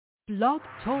Blog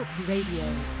Talk Radio.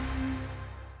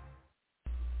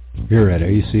 Here at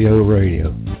ACO Radio,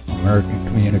 American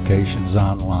Communications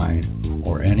Online,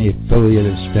 or any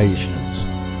affiliated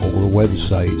stations or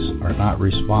websites are not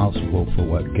responsible for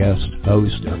what guest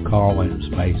hosts or call-ins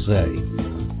may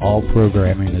say. All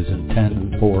programming is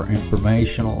intended for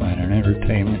informational and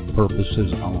entertainment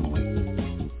purposes only.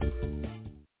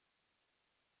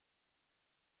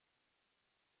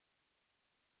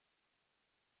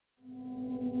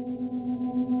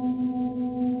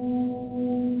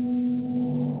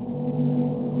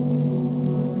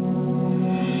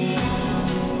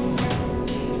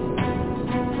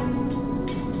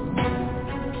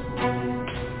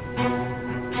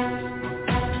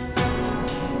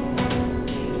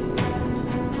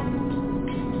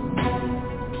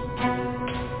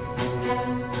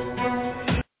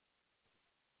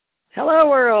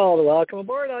 Welcome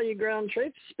aboard, all you ground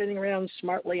troops spinning around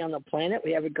smartly on the planet.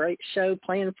 We have a great show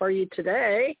planned for you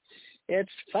today.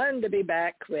 It's fun to be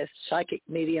back with psychic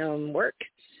medium work,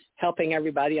 helping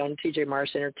everybody on TJ Mars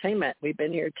Entertainment. We've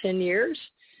been here 10 years,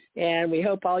 and we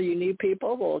hope all you new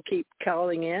people will keep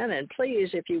calling in. And please,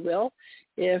 if you will,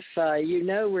 if you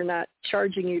know we're not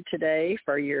charging you today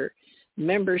for your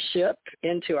membership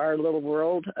into our little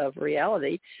world of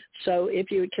reality. So if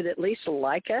you could at least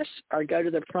like us or go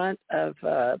to the front of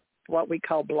what we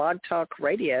call Blog Talk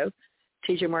Radio,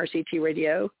 TJ Mars ET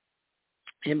Radio,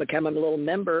 and become a little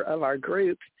member of our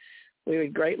group, we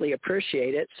would greatly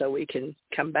appreciate it so we can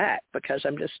come back, because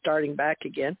I'm just starting back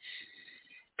again.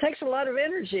 It takes a lot of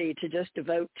energy to just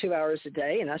devote 2 hours a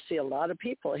day, and I see a lot of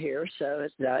people here, so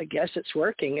I guess it's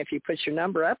working. If you put your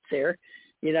number up there,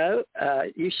 you know,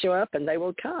 you show up and they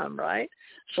will come, right?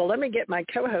 So let me get my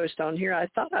co-host on here. I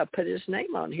thought I put his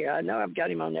name on here. I know I've got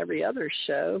him on every other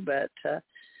show, but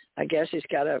I guess he's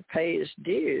got to pay his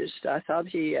dues. I thought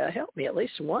he helped me at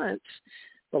least once.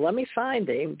 Well, let me find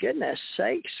him. Goodness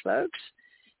sakes, folks.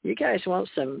 You guys want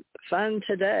some fun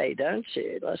today, don't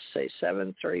you? Let's see,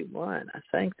 731. I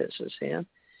think this is him.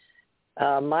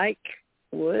 Mike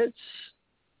Woods.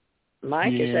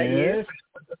 Mike, yes. Is that you?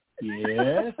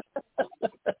 Yes.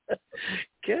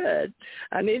 Good.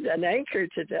 I need an anchor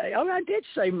today. Oh, I did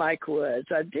say Mike Woods.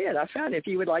 I did. I found if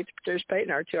you would like to participate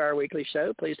in our 2-hour weekly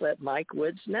show, please let Mike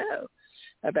Woods know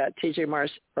about TJ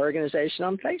Mars Organization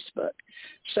on Facebook.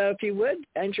 So if you would,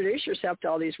 introduce yourself to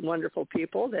all these wonderful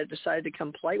people that decided to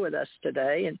come play with us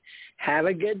today and have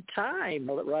a good time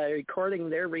recording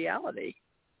their reality.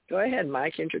 Go ahead,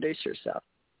 Mike. Introduce yourself.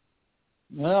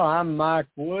 Well, I'm Mike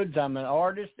Woods. I'm an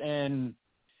artist, and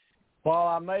while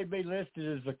I may be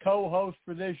listed as a co-host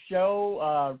for this show,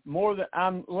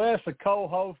 I'm less a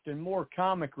co-host and more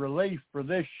comic relief for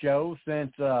this show,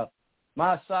 since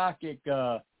my psychic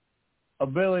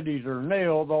abilities are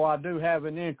nil, though I do have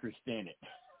an interest in it.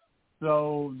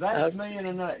 So that's me in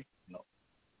a nutshell.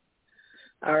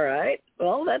 All right.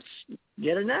 Well, that's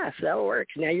good enough. That'll work.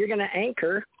 Now you're going to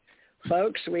anchor.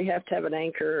 Folks, we have to have an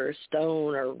anchor or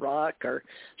stone or rock or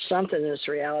something in this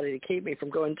reality to keep me from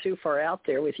going too far out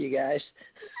there with you guys.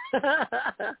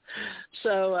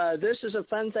 So this is a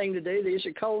fun thing to do. These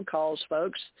are cold calls,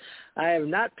 folks. I have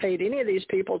not paid any of these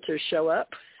people to show up,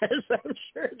 as I'm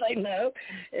sure they know,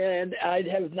 and I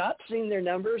have not seen their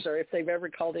numbers, or if they've ever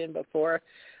called in before,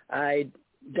 I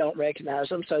don't recognize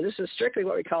them. So this is strictly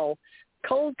what we call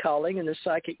cold calling in the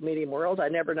psychic medium world. I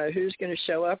never know who's going to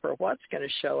show up or what's going to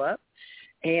show up.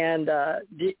 And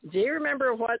do you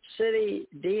remember what city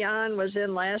Dion was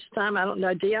in last time? I don't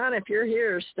know. Dion, if you're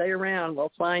here, stay around.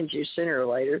 We'll find you sooner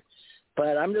or later.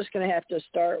 But I'm just going to have to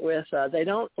start with, they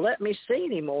don't let me see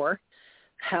anymore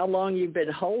how long you've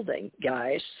been holding,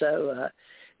 guys. So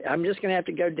I'm just going to have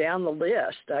to go down the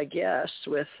list, I guess,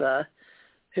 with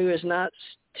who is not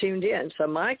tuned in. So,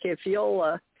 Mike, if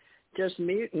you'll just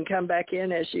mute and come back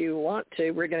in as you want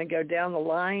to. We're going to go down the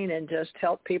line and just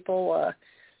help people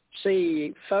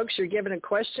see. Folks, you're given a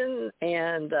question,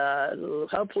 and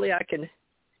hopefully I can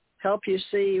help you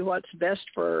see what's best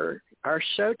for our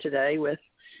show today with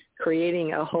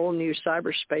creating a whole new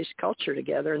cyberspace culture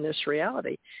together in this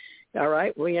reality. All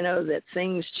right? Well, you know that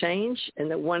things change, and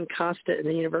that one constant in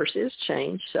the universe is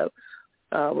change. So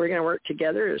we're going to work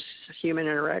together as human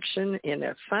interaction in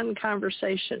a fun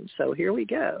conversation. So here we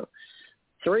go.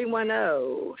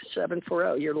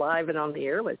 310-740. You're live and on the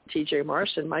air with TJ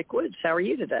Mars and Mike Woods. How are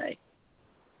you today?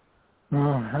 Oh,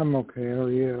 I'm okay. How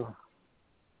are you?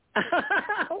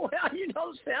 Well, you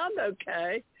don't sound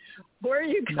okay. Where are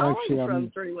you calling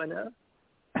from,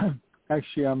 310?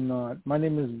 Actually, I'm not. My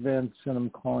name is Vince, and I'm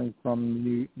calling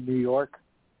from New York.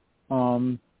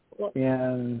 And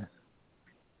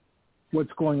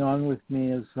what's going on with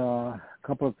me is a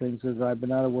couple of things. Is I've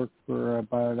been out of work for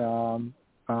about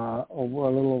a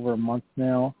little over a month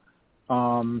now,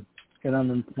 and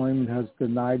unemployment has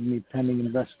denied me pending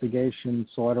investigation.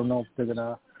 So I don't know if they're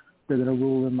gonna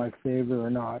rule in my favor or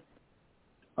not.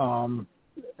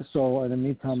 So in the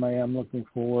meantime, I am looking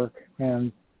for work,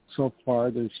 and so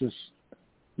far there's just,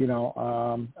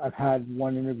 I've had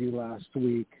one interview last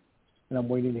week, and I'm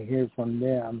waiting to hear from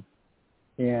them.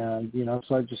 And,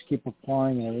 so I just keep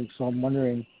applying and everything. So I'm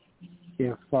wondering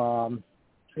if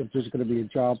there's going to be a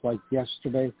job like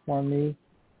yesterday for me,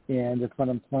 and if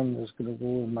unemployment is going to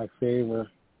rule in my favor.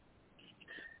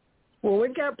 Well,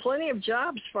 we've got plenty of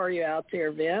jobs for you out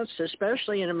there, Vince,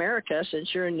 especially in America since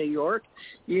you're in New York.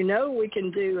 We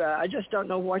can do, I just don't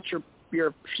know what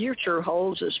your future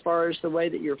holds as far as the way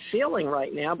that you're feeling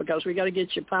right now, because we got to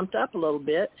get you pumped up a little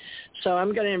bit. So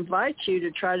I'm going to invite you to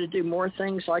try to do more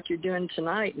things like you're doing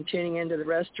tonight and tuning into the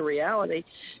rest of reality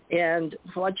and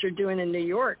what you're doing in New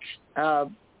York.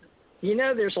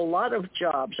 There's a lot of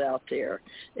jobs out there,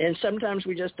 and sometimes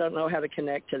we just don't know how to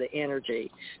connect to the energy.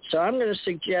 So I'm going to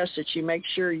suggest that you make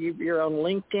sure you're on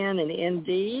LinkedIn and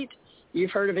Indeed.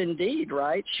 You've heard of Indeed,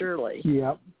 right? Surely.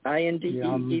 Yep. INDEED. Yeah,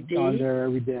 I'm on there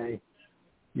every day.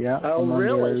 Yeah. Oh,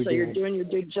 really? So you're doing your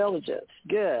due diligence.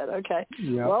 Good. Okay.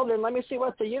 Yep. Well, then let me see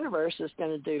what the universe is going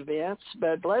to do, Vince.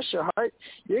 But bless your heart,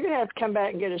 you're going to have to come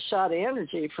back and get a shot of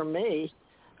energy from me.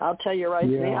 I'll tell you right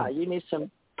now, you need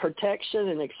some protection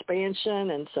and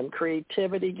expansion and some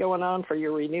creativity going on for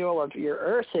your renewal of your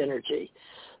earth energy.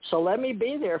 So let me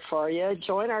be there for you.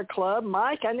 Join our club.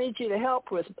 Mike, I need you to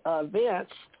help with Vince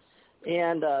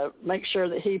and make sure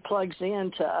that he plugs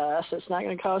in to us. It's not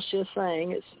going to cost you a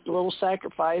thing. It's a little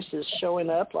sacrifice is showing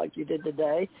up like you did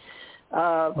today.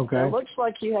 Okay. It looks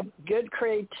like you have good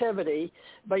creativity,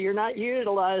 but you're not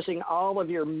utilizing all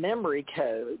of your memory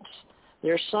codes.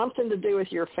 There's something to do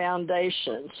with your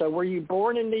foundation. So were you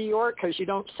born in New York? Because you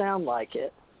don't sound like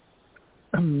it.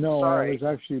 No, Sorry.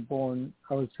 I was born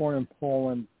in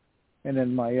Poland, and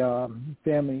then my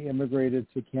family immigrated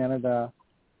to Canada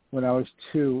when I was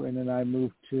 2, and then I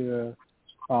moved to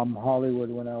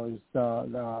Hollywood when I was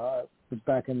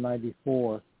back in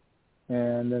 '94.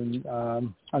 And then,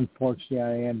 unfortunately,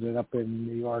 I ended up in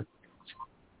New York.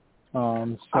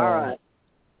 All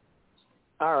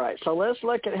right. So let's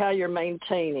look at how you're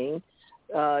maintaining.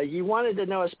 You wanted to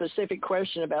know a specific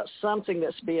question about something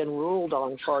that's being ruled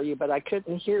on for you, but I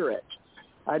couldn't hear it.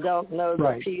 I don't know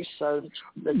the piece of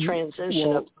the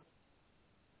transition.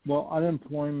 Well,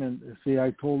 unemployment, see, I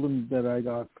told them that I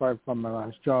got fired from my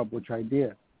last job, which I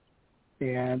did.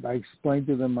 And I explained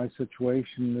to them my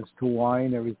situation as to why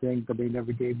and everything, but they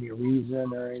never gave me a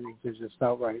reason or anything. They just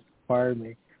outright fired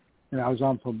me. And I was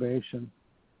on probation.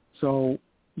 So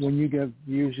when you get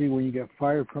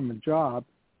fired from a job,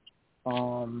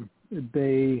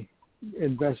 they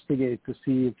investigate to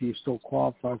see if you still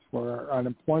qualify for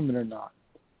unemployment or not.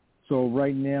 So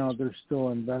right now they're still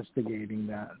investigating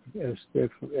that.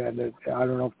 I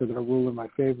don't know if they're going to rule in my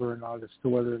favor or not as to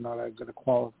whether or not I'm going to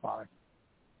qualify.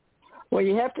 Well,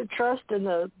 you have to trust in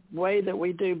the way that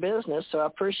we do business, so I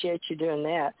appreciate you doing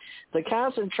that. The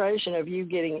concentration of you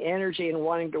getting energy and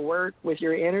wanting to work with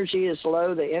your energy is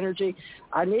low, the energy.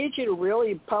 I need you to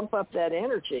really pump up that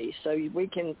energy so we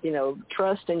can,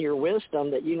 trust in your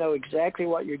wisdom that you know exactly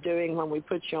what you're doing when we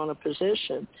put you on a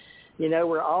position.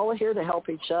 We're all here to help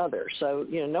each other. So,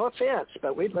 no offense,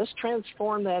 but let's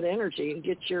transform that energy and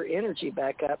get your energy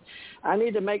back up. I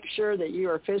need to make sure that you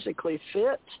are physically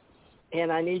fit. And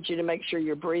I need you to make sure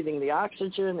you're breathing the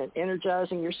oxygen and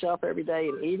energizing yourself every day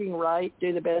and eating right.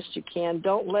 Do the best you can.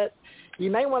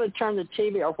 You may want to turn the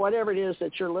TV or whatever it is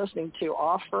that you're listening to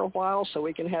off for a while so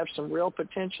we can have some real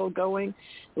potential going.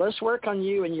 Let's work on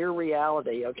you and your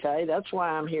reality, okay? That's why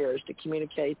I'm here, is to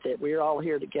communicate that we're all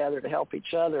here together to help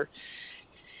each other.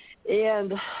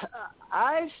 And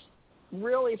I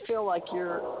really feel like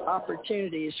your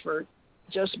opportunities for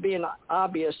just being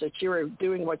obvious that you're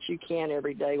doing what you can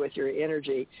every day with your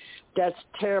energy, that's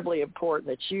terribly important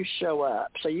that you show up.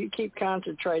 So you keep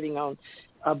concentrating on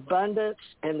abundance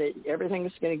and that everything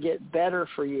is going to get better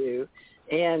for you.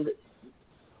 And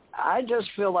I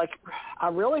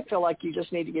really feel like you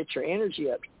just need to get your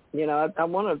energy up. I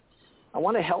want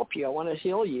to help you. I want to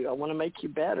heal you. I want to make you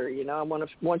better. I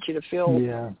want you to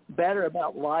feel better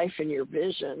about life and your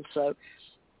vision. So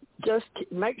just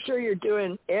make sure you're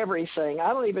doing everything.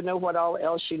 I don't even know what all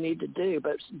else you need to do,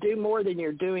 but do more than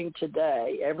you're doing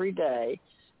today, every day.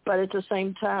 But at the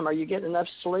same time, are you getting enough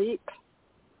sleep?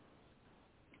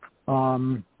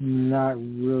 Not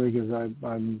really, because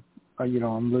I'm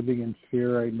living in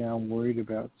fear right now. I'm worried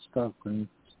about stuff, and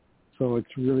so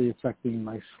it's really affecting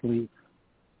my sleep.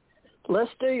 let's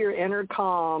do your inner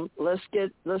calm. Let's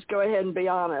go ahead and be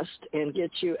honest and get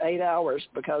you 8 hours,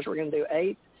 because we're going to do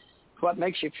 8. What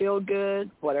makes you feel good,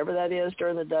 whatever that is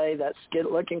during the day. That's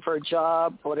looking for a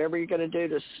job, whatever you're going to do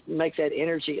to make that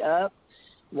energy up.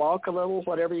 Walk a little,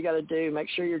 whatever you got to do. Make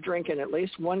sure you're drinking at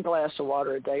least 1 glass of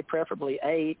water a day, preferably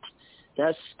 8.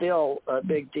 That's still a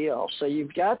big deal. So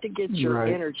you've got to get your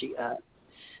energy up.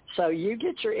 So you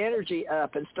get your energy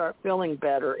up and start feeling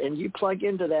better, and you plug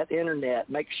into that internet.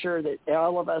 Make sure that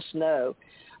all of us know.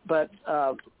 But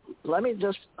I'm going to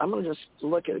just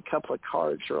look at a couple of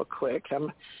cards real quick.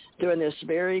 I'm doing this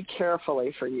very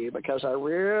carefully for you because I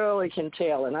really can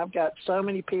tell, and I've got so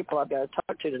many people I've got to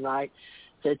talk to tonight,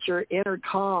 that your inner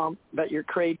calm, but your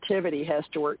creativity has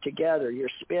to work together. Your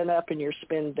spin up and your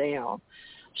spin down.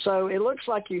 So it looks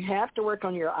like you have to work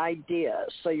on your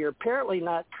ideas. So you're apparently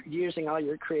not using all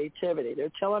your creativity. They're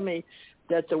telling me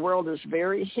that the world is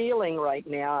very healing right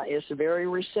now, is very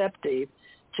receptive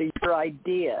to your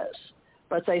ideas.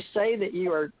 But they say that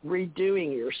you are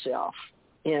redoing yourself.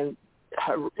 In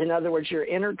other words, your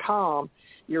inner calm,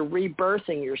 you're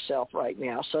rebirthing yourself right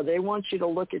now. So they want you to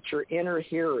look at your inner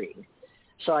hearing.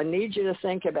 So I need you to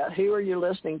think about, who are you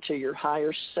listening to? Your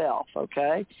higher self,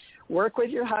 okay? Work with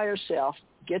your higher self.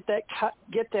 Get that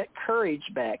courage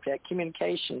back, that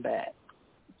communication back.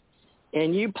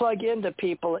 And you plug into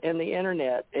people in the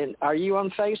internet. And are you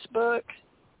on Facebook?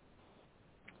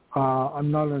 I'm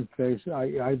not on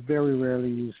Facebook. I very rarely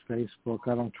use Facebook.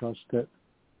 I don't trust it.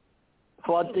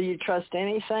 Well, do you trust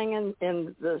anything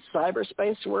in the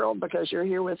cyberspace world? Because you're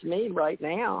here with me right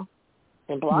now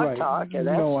in Blog Talk. And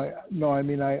I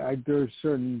mean, there's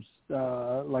certain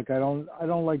like I don't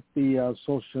like the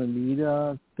social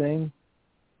media thing.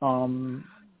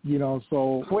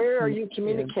 So where are you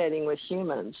communicating with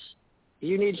humans?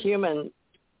 You need human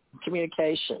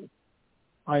communication.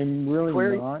 I'm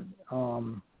really not.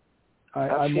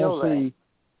 I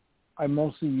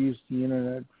mostly use the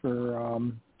internet for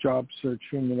job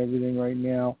searching and everything right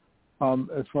now.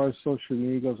 As far as social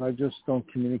media goes, I just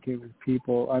don't communicate with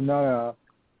people. I'm not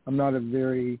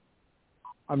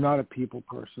a people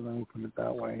person. Let me put it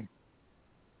that way.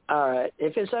 All right.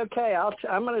 If it's okay,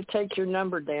 I'm going to take your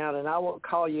number down, and I will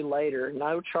call you later.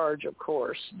 No charge, of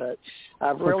course, but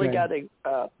I've really got to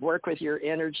work with your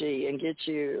energy and get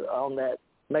you on that,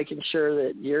 making sure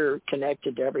that you're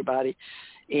connected to everybody.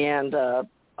 And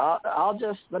I'll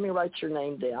just, let me write your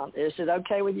name down. Is it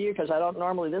okay with you? Because I don't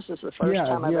normally, this is the first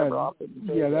time I've ever offered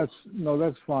to do this.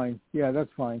 That's fine. Yeah,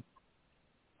 that's fine.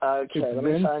 Okay, let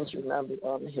me find your number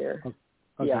on here.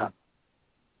 Okay. Yeah.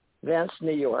 Vince,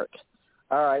 New York.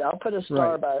 All right, I'll put a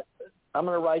star by it. I'm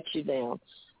going to write you down.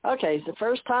 Okay, it's the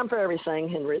first time for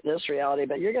everything in this reality,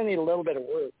 but you're going to need a little bit of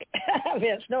work.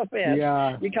 Vince, no offense.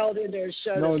 Yeah. You called into a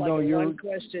show that's like a one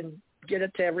question, get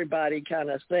it to everybody kind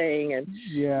of thing. And,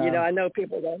 I know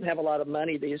people don't have a lot of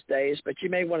money these days, but you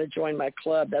may want to join my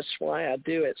club. That's why I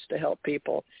do it. It's to help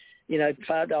people,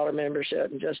 $5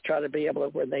 membership, and just try to be able to,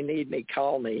 when they need me,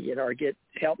 call me, or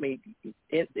help me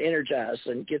energize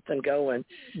and get them going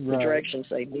the directions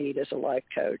they need as a life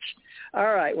coach.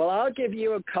 All right. Well, I'll give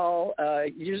you a call.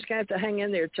 You're just going to have to hang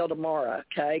in there till tomorrow,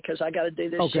 okay? Because I got to do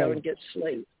this show and get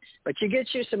sleep. But you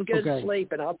get you some good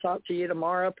sleep, and I'll talk to you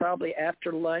tomorrow, probably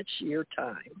after lunch your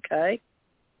time, okay?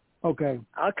 Okay.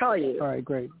 I'll call you. All right,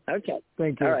 great. Okay.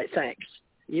 Thank you. All right, thanks.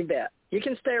 You bet. You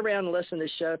can stay around and listen to the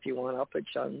show if you want. I'll put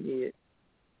you on mute.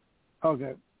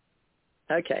 Okay.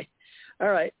 Okay.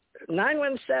 All right.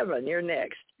 917, you're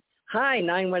next. Hi,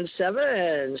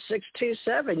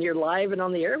 917-627. You're live and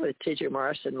on the air with TJ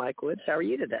Morris and Mike Woods. How are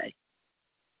you today?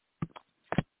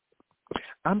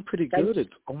 I'm pretty good.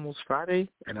 It's almost Friday,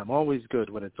 and I'm always good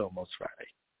when it's almost Friday.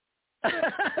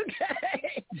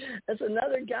 Okay. That's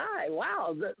another guy.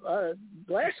 Wow.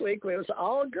 Last week it was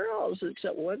all girls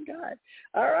except one guy.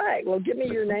 All right. Well, give me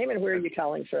your name and where are you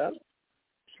calling from?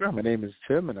 Sure. My name is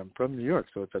Tim, and I'm from New York.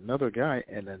 So it's another guy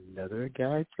and another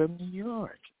guy from New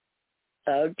York.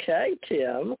 Okay,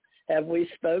 Tim. Have we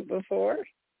spoke before?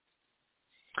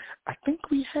 I think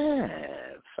we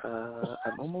have.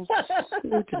 I'm almost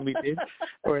certain we did.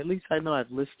 Or at least I know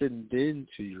I've listened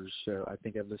into your show. I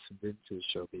think I've listened into the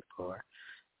show before.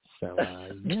 So,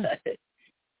 yeah.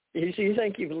 You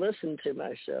think you've listened to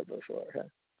my show before, huh?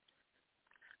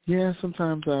 Yeah,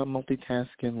 sometimes I'm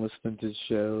multitasking, listening to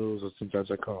shows, or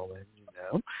sometimes I call in,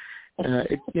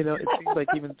 It seems like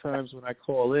even times when I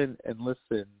call in and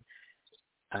listen,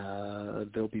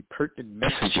 there'll be pertinent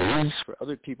messages for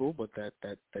other people, but that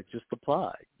just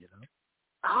apply,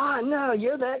 Oh, no,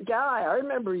 you're that guy. I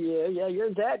remember you. Yeah,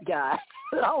 you're that guy.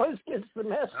 It always gets the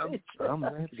message. I'm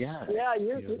that guy.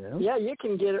 Yeah, you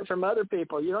can get it from other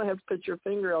people. You don't have to put your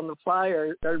finger on the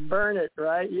fire or burn it,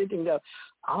 right? You can go,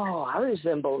 oh, I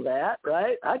resemble that,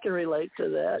 right? I can relate to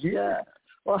that. Yeah.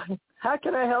 Well, how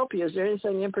can I help you? Is there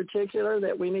anything in particular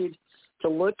that we need to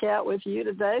look at with you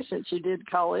today since you did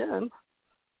call in?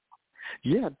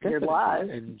 Yeah, definitely. You're live.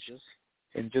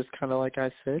 And just kind of like I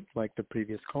said, like the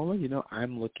previous caller,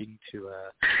 I'm looking to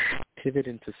pivot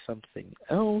into something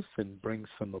else and bring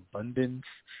some abundance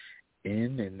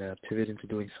in and pivot into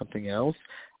doing something else.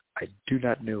 I do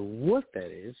not know what that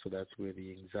is, so that's where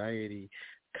the anxiety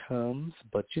comes.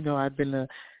 But, I've been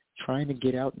trying to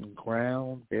get out and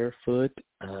ground barefoot,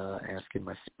 asking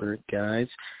my spirit guides,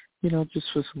 just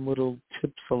for some little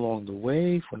tips along the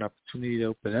way for an opportunity to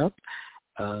open up.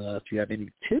 If you have any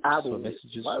tips or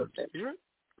messages from spirit,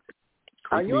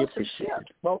 you want some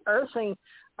tips? Well, earthing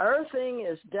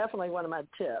is definitely one of my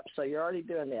tips. So you're already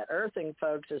doing that. Earthing,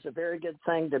 folks, is a very good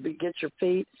thing to get your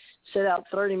feet, sit out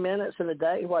 30 minutes in the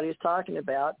day, what he's talking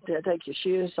about, to take your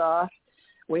shoes off.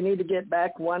 We need to get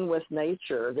back one with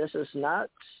nature. This is not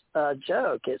a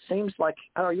joke. It seems like,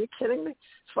 oh, are you kidding me?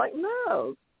 It's like,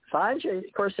 no. Find you, of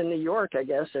course, in New York, I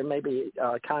guess there may be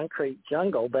a concrete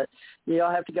jungle, but you'll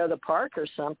have to go to the park or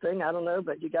something. I don't know,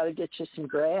 but you got to get you some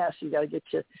grass. You got to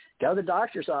go to the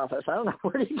doctor's office. I don't know,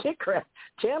 where do you get grass?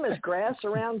 Tim, is grass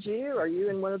around you? Are you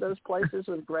in one of those places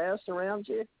with grass around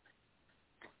you?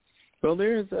 Well,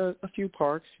 there's a few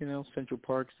parks, Central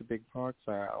Park's the big parks.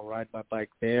 I'll ride my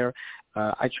bike there.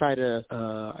 I try to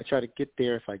get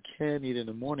there if I can, either in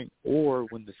the morning or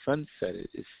when the sunset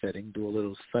is setting. Do a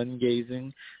little sun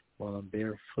gazing while I'm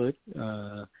barefoot.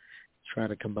 Try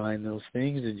to combine those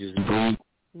things and just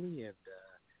breathe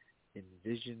and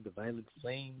envision the violet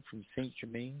flame from Saint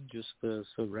Germain just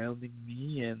surrounding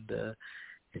me and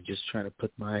just trying to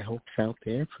put my hopes out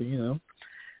there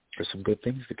for some good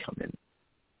things to come in.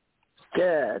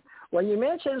 Good. Well, you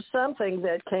mentioned something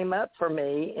that came up for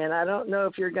me, and I don't know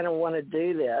if you're going to want to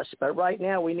do this, but right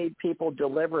now we need people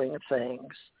delivering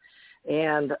things.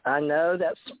 And I know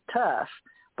that's tough,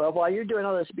 but while you're doing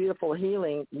all this beautiful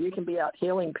healing, you can be out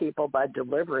healing people by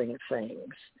delivering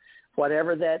things,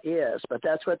 whatever that is. But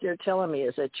that's what they're telling me,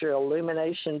 is that you're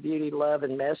illumination, beauty, love,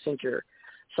 and messenger.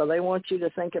 So they want you to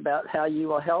think about how you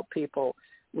will help people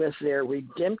with their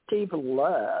redemptive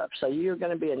love. So you're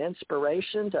going to be an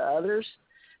inspiration to others,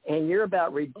 and you're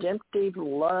about redemptive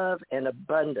love and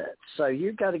abundance. So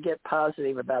you've got to get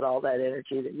positive about all that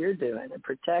energy that you're doing and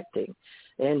protecting.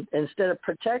 And instead of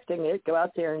protecting it, go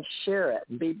out there and share it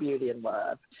and be beauty and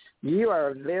love. You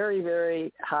are a very,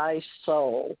 very high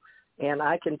soul, and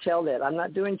I can tell that. I'm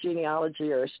not doing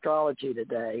genealogy or astrology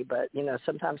today, but,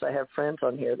 sometimes I have friends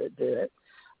on here that do it.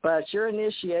 But your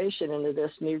initiation into this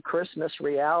new Christmas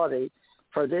reality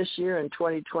for this year in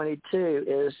 2022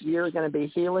 is you're going to be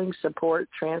healing, support,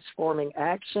 transforming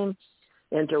action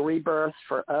into rebirth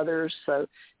for others. So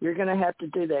you're going to have to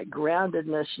do that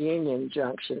groundedness union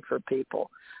junction for people.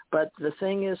 But the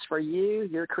thing is, for you,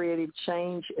 your creative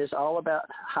change is all about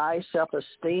high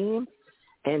self-esteem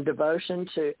and devotion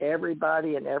to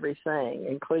everybody and everything,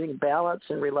 including balance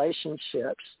in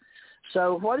relationships.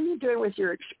 So what are you doing with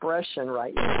your expression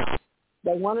right now?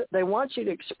 They want you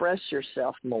to express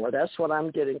yourself more. That's what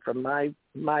I'm getting from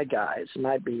my guides,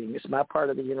 my beings, my part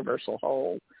of the universal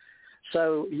whole.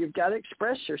 So you've got to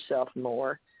express yourself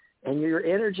more, and your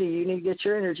energy, you need to get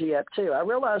your energy up too. I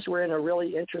realize we're in a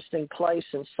really interesting place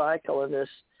and cycle in this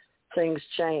things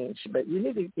change, but you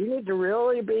need to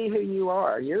really be who you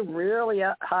are. You're really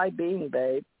a high being,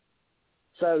 babe.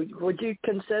 So would you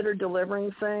consider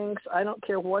delivering things? I don't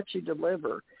care what you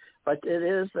deliver, but it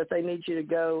is that they need you to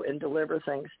go and deliver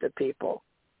things to people.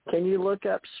 Can you look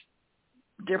up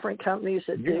different companies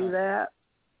that do that?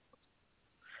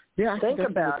 Yeah, I think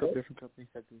about it. Different companies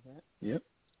that do that. Yep.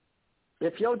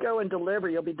 If you'll go and deliver,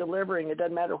 you'll be delivering. It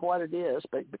doesn't matter what it is,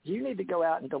 but you need to go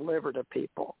out and deliver to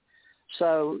people.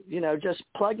 So, just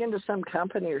plug into some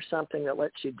company or something that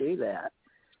lets you do that.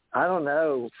 I don't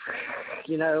know,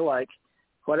 like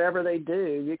whatever they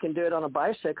do, you can do it on a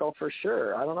bicycle for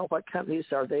sure. I don't know what companies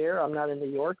are there. I'm not a New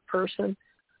York person,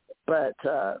 but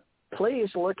please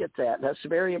look at that. That's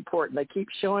very important. They keep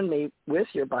showing me with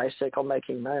your bicycle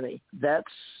making money.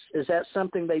 Is that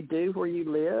something they do where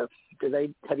you live?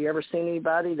 Have you ever seen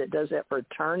anybody that does that for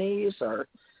attorneys or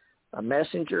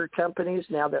messenger companies?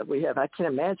 Now that I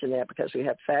can't imagine that because we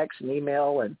have fax and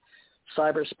email and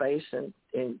cyberspace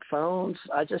and phones.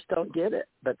 I just don't get it,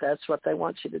 but that's what they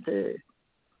want you to do.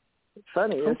 It's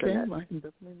funny, isn't it? Okay, I can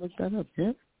definitely look that up,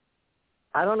 yeah.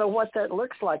 I don't know what that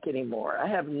looks like anymore. I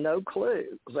have no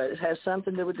clue, but it has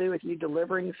something to do with you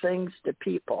delivering things to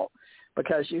people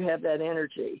because you have that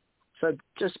energy. So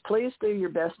just please do your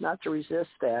best not to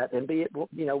resist that and be,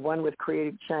 one with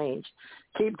creative change.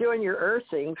 Keep doing your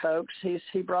earthing, folks.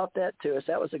 He brought that to us.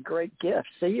 That was a great gift.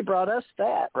 See, you brought us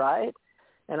that, right?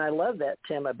 And I love that,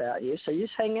 Tim, about you. So you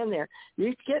just hang in there.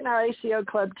 You get in our ACO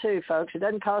club too, folks. It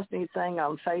doesn't cost anything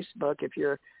on Facebook if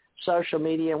you're social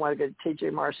media and want to go to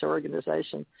TJ Marshall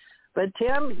organization. But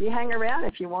Tim, you hang around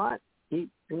if you want. You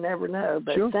never know.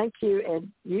 But sure. Thank you, and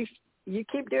you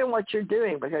keep doing what you're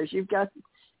doing because you've got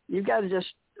to just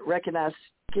recognize,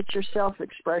 get your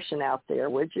self-expression out there,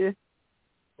 would you?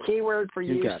 Keyword for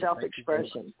you,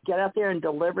 self-expression. Get out there and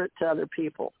deliver it to other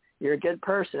people. You're a good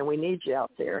person, and we need you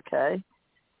out there, okay?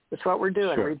 That's what we're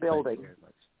doing, sure. rebuilding.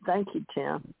 Thank you,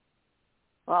 Tim.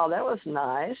 Oh, that was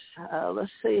nice.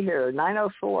 Let's see here,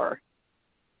 904.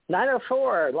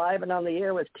 904, live and on the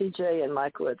air with TJ and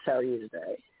Mike Woods. How are you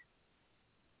today?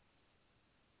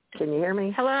 Can you hear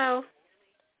me? Hello.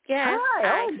 Yes.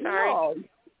 Hi. Sorry. No.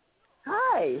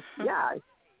 Hi. Yeah.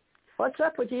 What's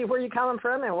up with you? Where are you calling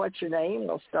from and what's your name?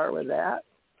 We'll start with that.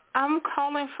 I'm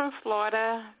calling from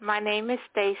Florida. My name is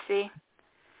Stacy.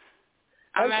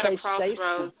 I'm at a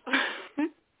crossroads.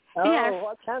 Oh, yes.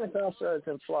 What kind of crossroads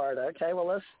in Florida? Okay, well,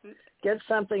 let's get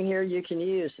something here you can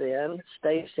use then.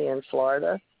 Stacy in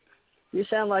Florida. You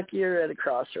sound like you're at a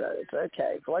crossroads.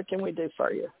 Okay, what can we do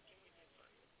for you?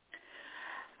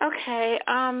 Okay,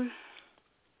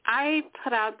 I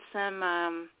put out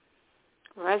some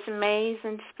resumes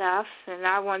and stuff, and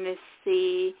I want to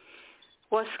see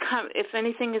if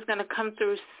anything is going to come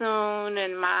through soon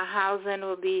and my housing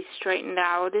will be straightened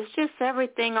out. It's just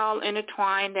everything all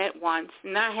intertwined at once.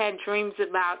 And I had dreams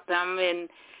about them, and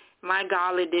my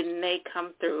golly, didn't they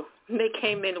come through. They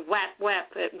came in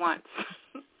whap at once.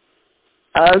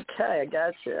 Okay, I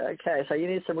got you. Okay, so you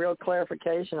need some real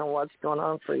clarification on what's going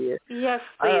on for you. Yes,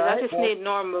 please. Right, I just need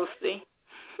normalcy.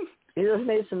 You just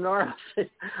need some normalcy.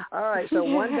 All right, so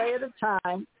one day at a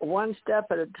time, one step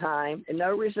at a time, and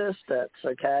no resistance,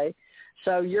 okay?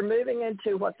 So you're moving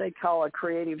into what they call a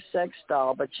creative sex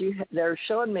doll, but they're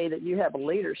showing me that you have a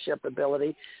leadership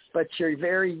ability, but you're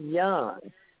very young.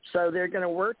 So they're going to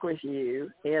work with you,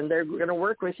 and they're going to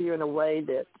work with you in a way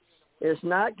that is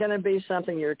not going to be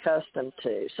something you're accustomed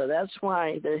to. So that's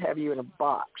why they have you in a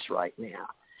box right now.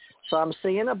 So I'm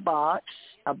seeing a box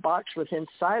with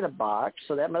inside a box,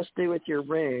 so that must do with your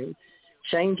room,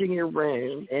 changing your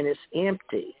room, and it's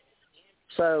empty.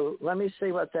 So let me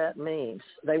see what that means.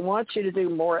 They want you to do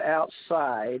more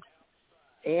outside,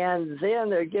 and then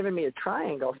they're giving me a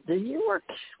triangle. Do you work?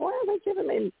 Why are they giving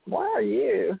me, why are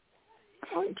you?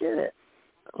 I don't get it.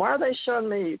 Why are they showing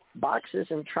me boxes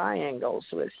and triangles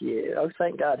with you? Oh,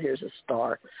 thank God, here's a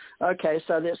star. Okay,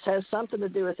 so this has something to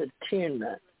do with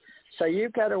attunement. So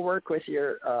you've got to work with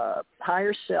your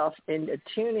higher self in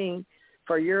attuning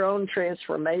for your own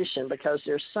transformation because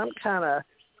there's some kind of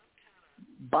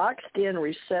boxed-in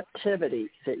receptivity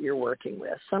that you're working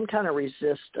with, some kind of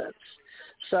resistance.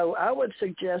 So I would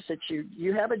suggest that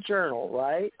you have a journal,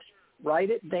 right? Write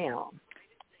it down.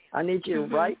 I need you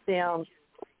to write down,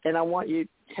 and I want you,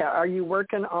 are you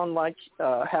working on like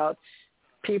how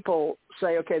people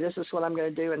say, okay, this is what I'm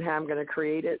going to do and how I'm going to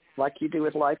create it, like you do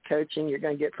with life coaching, you're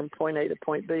going to get from point A to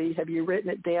point B. Have you written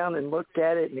it down and looked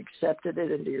at it and accepted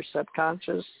it into your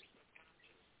subconscious?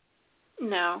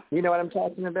 No. You know what I'm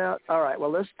talking about? All right,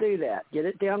 well, let's do that. Get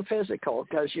it down physical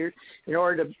because in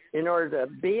order to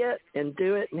be it and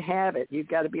do it and have it, you've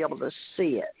got to be able to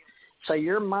see it. So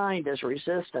your mind is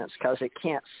resistance because it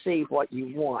can't see what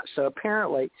you want. So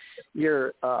apparently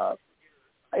your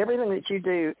everything that you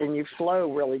do and you flow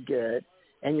really good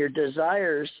and your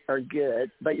desires are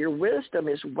good, but your wisdom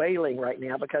is wailing right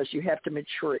now because you have to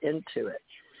mature into it.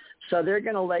 So they're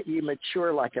going to let you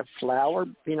mature like a flower,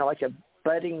 like a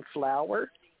budding flower,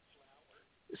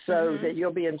 so that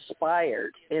you'll be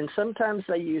inspired. And sometimes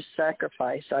they use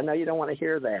sacrifice. I know you don't want to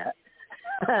hear that.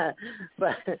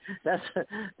 But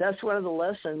that's one of the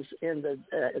lessons in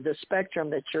the spectrum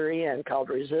that you're in called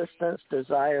resistance,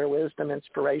 desire, wisdom,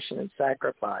 inspiration, and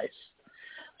sacrifice.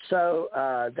 So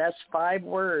that's 5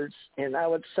 words, and I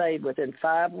would say within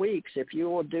 5 weeks, if you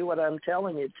will do what I'm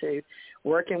telling you to,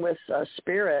 working with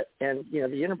spirit and the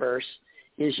universe,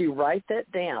 is you write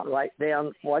that down. Write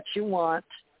down what you want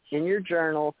in your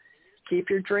journal. Keep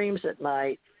your dreams at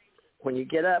night. When you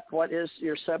get up, what is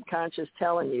your subconscious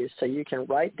telling you? So you can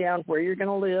write down where you're going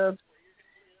to live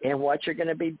and what you're going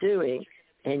to be doing,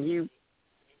 and you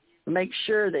make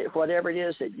sure that whatever it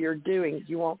is that you're doing,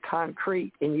 you want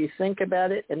concrete, and you think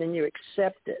about it, and then you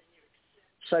accept it.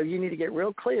 So you need to get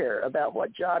real clear about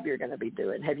what job you're going to be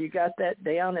doing. Have you got that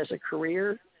down as a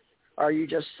career? Or are you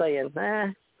just saying,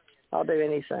 I'll do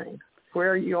anything? Where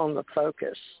are you on the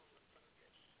focus?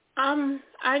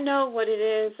 I know what it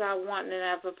is I want and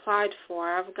I've applied for.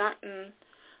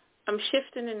 I'm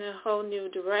shifting in a whole new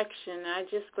direction. I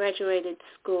just graduated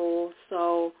school,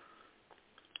 so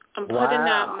I'm putting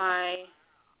out my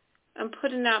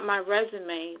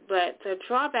resume, but the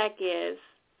drawback is,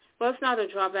 well, it's not a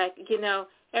drawback.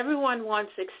 Everyone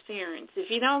wants experience. If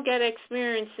you don't get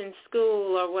experience in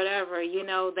school or whatever,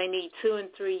 they need 2 and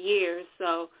 3 years.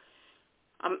 So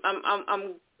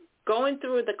I'm going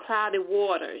through the cloudy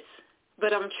waters,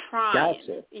 but I'm trying.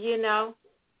 Gotcha.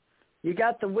 You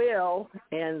got the will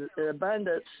and the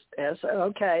abundance.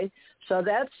 Okay, so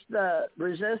that's the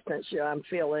resistance I'm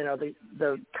feeling, or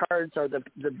the cards, or the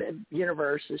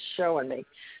universe is showing me.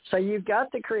 So you've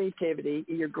got the creativity.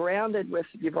 You're grounded with.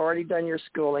 You've already done your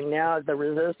schooling. Now the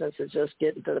resistance is just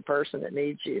getting to the person that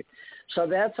needs you. So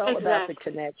that's all about the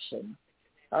connection.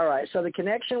 All right, so the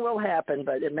connection will happen,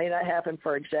 but it may not happen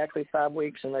for exactly 5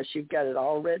 weeks unless you've got it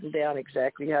all written down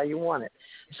exactly how you want it.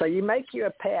 So you make you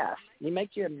a path. You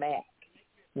make you a map.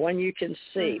 One you can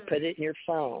see, put it in your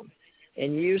phone,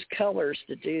 and use colors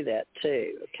to do that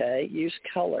too, okay? Use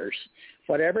colors,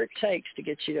 whatever it takes to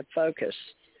get you to focus.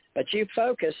 But you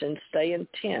focus and stay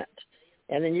intent,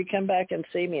 and then you come back and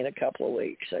see me in a couple of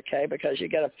weeks, okay, because you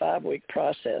got a 5-week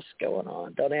process going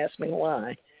on. Don't ask me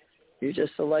why. You're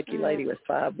just a lucky lady with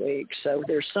 5 weeks. So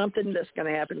there's something that's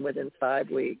going to happen within 5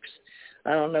 weeks.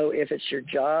 I don't know if it's your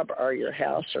job or your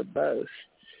house or both.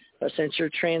 But since you're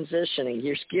transitioning,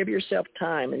 you just give yourself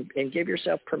time and give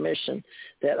yourself permission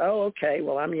that, okay,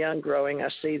 well, I'm young, growing. I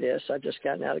see this. I've just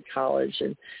gotten out of college,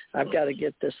 and I've got to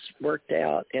get this worked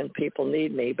out, and people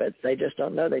need me, but they just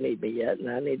don't know they need me yet, and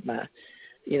I need my,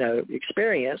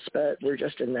 experience, but we're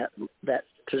just in that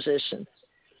position.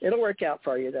 It'll work out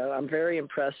for you, though. I'm very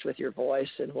impressed with your voice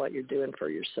and what you're doing for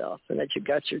yourself, and that you've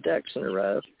got your ducks in a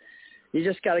row. You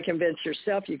just got to convince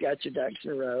yourself you got your ducks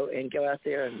in a row and go out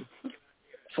there and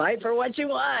fight for what you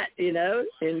want,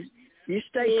 and you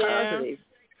stay positive.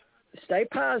 Stay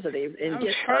positive and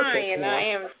get focused. I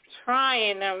am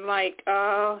trying. I'm like,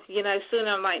 soon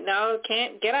I'm like, no,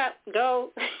 can't, get up,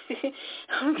 go.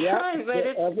 I'm trying, but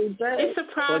it's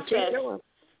a process.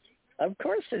 Of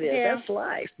course it is. Yeah. That's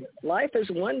life. Life is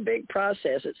one big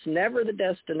process. It's never the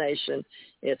destination.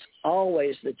 It's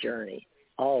always the journey,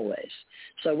 always.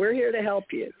 So we're here to help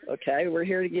you, okay? We're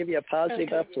here to give you a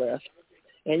positive uplift.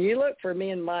 And you look for me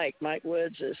and Mike. Mike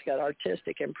Woods has got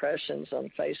Artistic Impressions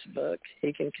on Facebook.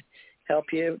 He can help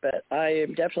you. But I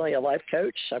am definitely a life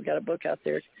coach. I've got a book out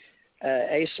there,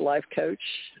 Ace Life Coach.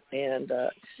 And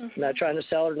I'm not trying to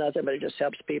sell it or nothing, but it just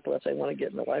helps people if they want to get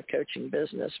in the life coaching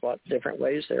business, what different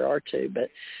ways there are too. But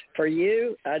for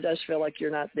you, I just feel like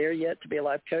you're not there yet to be a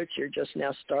life coach. You're just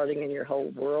now starting in your whole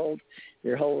world,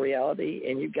 your whole reality,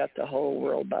 and you've got the whole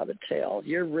world by the tail.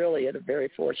 You're really in a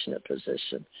very fortunate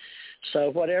position.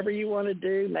 So whatever you want to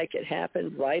do, make it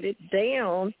happen. Write it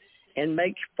down and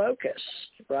make focus,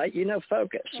 right?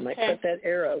 Focus. Okay. Put that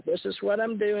arrow. This is what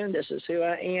I'm doing. This is who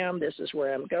I am. This is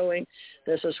where I'm going.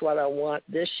 This is what I want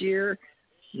this year,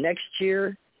 next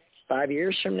year, 5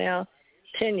 years from now,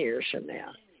 10 years from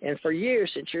now. And for you,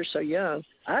 since you're so young,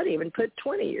 I'd even put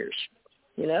 20 years,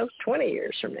 20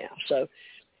 years from now. So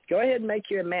go ahead and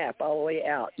make you a map all the way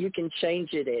out. You can change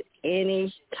it at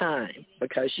any time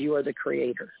because you are the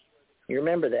creator. You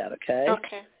remember that, okay?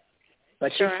 Okay.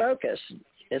 But you focus.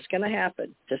 It's going to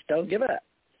happen. Just don't give up.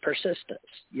 Persistence.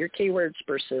 Your keyword's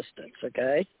persistence,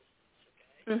 okay?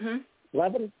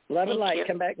 Love and light. You.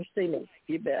 Come back and see me.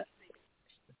 You bet.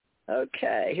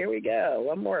 Okay, here we go.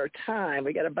 One more time.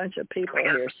 We got a bunch of people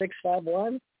here.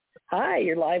 651. Hi,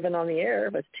 you're live and on the air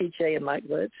with TJ and Mike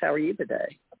Woods. How are you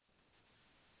today?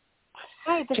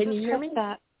 Hi, this can is you hear me?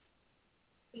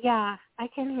 Yeah, I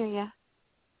can hear you.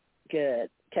 Good.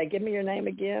 Okay, give me your name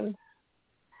again.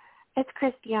 It's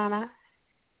Christiana.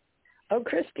 Oh,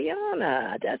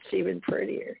 Christiana. That's even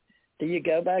prettier. Do you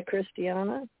go by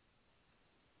Christiana?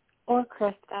 Or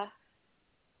Krista.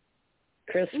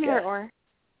 Kriska. Either or.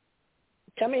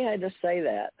 Tell me how to say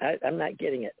that. I'm not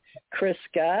getting it.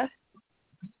 Kriska?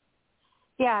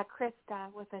 Yeah,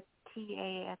 Krista with a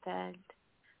T-A at the end.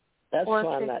 That's or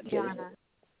why I'm not getting Christiana. it.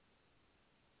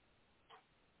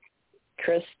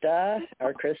 Krista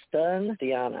or Kristen,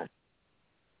 Diana.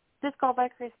 Just go by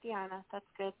Christiana. That's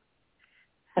good.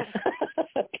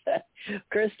 Okay.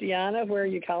 Christiana, where are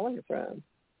you calling from?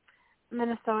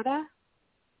 Minnesota.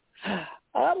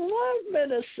 I love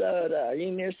Minnesota. Are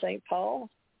you near St. Paul?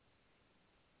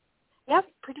 Yep,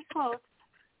 pretty close.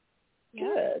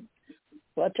 Good.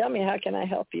 Well, tell me, how can I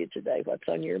help you today? What's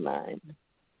on your mind?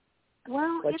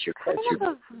 Well, What's it's kind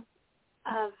of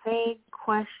a vague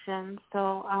question.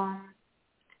 So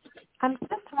I'm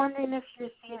just wondering if you're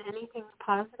seeing anything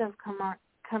positive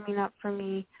coming up for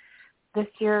me this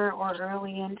year or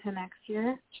early into next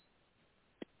year.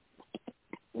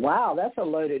 Wow, that's a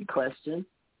loaded question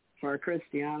for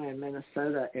Christiana in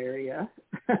Minnesota area,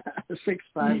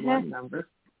 651 number.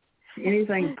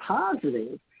 Anything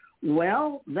positive?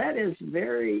 Well, that is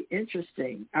very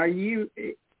interesting. Are you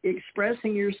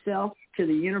expressing yourself to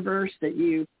the universe that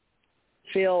you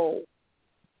feel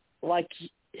like,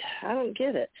 I don't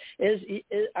get it.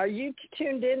 Are you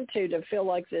tuned into to feel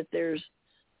like that there's,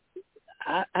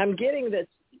 I'm getting that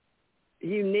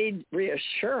you need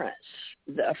reassurance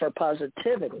for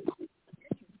positivity,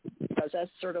 because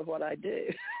that's sort of what I do.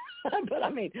 But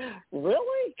I mean,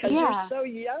 really? Because you're so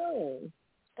young,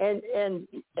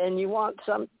 and you want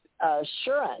some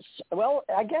assurance. Well,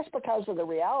 I guess because of the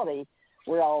reality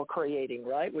we're all creating,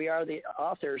 right? We are the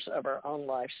authors of our own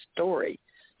life story.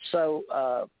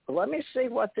 So let me see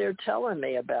what they're telling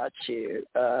me about you.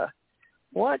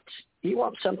 What you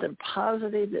want, something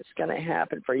positive that's going to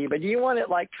happen for you, but do you want it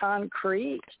like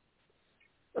concrete?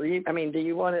 Or do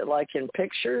you want it like in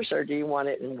pictures, or do you want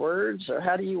it in words, or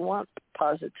how do you want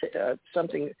positive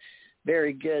something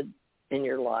very good in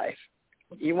your life?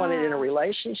 You want it in a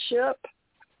relationship,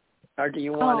 or do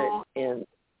you want it in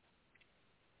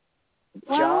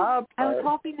job? I was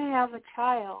hoping to have a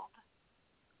child.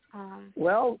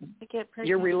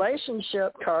 Your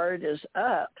relationship card is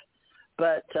up,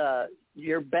 but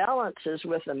your balance is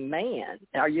with a man.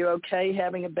 Are you okay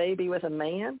having a baby with a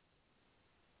man?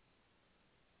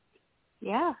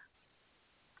 Yeah.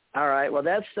 All right. Well,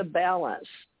 that's the balance.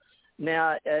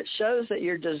 Now, it shows that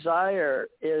your desire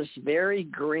is very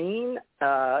green.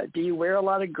 Do you wear a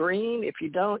lot of green? If you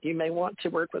don't, you may want to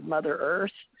work with Mother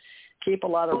Earth. Keep a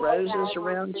lot of roses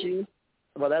around you.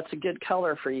 Well, that's a good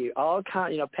color for you. All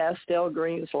pastel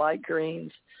greens, light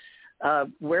greens.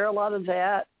 Wear a lot of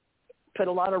that. Put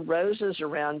a lot of roses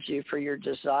around you for your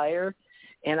desire.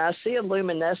 And I see a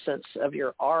luminescence of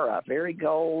your aura, very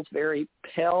gold, very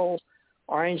pale,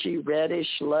 orangey, reddish,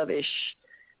 lovish.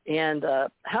 And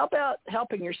how about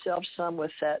helping yourself some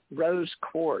with that rose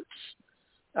quartz?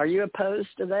 Are you opposed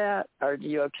to that? Or are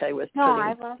you okay with putting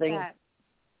I love things? That.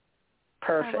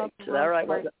 Perfect. All right.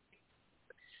 Well,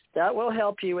 that will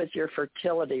help you with your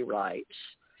fertility rights.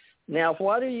 Now,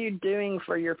 what are you doing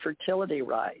for your fertility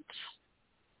rights?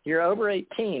 You're over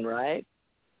 18, right?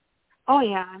 Oh,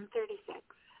 yeah, I'm 36.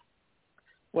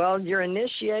 Well, your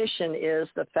initiation is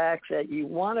the fact that you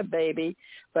want a baby,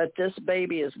 but this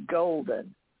baby is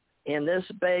golden. And this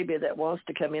baby that wants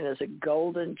to come in is a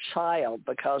golden child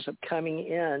because of coming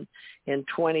in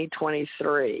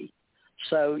 2023.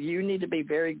 So you need to be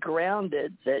very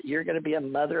grounded that you're going to be a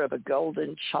mother of a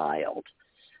golden child.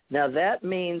 Now, that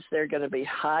means they're going to be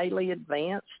highly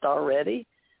advanced already.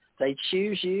 They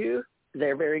choose you.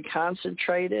 They're very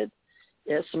concentrated.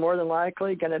 It's more than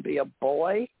likely going to be a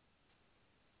boy,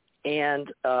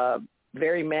 and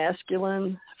very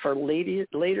masculine for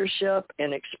leadership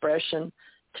and expression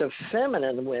to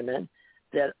feminine women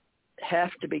that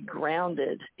have to be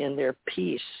grounded in their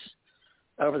peace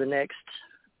over the next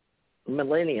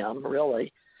millennium,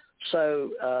 really.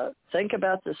 So think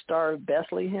about the Star of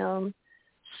Bethlehem,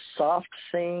 soft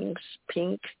things,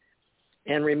 pink,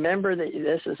 and remember that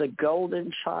this is a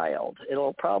golden child.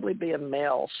 It'll probably be a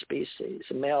male species,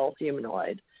 a male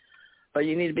humanoid. But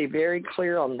you need to be very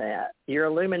clear on that. Your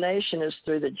illumination is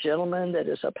through the gentleman that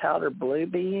is a powder blue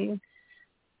being.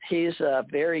 He's a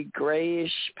very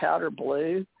grayish powder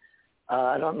blue.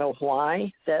 I don't know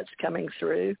why that's coming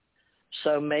through.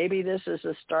 So maybe this is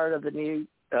the start of the new,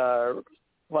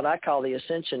 what I call the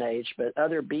ascension age, but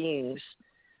other beings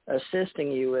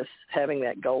assisting you with having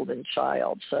that golden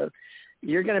child. So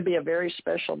you're going to be a very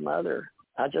special mother.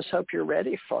 I just hope you're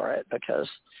ready for it, because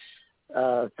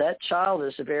that child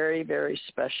is very, very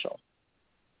special.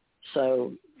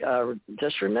 So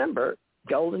just remember,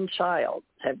 golden child.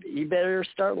 You better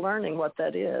start learning what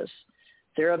that is.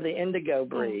 They're of the indigo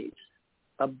breed,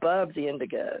 above the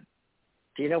indigo.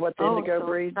 Do you know what the indigo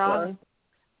breeds are?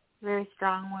 Very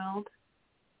strong-willed.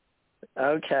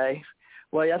 Okay.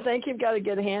 Well, I think you've got a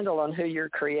good handle on who you're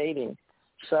creating.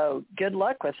 So good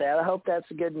luck with that. I hope that's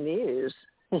good news.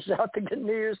 Is that the good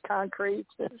news, concrete?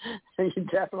 You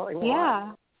definitely want.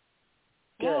 Yeah.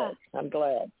 Good. Yeah. I'm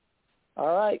glad.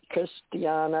 All right,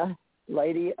 Christiana,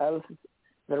 lady of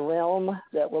the realm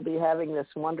that will be having this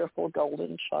wonderful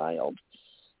golden child.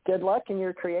 Good luck in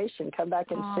your creation. Come back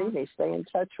and see me. Stay in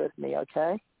touch with me,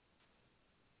 okay?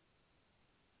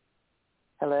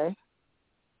 Hello?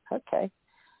 Okay.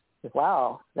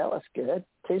 Wow, that was good.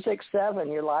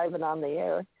 267, you're live and on the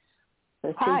air.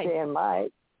 This is TJ and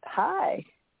Mike. Hi.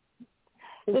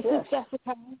 This is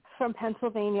Jessica from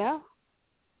Pennsylvania.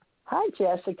 Hi,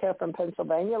 Jessica from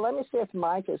Pennsylvania. Let me see if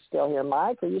Mike is still here.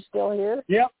 Mike, are you still here?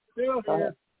 Yep, still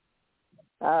here.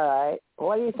 All right.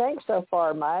 What do you think so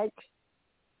far, Mike?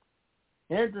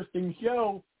 Interesting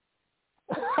show.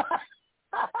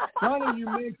 Funny you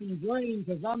mentioned green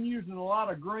because I'm using a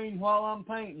lot of green while I'm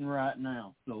painting right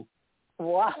now. So.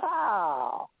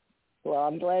 Wow. Well,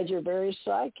 I'm glad you're very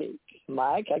psychic,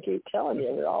 Mike. I keep telling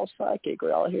you, we're all psychic.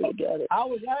 We're all here together. I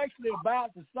was actually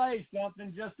about to say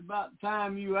something just about the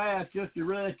time you asked, just to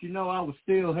let you know I was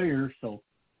still here. So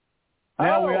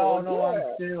now we all know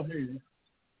I'm still here.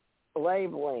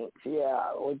 Wavelengths,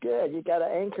 yeah. Well, good. You got to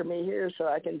anchor me here so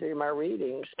I can do my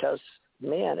readings because,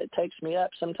 man, it takes me up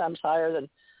sometimes higher than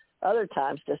other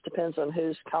times. Just depends on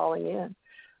who's calling in.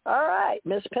 All right,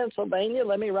 Miss Pennsylvania,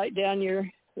 let me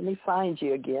find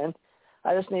you again.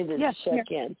 I just need to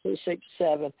check in.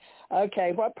 267.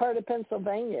 Okay, what part of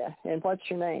Pennsylvania and what's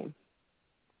your name?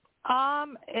 My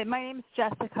name is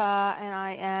Jessica, and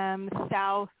I am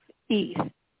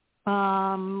southeast,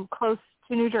 close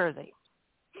to New Jersey.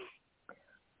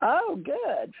 Oh,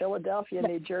 good. Philadelphia,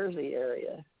 New Jersey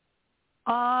area.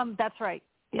 That's right.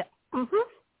 Yeah. Mm-hmm.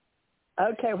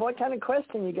 Okay, what kind of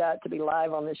question you got to be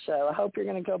live on this show? I hope you're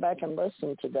going to go back and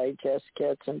listen today,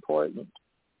 Jessica. It's important.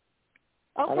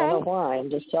 Okay. I don't know why. I'm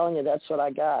just telling you that's what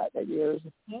I got.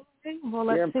 Well,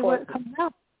 let's see what comes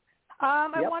up. I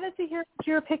wanted to hear what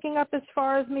you're picking up as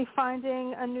far as me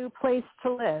finding a new place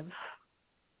to live.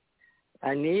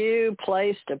 A new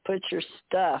place to put your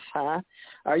stuff, huh?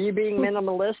 Are you being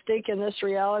minimalistic in this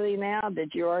reality now?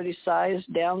 Did you already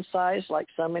downsize like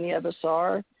so many of us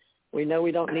are? We know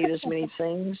we don't need as many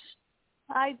things.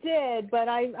 I did, but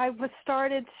I was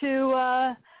started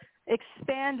to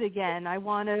expand again. I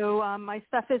want to, my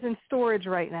stuff is in storage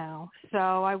right now,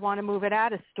 so I want to move it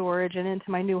out of storage and into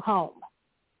my new home.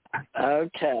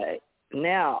 Okay.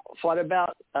 Now, what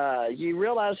about, you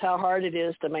realize how hard it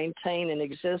is to maintain an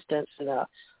existence in a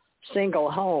single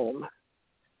home.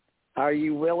 Are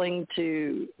you willing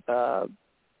to,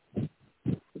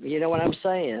 you know what I'm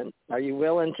saying? Are you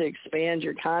willing to expand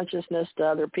your consciousness to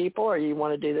other people, or you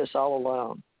want to do this all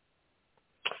alone?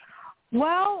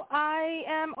 Well, I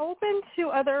am open to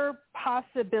other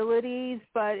possibilities,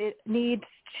 but it needs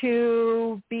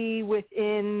to be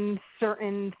within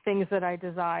certain things that I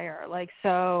desire. Like,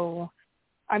 so,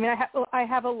 I mean, I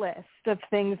have a list of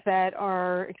things that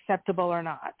are acceptable or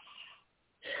not.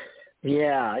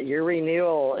 Yeah, your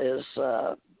renewal is,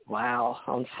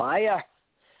 on fire.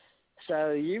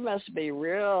 So you must be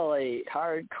really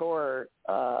hardcore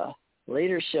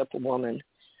leadership woman.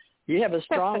 You have a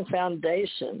strong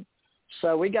foundation.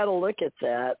 So we got to look at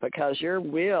that because your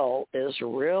will is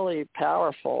really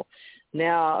powerful.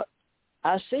 Now,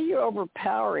 I see you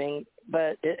overpowering,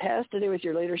 but it has to do with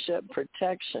your leadership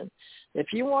protection. If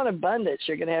you want abundance,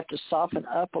 you're going to have to soften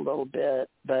up a little bit.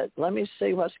 But let me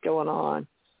see what's going on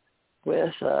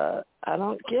with, I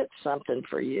don't get something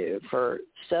for you for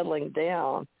settling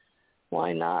down.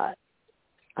 Why not?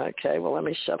 Okay, well, let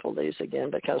me shuffle these again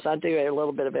because I do a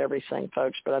little bit of everything,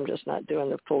 folks, but I'm just not doing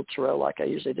the full tarot like I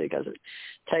usually do because it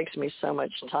takes me so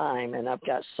much time, and I've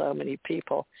got so many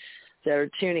people that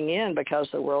are tuning in because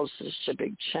the world's such a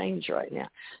big change right now.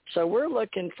 So we're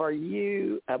looking for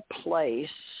you a place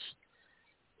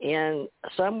in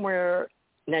somewhere.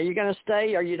 Now, you're going to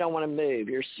stay or you don't want to move.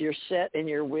 You're set in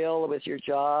your will with your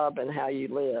job and how you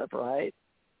live, right?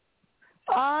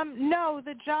 No,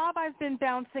 the job I've been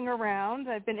bouncing around.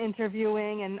 I've been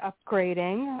interviewing and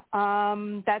upgrading.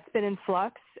 That's been in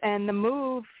flux. And the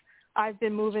move, I've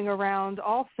been moving around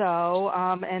also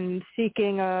and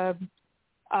seeking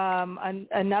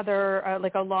another,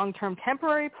 like a long-term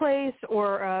temporary place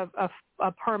or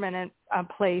a permanent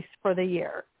place for the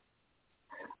year.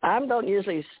 I don't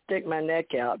usually stick my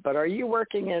neck out, but are you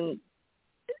working in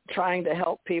trying to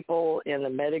help people in the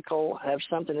medical, have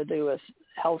something to do with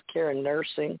healthcare and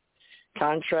nursing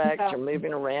contracts or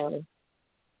moving around?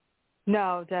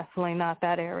 No, definitely not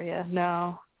that area.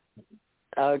 No.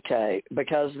 Okay,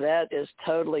 because that is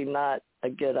totally not a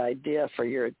good idea for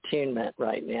your attunement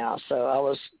right now. So I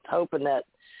was hoping that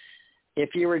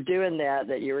if you were doing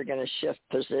that you were going to shift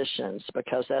positions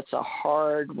because that's a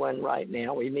hard one right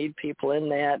now. We need people in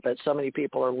that, but so many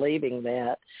people are leaving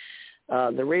that.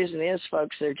 The reason is,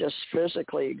 folks, they're just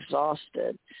physically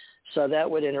exhausted. So that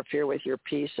would interfere with your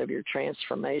piece of your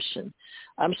transformation.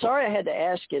 I'm sorry I had to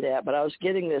ask you that, but I was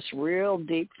getting this real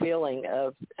deep feeling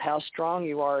of how strong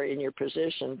you are in your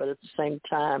position, but at the same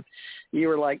time, you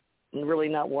were like really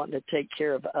not wanting to take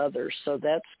care of others. So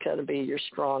that's going to be your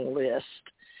strong list.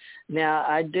 Now,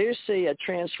 I do see a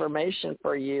transformation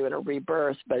for you and a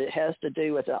rebirth, but it has to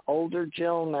do with an older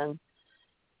gentleman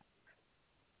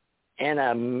and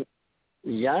a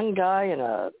young guy and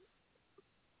a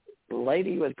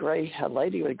lady with gray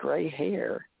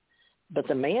hair. But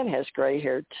the man has gray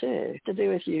hair too, to do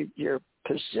with your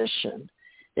position.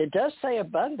 It does say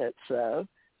abundance, though.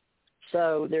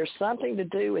 So there's something to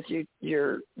do with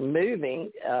your moving.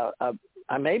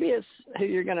 Maybe it's who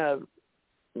you're going to.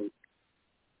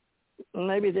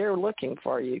 Maybe they're looking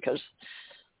for you because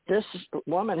this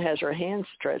woman has her hand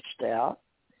stretched out.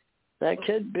 That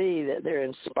could be that they're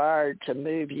inspired to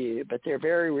move you, but they're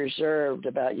very reserved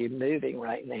about you moving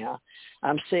right now.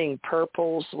 I'm seeing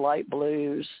purples, light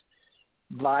blues,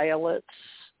 violets.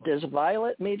 Does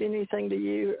violet mean anything to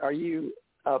you? Are you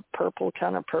a purple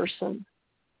kind of person?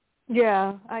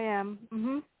 Yeah, I am.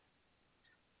 Mhm.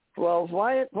 Well,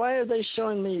 why are they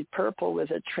showing me purple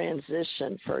with a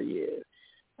transition for you?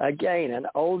 Again, an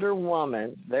older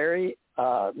woman, very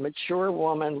mature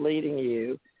woman leading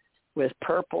you with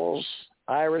purples,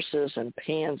 irises, and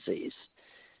pansies,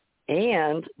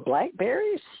 and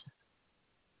blackberries.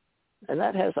 And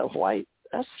that has a white.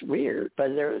 That's weird,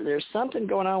 but there's something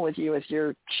going on with you if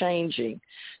you're changing.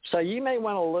 So you may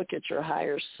want to look at your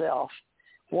higher self,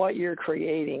 what you're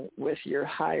creating with your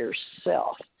higher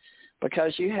self,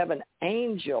 because you have an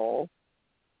angel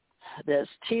that's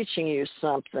teaching you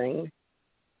something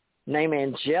named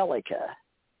Angelica.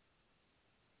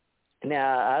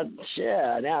 Now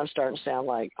I'm starting to sound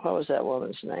like, what was that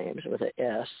woman's name with an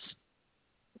S?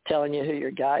 Telling you who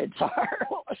your guides are.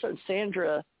 I said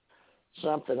Sandra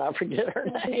something. I forget her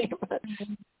name.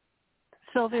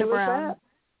 Sylvia Brown.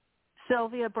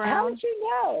 Sylvia Brown. How did you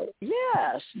know?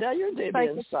 Yes. Now you're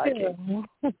being psychic.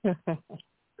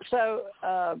 So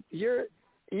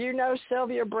you know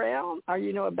Sylvia Brown, or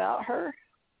you know about her?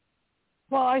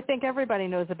 Well, I think everybody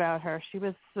knows about her. She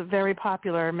was very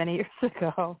popular many years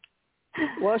ago.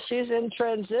 Well, she's in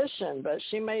transition, but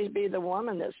she may be the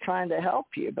woman that's trying to help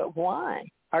you. But why?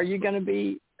 Are you going to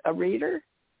be a reader?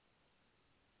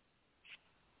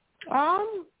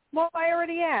 Well, I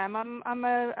already am. I'm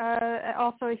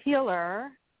also a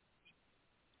healer.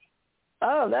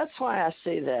 Oh, that's why I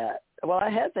see that. Well, I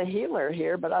had the healer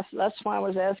here, but that's why I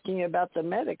was asking you about the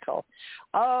medical.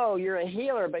 Oh, you're a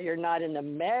healer, but you're not in the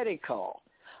medical.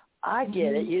 I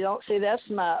get it. You don't see, that's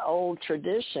my old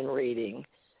tradition reading.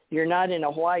 You're not in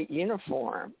a white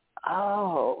uniform.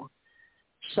 Oh,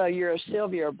 so you're a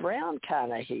Sylvia Brown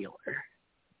kind of healer.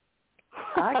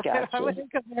 I got you. I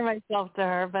wouldn't compare myself to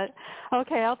her, but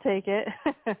okay, I'll take it.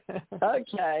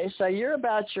 Okay, so you're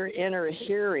about your inner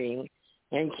hearing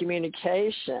and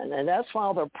communication, and that's why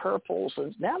all the purples,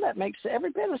 and now that makes every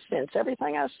bit of sense,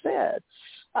 everything I said.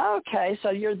 Okay,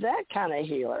 so you're that kind of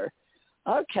healer.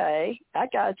 Okay, I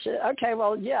got you. Okay,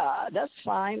 well, yeah, that's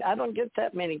fine. I don't get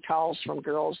that many calls from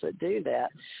girls that do that.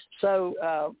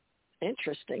 So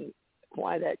interesting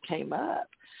why that came up.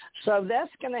 So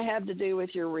that's going to have to do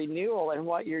with your renewal and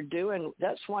what you're doing.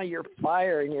 That's why your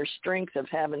fire and your strength of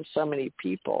having so many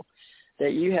people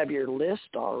that you have your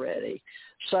list already.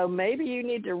 So maybe you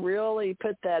need to really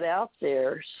put that out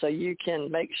there so you can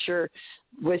make sure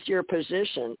with your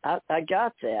position. I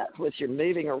got that with your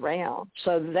moving around.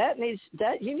 So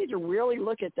you need to really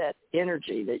look at that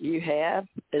energy that you have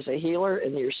as a healer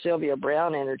and your Sylvia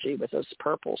Brown energy with those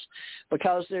purples,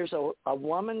 because there's a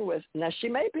woman with, now she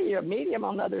may be a medium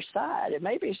on the other side. It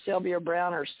may be Sylvia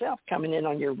Brown herself coming in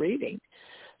on your reading.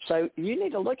 So you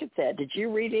need to look at that. Did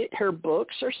you read her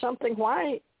books or something?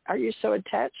 Why are you so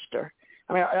attached to her?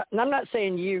 I mean, I'm not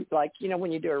saying you, like,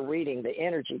 when you do a reading, the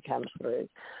energy comes through.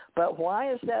 But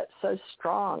why is that so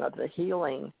strong of the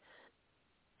healing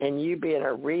and you being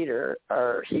a reader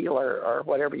or healer or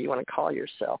whatever you want to call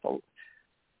yourself?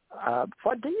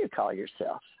 What do you call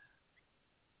yourself?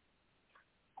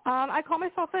 I call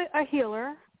myself a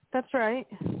healer. That's right.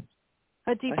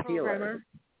 A deprogrammer.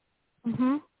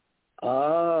 Mm-hmm.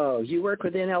 Oh, you work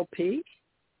with NLP?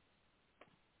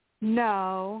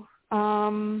 No.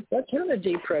 What kind of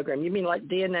deprogram? You mean like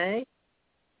DNA?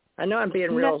 I know I'm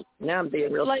being real. Now I'm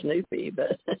being real like, snoopy,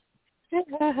 but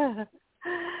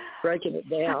breaking it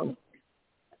down.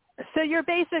 So you're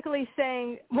basically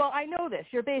saying, well, I know this.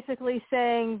 You're basically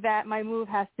saying that my move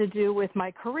has to do with my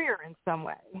career in some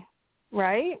way,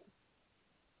 right?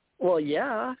 Well,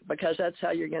 yeah, because that's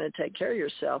how you're going to take care of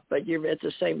yourself. But you're at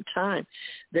the same time,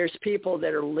 there's people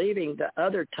that are leaving the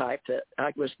other type that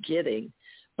I was getting,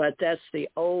 but that's the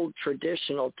old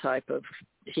traditional type of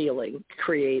healing,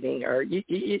 creating. Or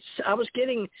I was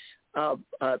getting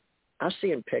I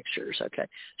see in pictures. Okay.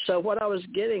 So what I was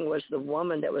getting was the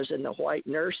woman that was in the white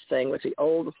nurse thing with the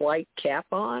old white cap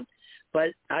on, but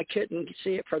I couldn't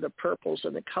see it for the purples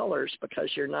and the colors because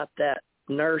you're not that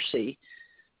nursey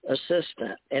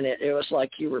assistant. And it was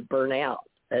like you were burnt out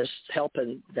as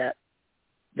helping that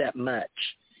much.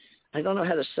 I don't know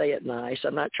how to say it nice.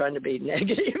 I'm not trying to be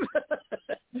negative.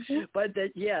 But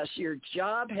that, yes, your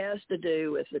job has to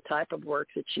do with the type of work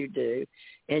that you do.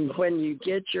 And when you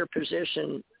get your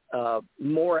position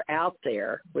more out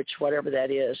there, which whatever that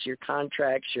is, your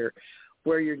contracts,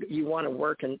 where you want to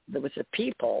work with the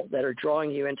people that are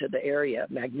drawing you into the area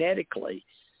magnetically,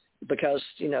 because,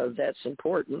 that's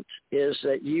important, is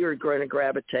that you are going to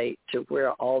gravitate to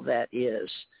where all that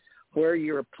is, where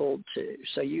you're pulled to.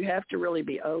 So you have to really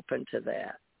be open to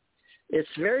that. It's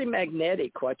very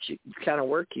magnetic what kind of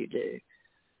work you do.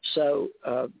 So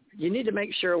you need to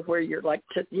make sure where you're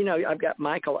I've got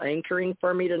Michael anchoring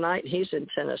for me tonight. He's in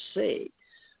Tennessee,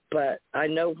 but I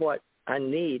know what I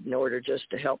need in order just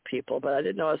to help people, but I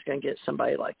didn't know I was going to get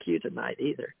somebody like you tonight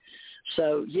either.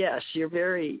 So yes, you're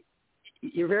very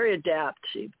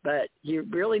adaptive, but you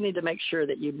really need to make sure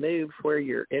that you move where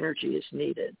your energy is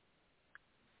needed.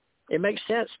 It makes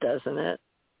sense, doesn't it?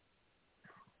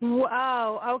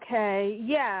 Wow. Okay.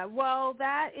 Yeah. Well,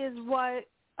 that's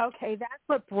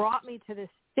what brought me to this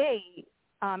state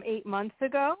 8 months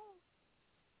ago.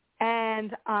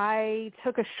 And I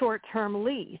took a short-term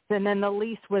lease, and then the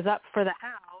lease was up for the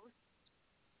house.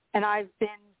 And I've been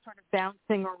sort of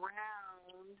bouncing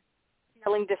around,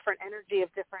 feeling different energy of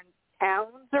different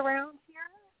towns around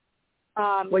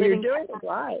here. Well, you're doing it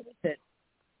right.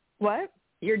 What?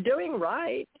 You're doing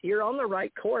right. You're on the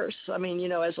right course. I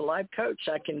mean, as a life coach,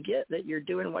 I can get that you're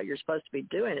doing what you're supposed to be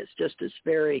doing. It's just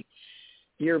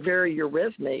you're very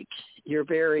eurythmic. You're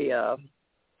very,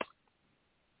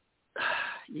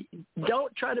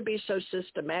 don't try to be so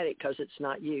systematic because it's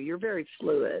not you. You're very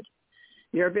fluid.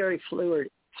 You're a very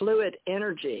fluid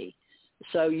energy.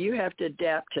 So you have to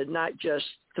adapt to not just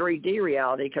 3D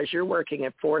reality because you're working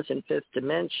at fourth and fifth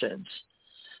dimensions.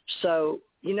 So,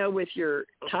 with your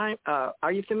time,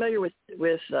 are you familiar with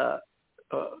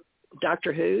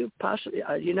Doctor Who? Possibly,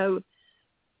 do you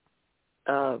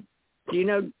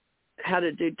know how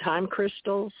to do time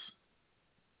crystals?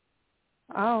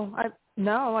 Oh,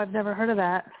 no, I've never heard of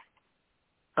that.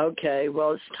 Okay,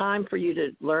 well, it's time for you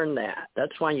to learn that.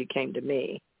 That's why you came to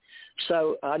me.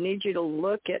 So I need you to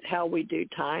look at how we do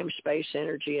time, space,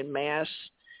 energy, and mass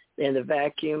in the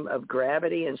vacuum of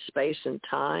gravity and space and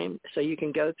time. So you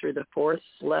can go through the fourth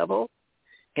level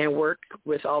and work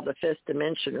with all the fifth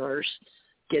dimensioners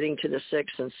getting to the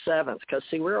sixth and seventh. Because,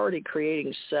 see, we're already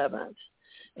creating seventh.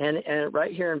 And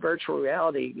right here in virtual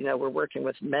reality, we're working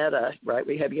with meta, right?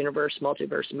 We have universe,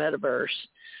 multiverse, metaverse,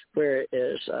 where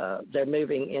they're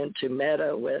moving into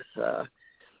meta with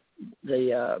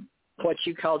what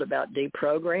you called about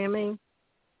deprogramming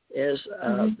is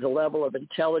the level of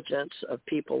intelligence of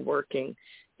people working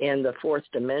in the fourth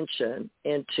dimension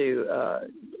into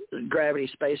gravity,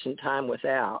 space, and time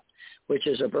without, which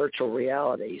is a virtual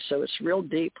reality. So it's real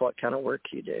deep what kind of work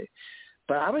you do.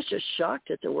 But I was just shocked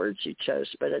at the words you chose,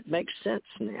 but it makes sense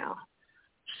now.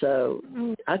 So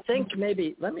I think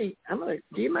maybe do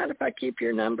you mind if I keep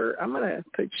your number? I'm going to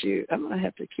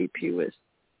have to keep you with,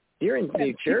 you're in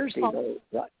New Jersey though,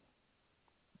 right?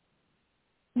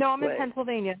 No, I'm in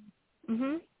Pennsylvania.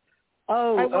 Mm-hmm.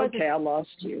 Oh, okay. I lost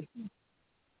you.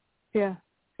 Yeah.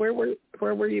 Where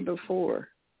were you before?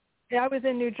 Yeah, I was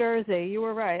in New Jersey. You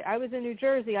were right. I was in New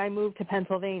Jersey. I moved to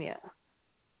Pennsylvania.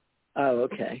 Oh,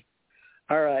 okay.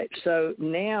 All right. So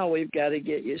now we've got to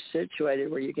get you situated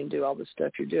where you can do all the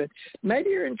stuff you're doing.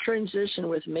 Maybe you're in transition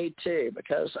with me too,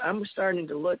 because I'm starting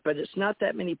to look, but it's not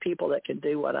that many people that can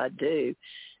do what I do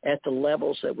at the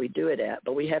levels that we do it at,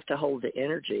 but we have to hold the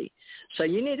energy. So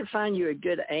you need to find you a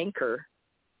good anchor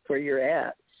where you're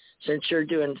at, since you're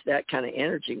doing that kind of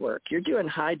energy work. You're doing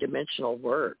high dimensional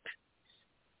work.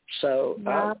 So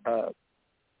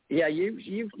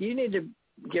you need to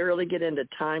really get into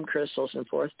time crystals in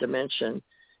fourth dimension,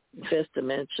 fifth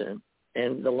dimension,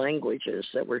 and the languages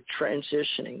that we're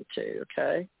transitioning to,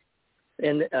 okay?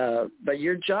 And but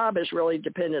your job is really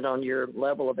dependent on your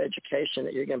level of education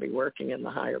that you're going to be working in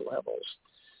the higher levels.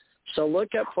 So look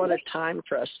up what a time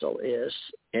crystal is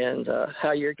and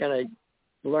how you're going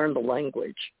to learn the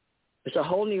language. It's a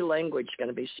whole new language going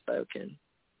to be spoken.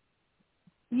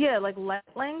 Yeah, like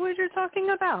language you're talking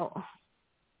about?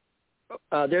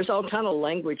 There's all kind of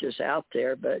languages out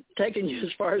there, but taking you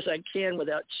as far as I can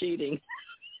without cheating.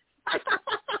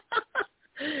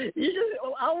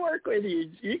 I'll work with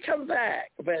you. You come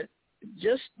back, but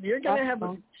you're going to have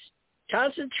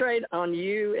concentrate on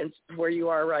you and where you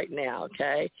are right now,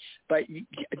 okay? But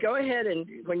go ahead and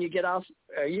when you get off,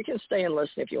 you can stay and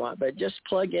listen if you want, but just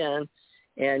plug in,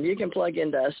 and you can plug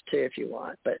into us too if you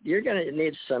want. But you're going to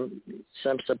need some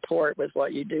support with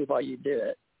what you do while you do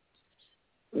it,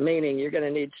 meaning you're going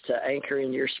to need to anchor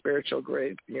in your spiritual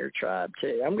group, your tribe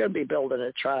too. I'm going to be building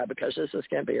a tribe because this is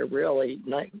going to be a really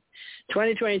nice,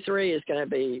 2023 is going to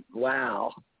be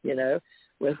wow, you know,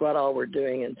 with what all we're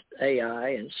doing in AI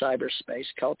and cyberspace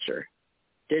culture,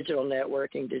 digital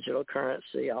networking, digital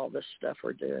currency, all this stuff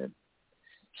we're doing.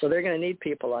 So they're going to need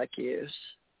people like you.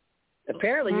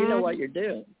 Apparently, you know what you're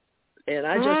doing. And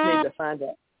I just need to find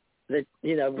out that,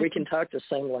 you know, we can talk the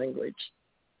same language.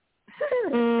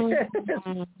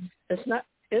 It's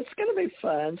going to be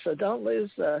fun. So don't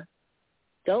lose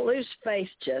faith,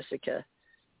 Jessica.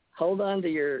 Hold on to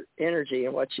your energy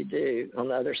and what you do on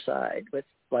the other side with,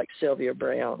 like Sylvia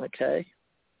Brown, okay?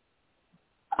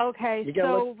 Okay,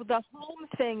 so the home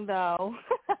thing, though.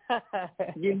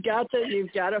 you've got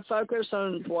to focus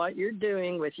on what you're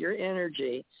doing with your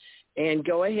energy, and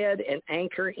go ahead and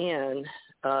anchor in.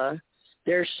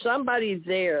 There's somebody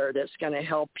there that's going to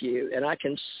help you, and I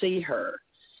can see her,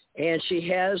 and she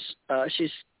has.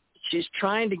 She's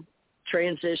trying to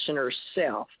transition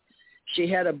herself. She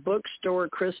had a bookstore,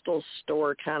 crystal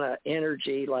store kind of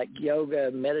energy, like yoga,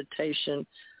 meditation,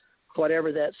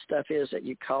 whatever that stuff is that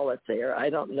you call it there. I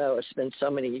don't know. It's been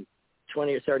so many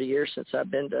 20 or 30 years since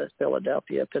I've been to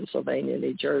Philadelphia, Pennsylvania,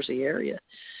 New Jersey area.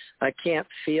 I can't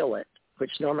feel it,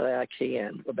 which normally I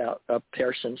can about a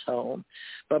person's home.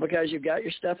 But because you've got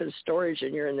your stuff in storage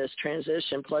and you're in this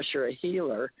transition, plus you're a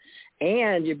healer,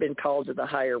 and you've been called to the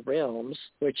higher realms,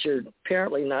 which you're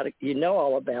apparently not, you know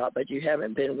all about, but you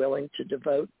haven't been willing to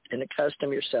devote and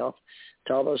accustom yourself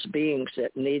to all those beings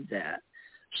that need that.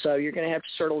 So you're going to have to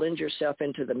sort of lend yourself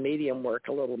into the medium work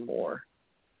a little more.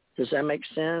 Does that make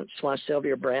sense? Why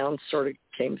Sylvia Brown sort of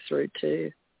came through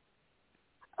too?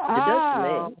 Oh. It does to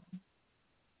me.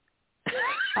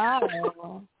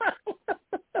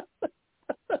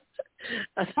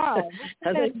 Oh.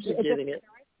 I think you're getting it.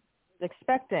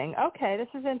 Expecting. Okay, this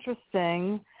is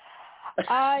interesting. Yeah,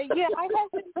 I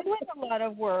have been doing a lot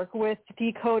of work with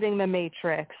decoding the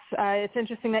matrix. It's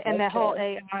interesting that, and the whole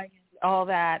AI and all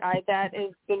that, that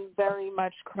has been very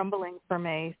much crumbling for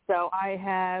me. So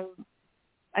I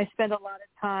spend a lot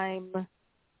of time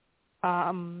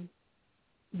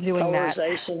doing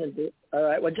polarization that. All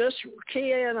right, well, just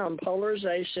key in on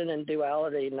polarization and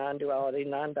duality, non-duality,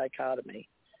 non-dichotomy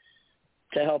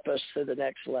to help us to the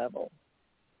next level.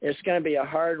 It's going to be a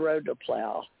hard road to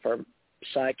plow for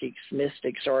psychics,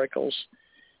 mystics, oracles,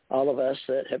 all of us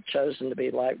that have chosen to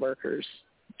be light workers,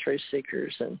 truth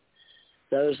seekers, and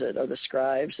those that are the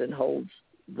scribes and hold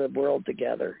the world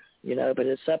together, you know. But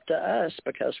it's up to us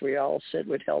because we all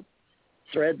would help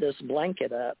thread this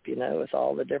blanket up, you know, with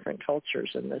all the different cultures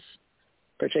in this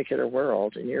particular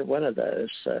world, and you're one of those.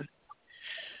 So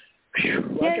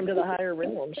welcome to the higher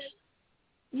realms.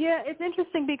 Yeah, it's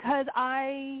interesting because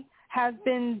I have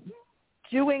been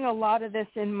doing a lot of this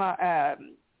in my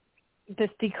this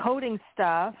decoding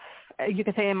stuff. You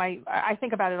could say I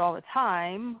think about it all the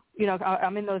time. You know,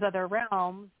 I'm in those other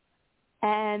realms,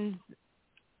 but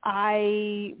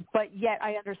yet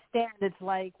I understand it's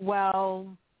like,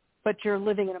 well, but you're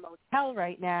living in a motel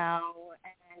right now,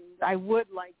 and I would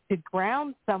like to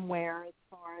ground somewhere as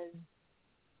far as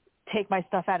take my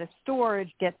stuff out of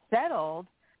storage, get settled,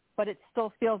 but it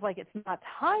still feels like it's not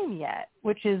time yet,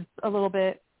 which is a little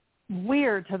bit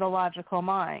weird to the logical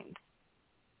mind.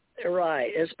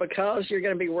 Right. It's because you're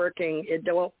going to be working.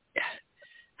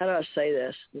 How do I say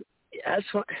this?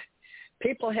 That's what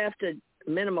people have to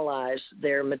minimize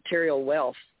their material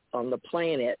wealth on the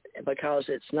planet because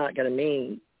it's not going to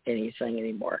mean anything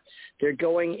anymore. They're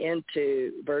going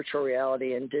into virtual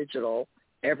reality and digital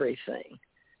everything.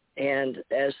 And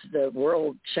as the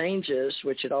world changes,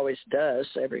 which it always does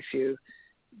every few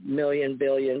million,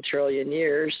 billion, trillion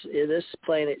years, this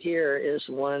planet here is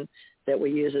one that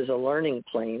we use as a learning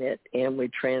planet, and we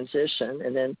transition.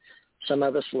 And then some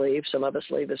of us leave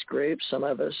as groups, some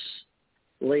of us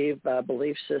leave by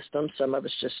belief system, some of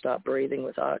us just stop breathing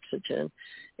with oxygen,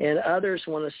 and others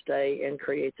want to stay and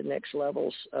create the next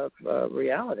levels of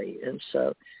reality. And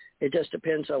so it just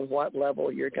depends on what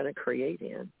level you're going to create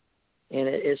in. And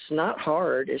it's not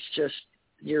hard. It's just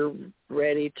you're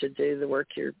ready to do the work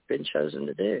you've been chosen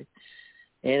to do.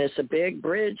 And it's a big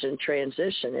bridge and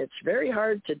transition. It's very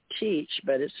hard to teach,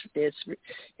 but it's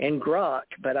in Grok,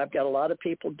 but I've got a lot of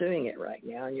people doing it right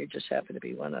now, and you just happen to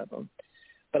be one of them.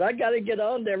 But I got to get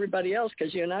on to everybody else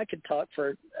because you and I could talk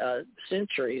for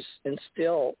centuries and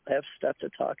still have stuff to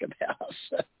talk about.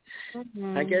 So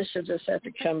I guess you'll just have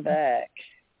to come back.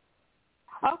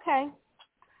 Okay.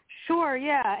 Sure,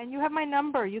 yeah. And you have my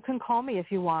number. You can call me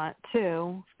if you want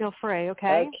to. Feel free,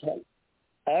 okay?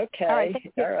 Okay.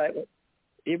 All right.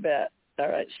 You bet. All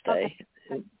right, stay.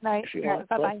 Okay. Night.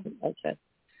 Bye-bye. Okay.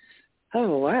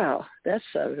 Oh, wow. That's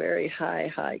a very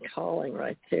high calling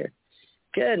right there.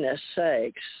 Goodness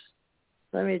sakes.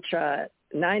 Let me try it.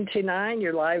 99,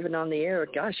 you're live and on the air.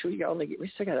 Gosh, we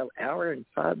still got an hour and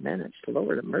 5 minutes.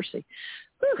 Lord have mercy.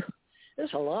 Whew. This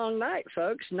is a long night,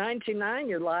 folks. 99,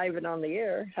 you're live and on the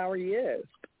air. How are you?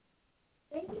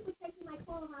 Thank you for taking my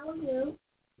call. How are you?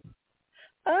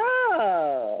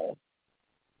 Oh,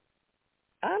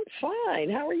 I'm fine.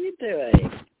 How are you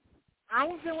doing?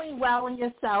 I'm doing well, and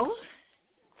yourself?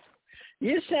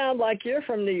 You sound like you're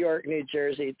from New York, New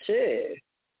Jersey, too.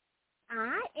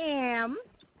 I am.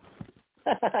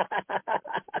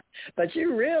 But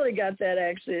you really got that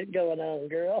accent going on,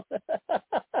 girl.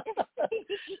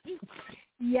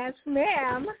 Yes,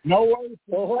 ma'am. No worries.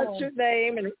 Well, what's your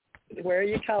name and where are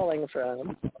you calling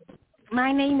from?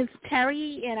 My name is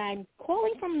Terry, and I'm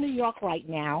calling from New York right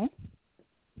now.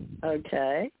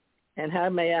 Okay. And how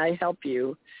may I help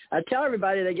you? I tell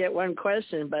everybody they get one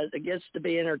question, but it gets to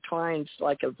be intertwined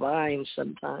like a vine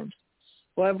sometimes.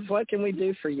 What can we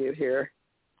do for you here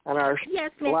on our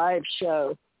live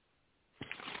show?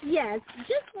 Yes,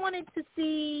 just wanted to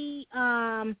see,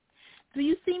 do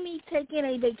you see me taking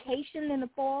a vacation in the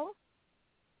fall?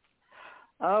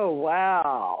 Oh,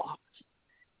 wow.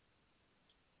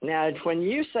 Now, when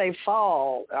you say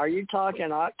fall, are you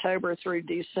talking October through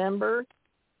December?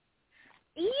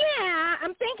 Yeah,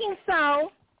 I'm thinking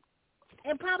so,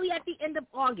 and probably at the end of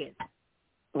August.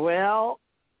 Well,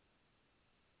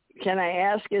 can I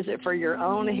ask, is it for your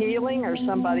own healing or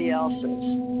somebody else's?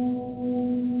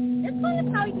 It's going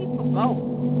to probably be for both.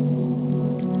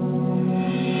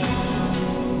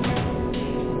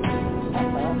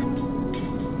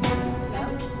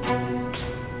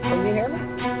 Can you hear me?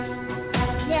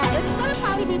 Yeah, it's going to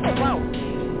probably be for both.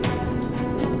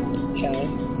 Okay.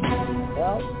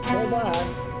 Well, hold on.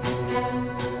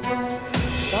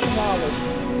 Somehow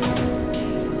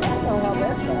I don't know how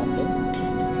that happened.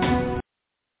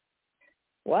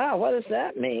 Wow, what does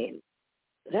that mean?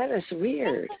 That is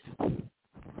weird.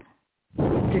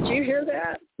 Did you hear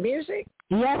that music?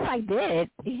 Yes, I did.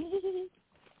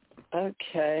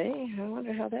 Okay, I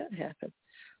wonder how that happened.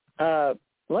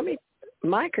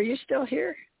 Mike, are you still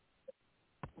here?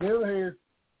 Still here.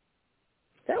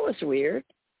 That was weird.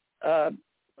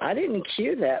 I didn't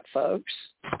cue that, folks.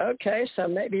 Okay, so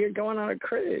maybe you're going on a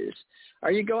cruise.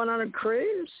 Are you going on a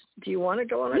cruise? Do you want to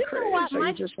go on a cruise, or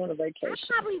you just want a vacation?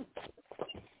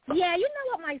 Yeah, you know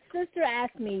what? My sister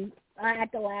asked me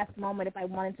at the last moment if I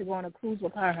wanted to go on a cruise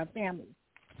with her and her family.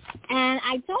 And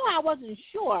I told her I wasn't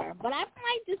sure, but I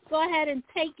might just go ahead and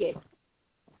take it.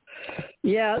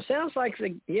 Yeah, it sounds like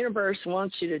the universe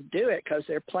wants you to do it because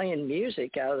they're playing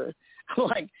music out of it. I'm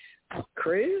like,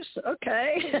 cruise?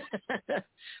 Okay.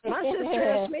 My sister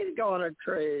asked me to go on a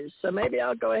cruise, so maybe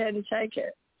I'll go ahead and take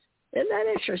it. Isn't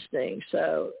that interesting?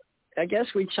 So I guess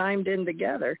we chimed in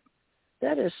together.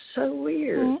 That is so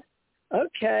weird. Mm-hmm.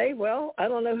 Okay, well, I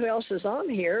don't know who else is on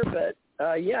here, but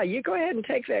yeah, you go ahead and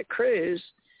take that cruise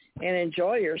and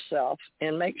enjoy yourself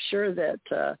and make sure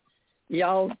that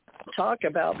y'all talk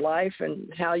about life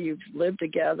and how you've lived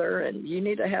together, and you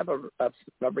need to have a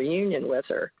reunion with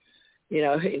her, you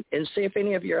know, and see if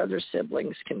any of your other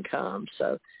siblings can come.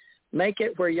 So make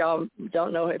it where y'all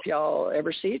don't know if y'all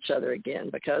ever see each other again,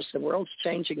 because the world's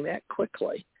changing that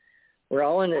quickly. We're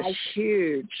all in this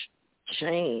huge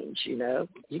change, you know.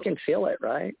 You can feel it,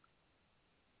 right?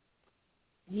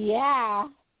 Yeah.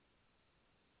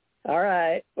 All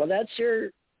right. Well, that's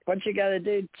what you got to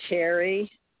do, Terry.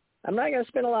 I'm not going to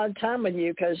spend a lot of time with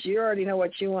you because you already know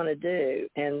what you want to do.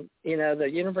 And, you know, the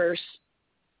universe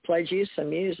played you some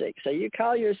music. So you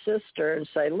call your sister and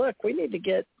say, look, we need to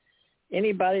get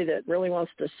anybody that really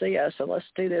wants to see us, and let's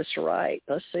do this right.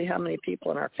 Let's see how many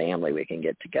people in our family we can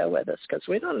get to go with us, because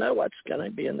we don't know what's going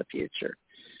to be in the future.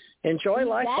 Enjoy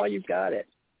life while you've got it.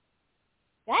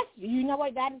 You know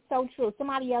what, that is so true.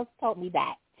 Somebody else told me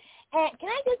that. And can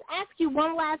I just ask you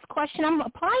one last question? I'm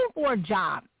applying for a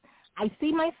job. I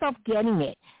see myself getting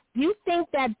it. Do you think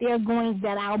that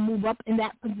I'll move up in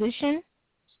that position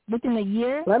within a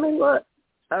year? Let me look.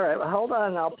 All right, well, hold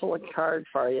on. I'll pull a card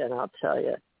for you, and I'll tell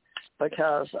you.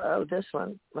 Because, this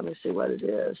one, let me see what it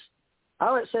is.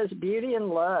 Oh, it says beauty and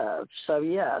love. So,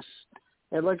 yes,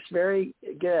 it looks very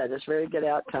good. It's a very good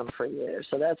outcome for you.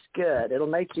 So that's good. It'll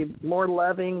make you more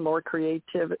loving, more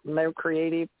creative,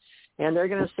 and they're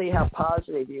going to see how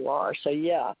positive you are. So,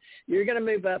 yeah, you're going to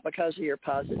move up because of your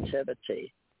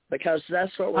positivity. because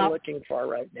that's what we're looking for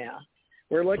right now.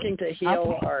 We're looking to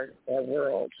heal our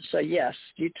world. So, yes,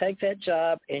 you take that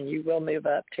job and you will move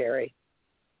up, Terry.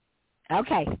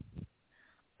 Okay.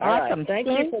 All awesome. Right. Thank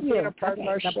you for being a part of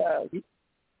our show.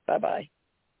 Bye-bye.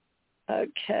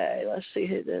 Okay, let's see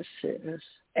who this is.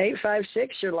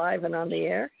 856, you're live and on the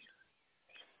air.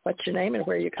 What's your name and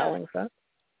where are you calling from?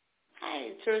 Hi,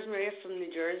 it's Rosemary from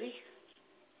New Jersey.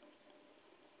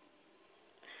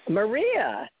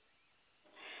 Maria.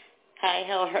 Hi,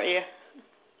 how are you?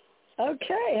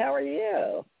 Okay, how are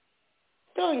you?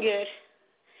 Doing good.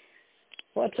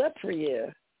 What's up for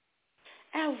you?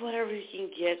 Whatever you can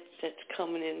get that's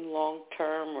coming in long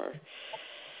term or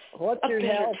what's your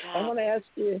health? Job.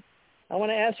 I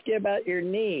want to ask you about your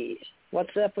knee.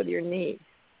 What's up with your knee?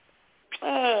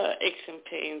 Aches and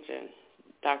pains, and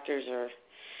doctors are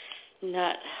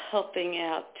not helping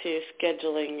out to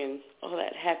scheduling and all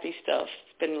that happy stuff.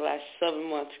 It's been the last 7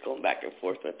 months going back and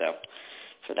forth with them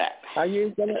for that. Are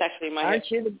you gonna? It's actually my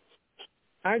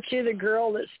aren't you the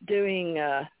girl that's doing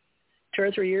 2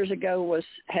 or 3 years ago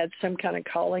had some kind of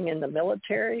calling in the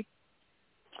military?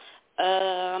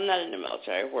 I'm not in the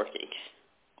military, working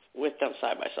with them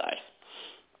side by side.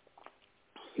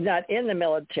 Not in the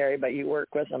military, but you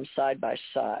work with them side by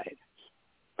side.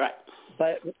 Right.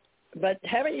 But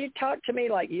haven't you talked to me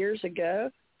like years ago?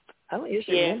 I don't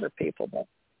usually remember people, but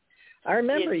I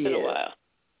remember you. It's been a while.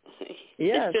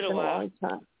 Yeah, it's been a long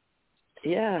time.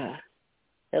 Yeah,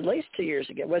 at least 2 years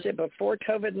ago. Was it before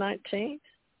COVID-19?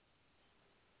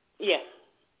 Yeah,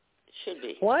 it should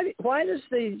be. Why does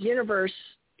the universe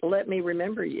let me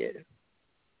remember you?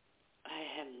 I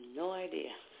have no idea.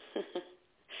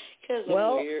 Because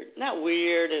I'm weird. Not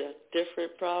weird,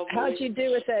 different probably. How'd you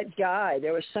do with that guy?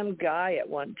 There was some guy at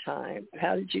one time.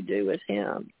 How did you do with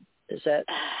him? Is that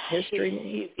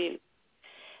history?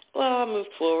 Well, I moved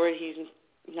forward. He's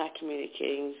not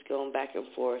communicating. He's going back and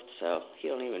forth, so he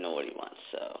don't even know what he wants.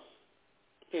 So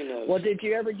who knows? Well, did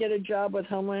you ever get a job with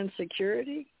Homeland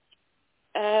Security?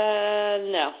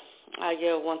 No. I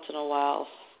go once in a while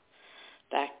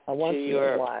back to Europe. Once in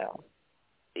a while.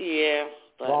 Yeah,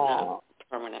 but not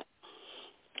permanent.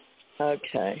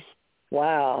 Okay.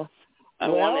 Wow. I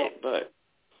want it, but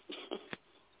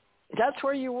that's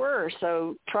where you were.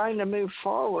 So trying to move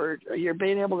forward, you're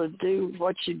being able to do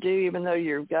what you do even though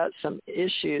you've got some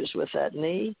issues with that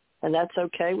knee, and that's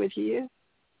okay with you?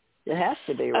 It has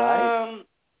to be, right?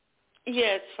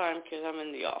 Yeah, it's fine because I'm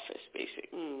in the office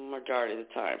basically majority of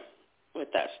the time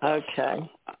with that stuff. Okay.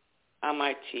 So I'm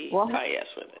IS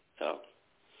with it. So.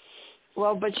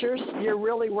 Well, but you're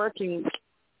really working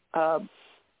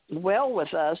well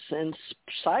with us in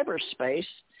cyberspace.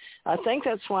 I think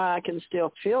that's why I can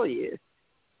still feel you,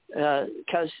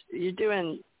 because you're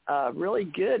doing really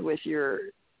good with your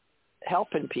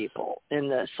helping people in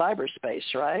the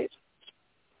cyberspace, right?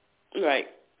 Right,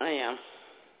 I am.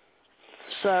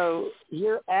 So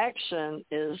your action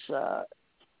is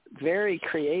very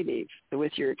creative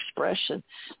with your expression.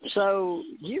 So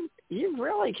you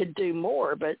really could do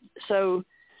more. But so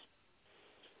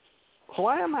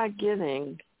why am I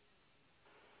getting?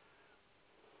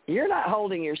 You're not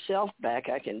holding yourself back,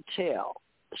 I can tell.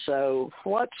 So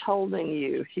what's holding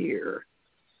you here?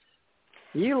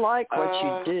 You like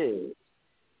what you do.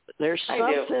 There's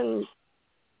something,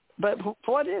 but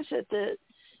what is it that,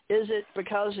 is it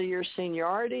because of your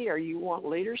seniority or you want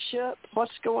leadership?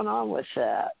 What's going on with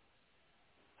that?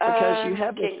 Because you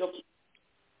have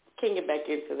can't get back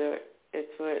into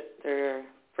it's what they're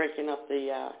breaking up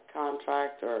the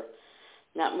contract or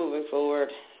not moving forward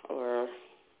or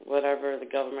whatever, the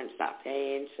government's not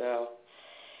paying, so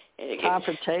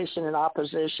confrontation and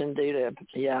opposition due to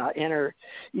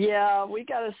we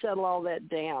got to settle all that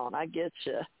down. I get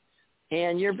you,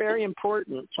 and you're very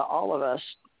important to all of us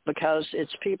because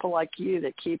it's people like you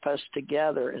that keep us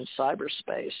together in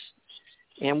cyberspace,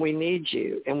 and we need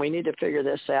you, and we need to figure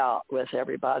this out with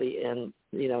everybody in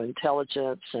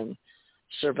intelligence and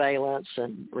surveillance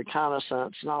and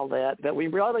reconnaissance and all that. But we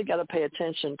really got to pay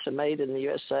attention to Made in the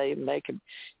USA, make it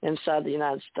inside the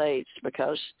United States,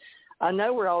 because I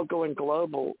know we're all going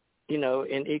global,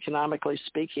 and economically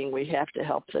speaking, we have to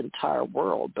help the entire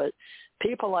world. But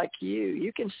people like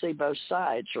you can see both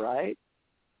sides, right?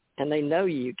 And they know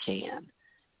you can.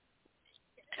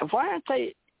 Why aren't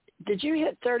they? Did you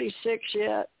hit 36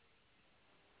 yet?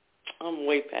 I'm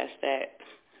way past that.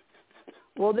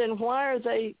 Well, then why are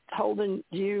they holding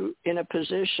you in a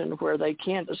position where they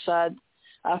can't decide?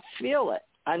 I feel it.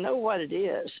 I know what it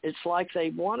is. It's like they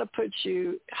want to put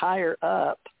you higher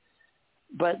up,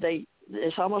 but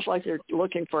it's almost like they're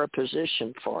looking for a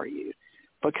position for you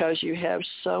because you have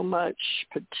so much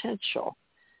potential.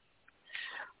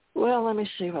 Well, let me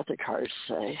see what the cards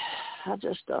say. I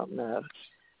just don't know.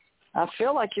 I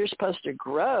feel like you're supposed to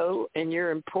grow and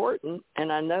you're important,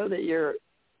 and I know that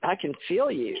I can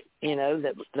feel you,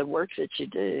 that the work that you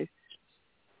do.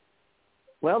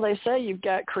 Well, they say you've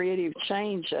got creative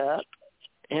change up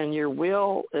and your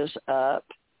will is up.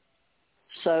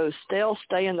 So still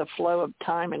stay in the flow of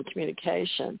time and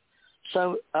communication.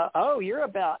 So, you're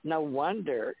about no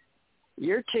wonder.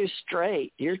 You're too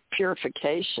straight. You're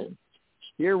purification.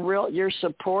 Your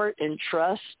support and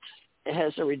trust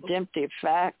has a redemptive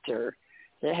factor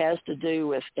that has to do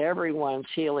with everyone's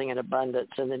healing and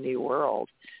abundance in the new world,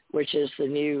 which is the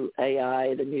new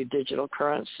AI, the new digital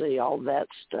currency, all that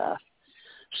stuff.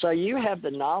 So you have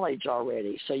the knowledge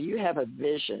already. So you have a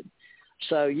vision.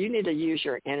 So you need to use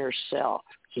your inner self.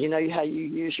 You know how you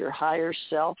use your higher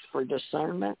self for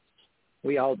discernment?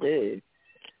 We all do.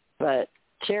 But,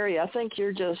 Terry, I think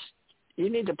you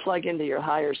need to plug into your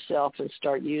higher self and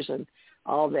start using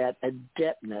all that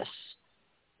adeptness,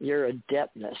 your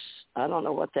adeptness. I don't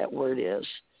know what that word is,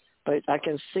 but I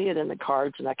can see it in the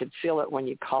cards and I could feel it when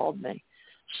you called me.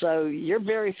 So your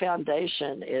very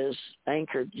foundation is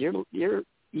anchored. You've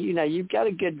got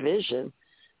a good vision,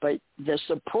 but the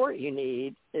support you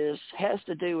need has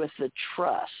to do with the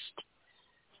trust.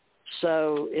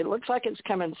 So it looks like it's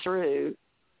coming through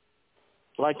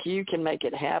like you can make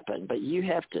it happen, but you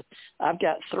have to. I've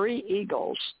got 3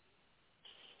 eagles.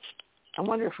 I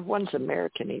wonder if one's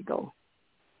American Eagle.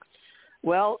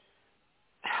 Well,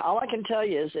 all I can tell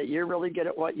you is that you're really good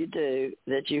at what you do,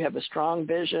 that you have a strong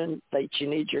vision, that you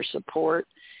need your support,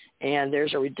 and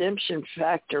there's a redemption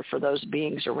factor for those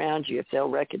beings around you if they'll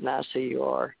recognize who you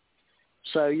are.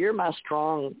 So you're my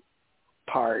strong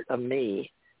part of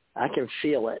me. I can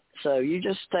feel it. So you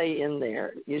just stay in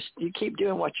there. You keep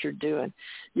doing what you're doing.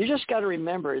 You just got to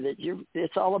remember that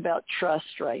it's all about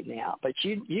trust right now. But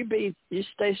you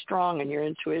stay strong in your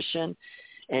intuition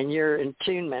and your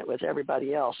attunement with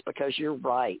everybody else because you're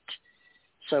right.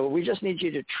 So we just need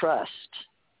you to trust.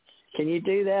 Can you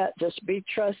do that? Just be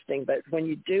trusting. But when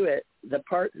you do it, the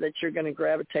part that you're going to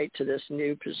gravitate to this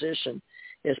new position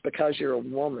is because you're a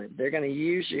woman. They're going to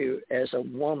use you as a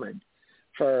woman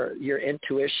for your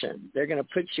intuition. They're going to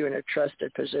put you in a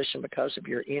trusted position because of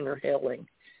your inner healing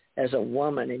as a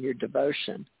woman and your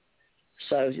devotion.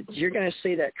 So you're going to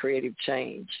see that creative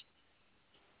change.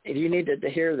 And you needed to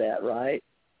hear that, right?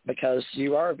 Because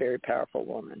you are a very powerful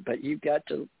woman, but you've got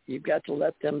to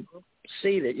let them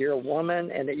see that you're a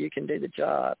woman and that you can do the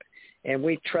job. And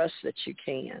we trust that you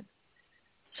can.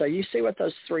 So you see what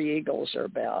those 3 eagles are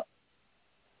about.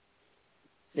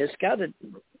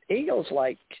 Eagles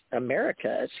like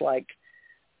America. It's like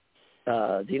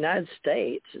the United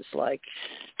States. It's like,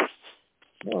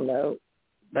 I don't know,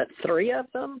 but 3 of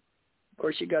them. Of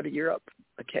course, you go to Europe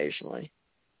occasionally.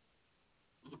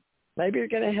 Maybe you're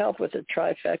going to help with the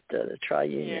trifecta, the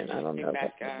tri-union. Yeah, I don't know.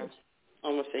 Back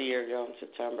almost a year ago in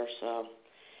September, so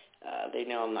they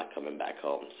know I'm not coming back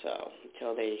home. So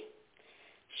until they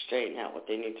straighten out what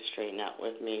they need to straighten out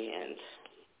with me, and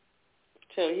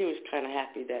so he was kind of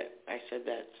happy that I said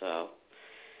that. So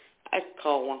I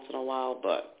call once in a while,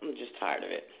 but I'm just tired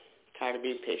of it. Tired of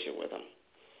being patient with him.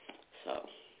 So.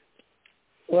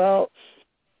 Well,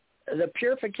 the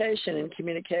purification in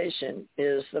communication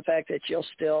is the fact that you'll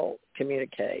still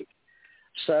communicate.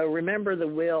 So remember, the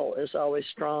will is always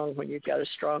strong when you've got a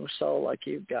strong soul like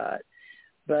you've got.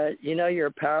 But, you're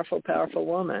a powerful, powerful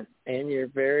woman, and you're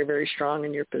very, very strong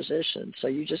in your position. So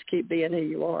you just keep being who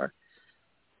you are.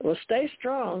 Well, stay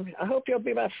strong. I hope you'll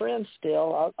be my friend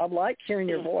still. I like hearing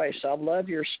your voice. I love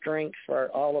your strength for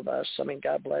all of us. I mean,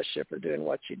 God bless you for doing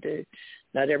what you do.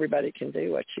 Not everybody can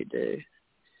do what you do.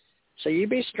 So you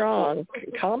be strong.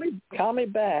 Call me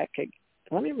back.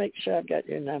 Let me make sure I've got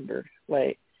your number.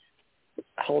 Wait,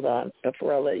 hold on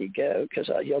before I let you go, because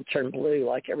you'll turn blue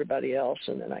like everybody else,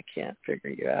 and then I can't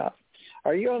figure you out.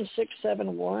 Are you on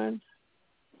 671?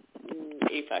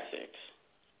 856.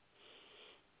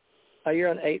 Oh, you're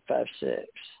on 856.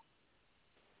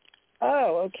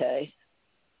 Oh, okay.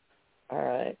 All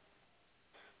right.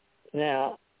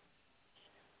 Now,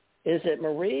 is it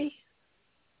Marie?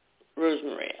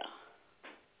 Rosemaria.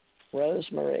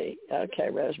 Rosemarie. Okay,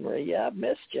 Rosemarie. Yeah, I've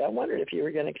missed you. I wondered if you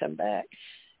were going to come back.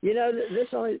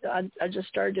 I just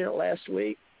started it last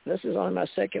week. This is only my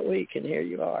 2nd week, and here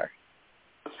you are.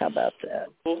 How about that?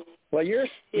 Well, you're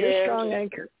a strong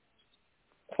anchor.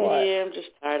 What? Yeah, I'm just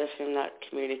tired of him not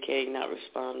communicating, not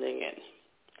responding, and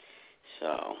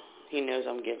so he knows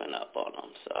I'm giving up on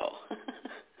him. So.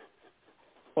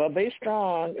 Well, be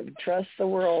strong. Trust the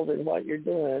world in what you're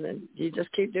doing, and you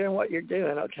just keep doing what you're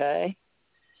doing, okay?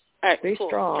 All right, be cool.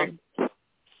 strong.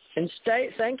 And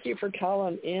thank you for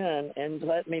calling in and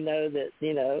let me know that,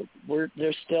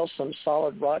 there's still some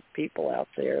solid rock people out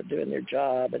there doing their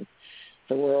job in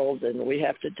the world, and we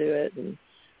have to do it, and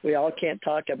we all can't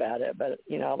talk about it, but,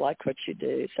 I like what you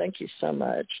do. Thank you so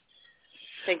much.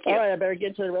 Thank you. All right, I better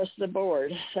get to the rest of the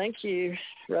board. Thank you,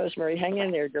 Rosemary. Hang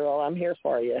in there, girl. I'm here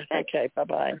for you. Okay,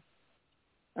 bye-bye.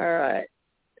 All right.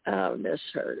 I'll miss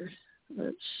her.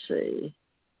 Let's see.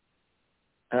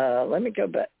 Let me go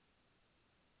back.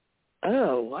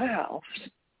 Oh, wow.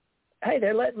 Hey,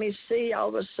 they're letting me see all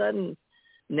of a sudden.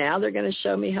 Now they're going to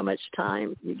show me how much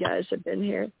time you guys have been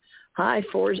here. Hi,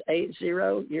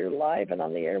 480. You're live and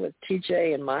on the air with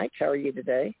TJ and Mike. How are you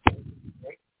today?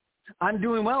 I'm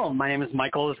doing well. My name is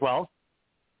Michael as well.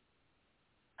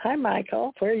 Hi,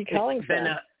 Michael. Where are you calling from?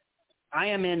 I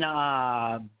am in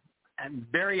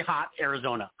very hot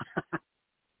Arizona.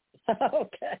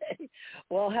 Okay.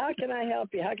 Well, how can I help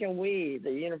you? How can we,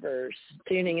 the universe,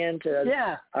 tuning into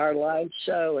our live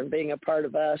show and being a part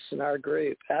of us and our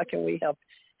group, how can we help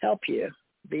you,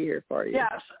 be here for you?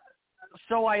 Yes.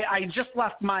 So I just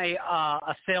left my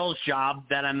a sales job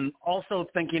that I'm also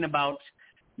thinking about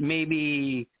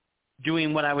maybe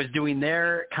doing what I was doing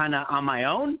there kind of on my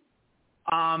own.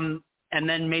 And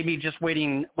then maybe just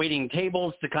waiting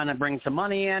tables to kind of bring some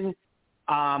money in.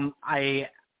 I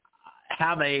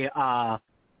have a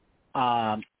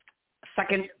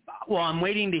second, well, I'm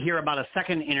waiting to hear about a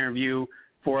second interview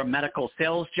for a medical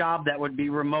sales job that would be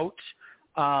remote,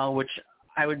 which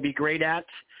I would be great at.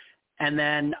 And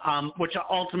then, which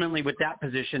ultimately with that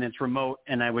position, it's remote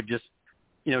and I would just,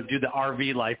 do the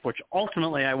RV life, which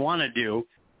ultimately I want to do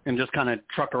and just kind of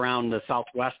truck around the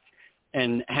Southwest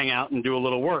and hang out and do a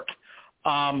little work.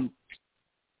 So I'm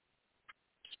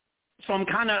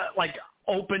kind of like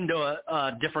open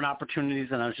to different opportunities,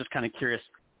 and I was just kind of curious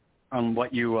on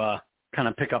what you kind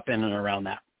of pick up in and around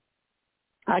that.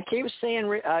 I keep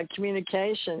seeing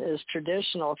communication is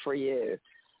traditional for you.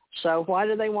 So why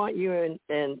do they want you in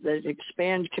the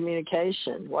expand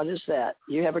communication? What is that?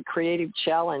 You have a creative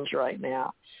challenge right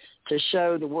now to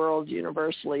show the world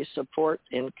universally support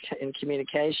in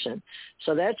communication.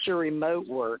 So that's your remote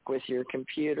work with your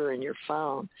computer and your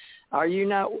phone. Are you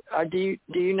not? Do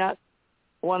you not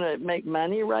want to make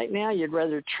money right now? You'd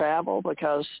rather travel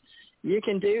because you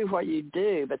can do what you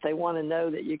do, but they want to know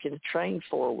that you can train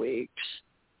 4 weeks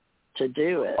to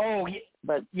do it. Oh,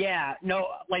 but yeah, no,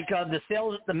 like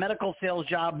the medical sales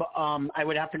job, I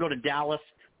would have to go to Dallas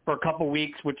for a couple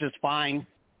weeks, which is fine.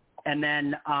 And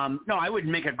then, no, I would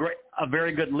make a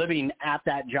very good living at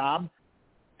that job,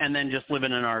 and then just live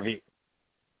in an RV.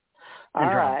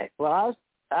 All right. Well,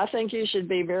 I think you should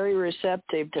be very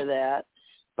receptive to that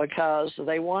because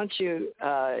they want you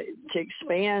to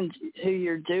expand who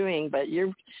you're doing, but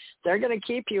they're going to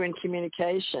keep you in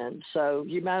communication. So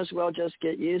you might as well just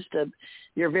get used to.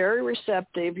 You're very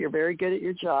receptive. You're very good at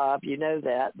your job. You know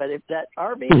that. But if that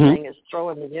RV thing is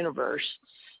throwing the universe,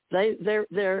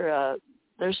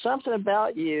 there's something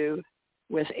about you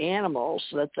with animals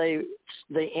that the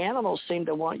animals seem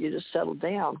to want you to settle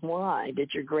down. Why?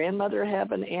 Did your grandmother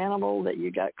have an animal that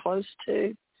you got close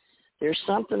to? There's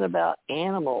something about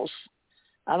animals.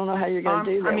 I don't know how you're going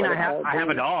to do that. I mean, I have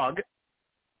a dog.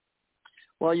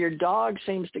 Well, your dog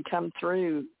seems to come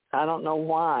through. I don't know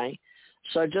why.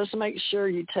 So just make sure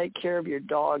you take care of your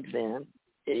dog then.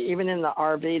 Even in the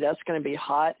RV, that's going to be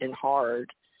hot and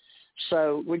hard.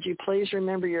 So would you please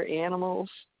remember your animals?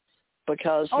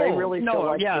 Because they really feel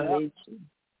like they need you.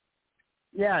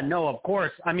 Yeah, no, of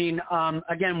course. I mean,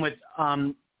 again, with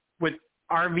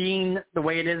RVing the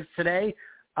way it is today,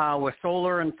 with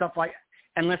solar and stuff like,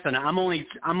 and listen, I'm only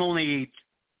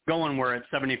going where it's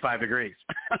 75 degrees.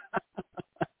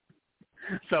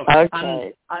 So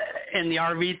okay. In the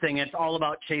RV thing, it's all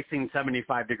about chasing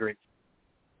 75 degrees.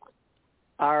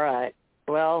 All right.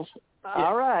 Well,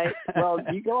 all right. Well,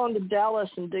 you go on to Dallas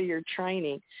and do your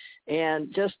training,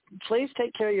 and just please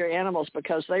take care of your animals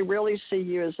because they really see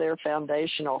you as their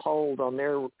foundational hold on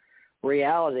their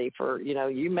reality for,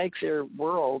 you make their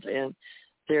world, and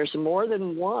there's more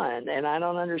than one, and I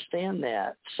don't understand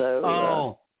that.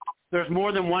 So there's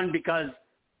more than one because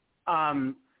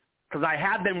I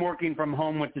had been working from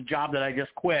home with the job that I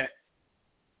just quit.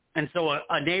 And so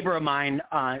a neighbor of mine,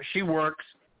 she works,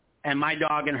 and my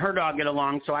dog and her dog get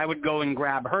along, so I would go and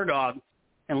grab her dog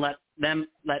and let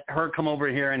her come over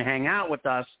here and hang out with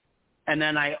us. And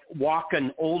then I walk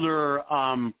an older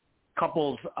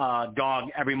couple's dog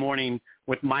every morning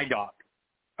with my dog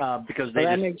because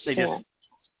they just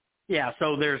yeah,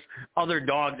 so there's other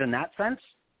dogs in that sense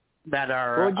that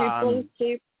are Would you please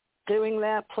keep doing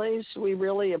that, please? We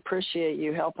really appreciate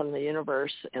you helping the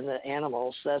universe and the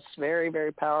animals. That's very,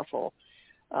 very powerful.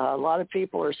 A lot of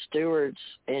people are stewards,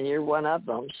 and you're one of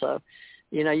them. So,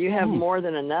 you have more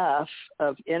than enough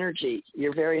of energy.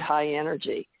 You're very high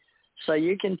energy. So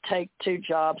you can take 2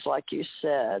 jobs like you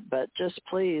said, but just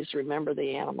please remember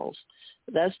the animals.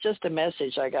 That's just a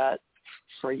message I got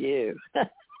for you.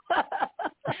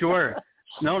 Sure.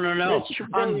 No. It's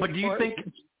really But do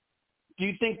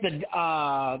you think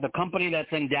that the company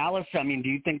that's in Dallas, do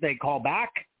you think they call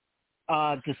back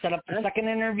to set up the second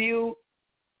interview?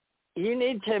 You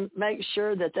need to make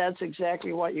sure that that's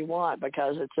exactly what you want,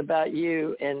 because it's about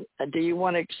you. And do you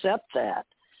want to accept that?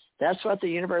 That's what the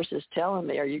universe is telling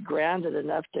me. Are you grounded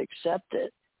enough to accept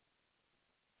it?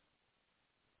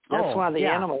 That's why the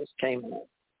animals came in.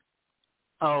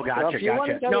 Oh, gotcha.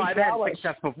 No, I've had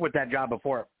success with that job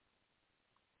before.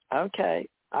 Okay.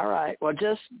 All right. Well,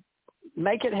 just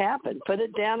make it happen. Put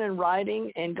it down in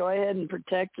writing and go ahead and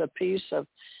protect the piece of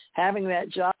having that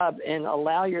job and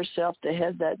allow yourself to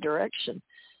head that direction.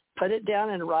 Put it down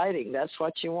in writing. That's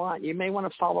what you want. You may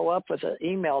want to follow up with an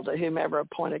email to whomever a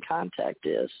point of contact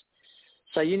is.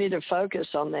 So you need to focus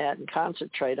on that and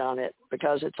concentrate on it,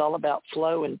 because it's all about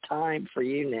flow and time for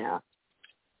you now.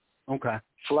 Okay.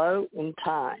 Flow and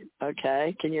time.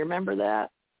 Okay. Can you remember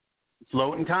that?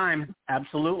 Flow and time.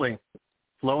 Absolutely.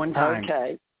 Flow and time.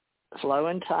 Okay. Flow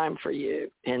and time for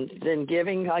you. And then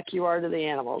giving like you are to the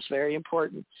animals. Very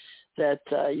important that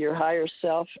your higher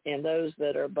self and those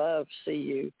that are above see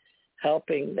you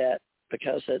helping that,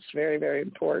 because it's very, very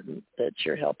important that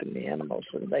you're helping the animals,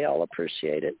 and they all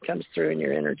appreciate it. It comes through in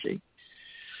your energy.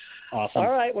 Awesome.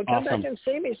 All right. Well, come back and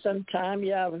see me sometime.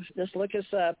 Yeah, just look us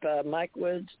up,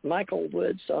 Michael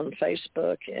Woods on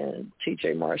Facebook, and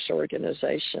TJ Morris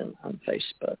Organization on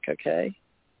Facebook, okay?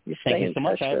 Thank you so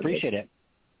much. I appreciate it.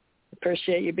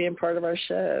 Appreciate you being part of our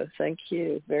show. Thank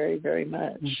you very, very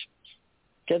much.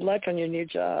 Good luck on your new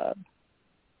job.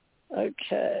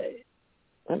 Okay.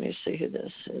 Let me see who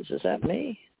this is. Is that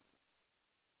me?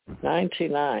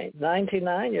 929.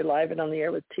 929, you're live and on the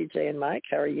air with TJ and Mike.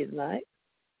 How are you tonight?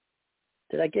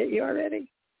 Did I get you already?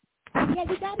 Yeah,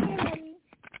 you got me already.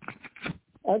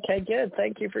 Okay, good.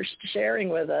 Thank you for sharing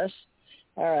with us.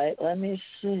 All right, let me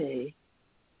see.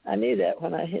 I knew that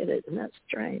when I hit it, and that's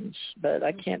strange, but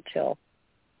I can't tell.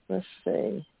 Let's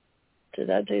see. Did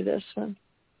I do this one?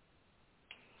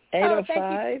 805?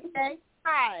 Thank you. Okay.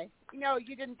 Hi. No,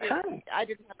 you didn't do it. I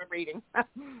didn't have a reading.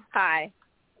 Hi.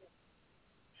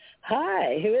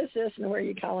 Hi. Who is this, and where are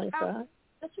you calling from?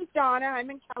 This is Donna.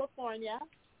 I'm in California.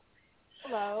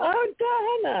 Hello. Oh,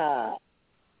 Donna.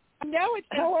 I know, it's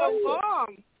been so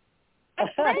long.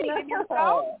 That's great. And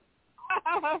yourself?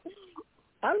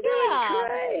 I'm doing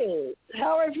great.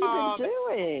 How have you been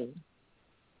doing?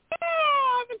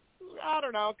 I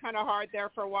don't know, kind of hard there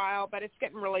for a while, but it's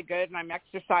getting really good, and I'm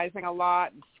exercising a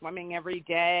lot and swimming every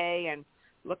day and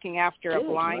looking after a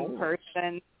blind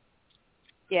person.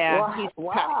 Yeah.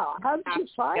 Wow. How did you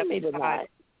find me tonight?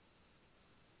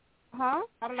 Huh?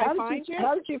 How did I find you?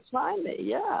 How did you find me?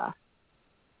 Yeah.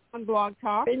 On Blog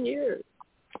Talk. Been years.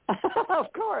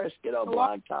 Of course. Good old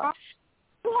Blog Talk.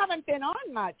 You haven't been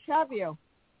on much, have you?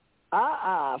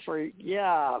 I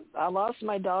lost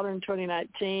my daughter in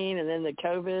 2019, and then the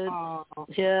COVID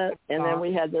hit, and then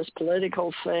we had this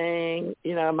political thing.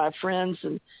 My friends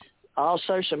and all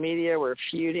social media were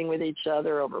feuding with each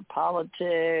other over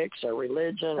politics or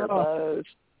religion or both.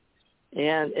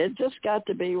 And it just got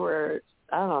to be where,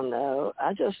 I don't know,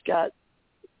 I just got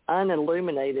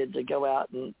unilluminated to go out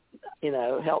and,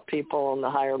 help people on the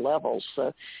higher levels. So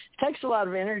it takes a lot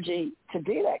of energy to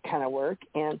do that kind of work,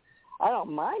 and I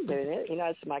don't mind doing it.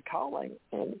 It's my calling,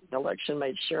 and election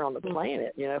made sure on the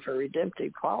planet, for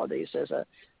redemptive qualities as a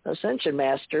ascension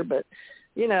master. But,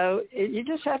 you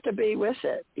just have to be with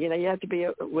it. You have to be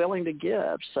willing to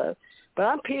give. So, but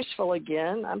I'm peaceful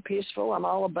again. I'm peaceful. I'm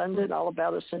all abundant, all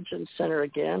about Ascension Center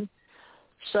again.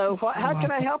 So how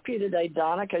can I help you today,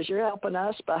 Donna? Because you're helping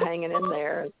us by hanging in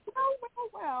there.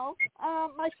 Well,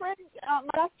 my friend, my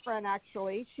best friend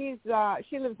actually, she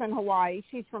lives in Hawaii.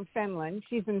 She's from Finland.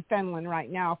 She's in Finland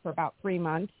right now for about 3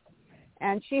 months,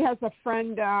 and she has a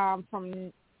friend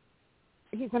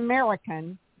he's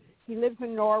American. He lives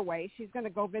in Norway. She's going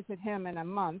to go visit him in a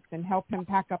month and help him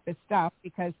pack up his stuff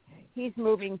because he's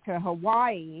moving to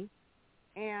Hawaii.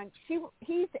 And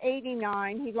he's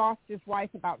 89. He lost his wife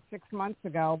about 6 months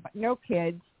ago, but no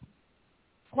kids.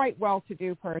 Quite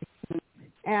well-to-do person.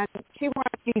 And she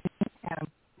wants to visit him.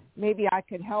 Maybe I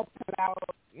could help him out,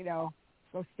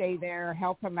 go stay there,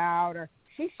 help him out. Or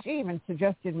she even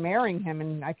suggested marrying him,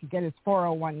 and I could get his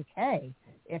 401k.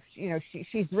 If,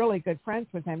 she's really good friends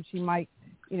with him, she might,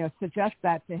 suggest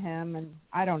that to him. And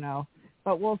I don't know,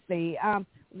 but we'll see.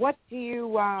 What do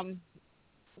you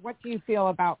what do you feel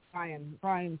about Brian?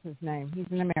 Brian's his name. He's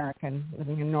an American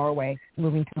living in Norway,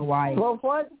 moving to Hawaii. Well,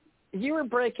 what you were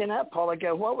breaking up, Paul,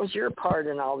 ago. What was your part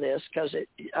in all this? Because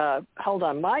hold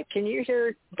on, Mike, can you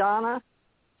hear Donna?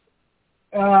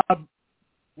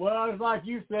 Well, it's like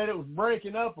you said, it was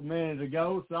breaking up a minute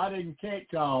ago, so I didn't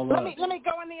catch all Let of me it.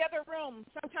 go in the other room.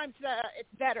 Sometimes it's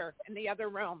better in the other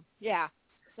room. Yeah.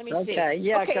 Let me see. Okay,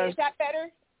 yeah. Okay, is that better?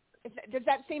 Does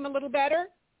that seem a little better?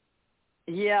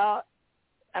 Yeah.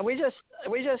 And we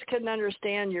just couldn't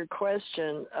understand your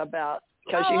question about,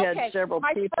 because you had several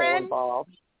people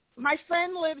involved. My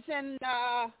friend lives in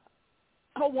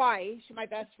Hawaii. She's my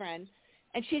best friend,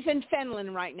 and she's in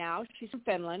Finland right now. She's in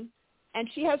Finland, and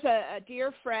she has a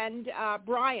dear friend,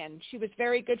 Brian. She was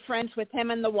very good friends with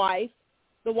him and the wife.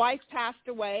 The wife passed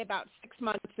away about 6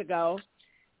 months ago,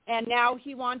 and now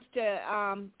he wants to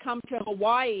come to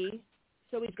Hawaii,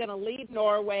 so he's going to leave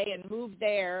Norway and move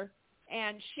there.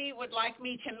 And she would like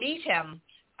me to meet him.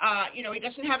 He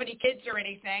doesn't have any kids or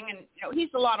anything, and he's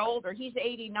a lot older. He's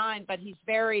 89, but he's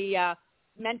very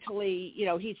mentally,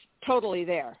 he's totally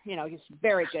there. He's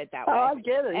very good that way. Oh, I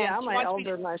get it. Yeah, And I'm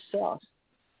older myself.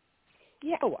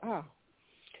 Yeah, wow.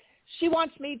 She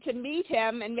wants me to meet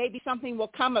him, and maybe something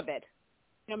will come of it.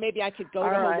 Maybe I could go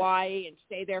to Hawaii and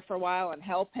stay there for a while and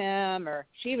help him, or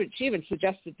she even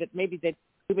suggested that maybe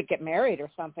we would get married or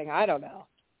something. I don't know.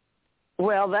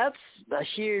 Well, that's a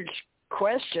huge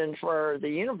question for the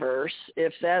universe,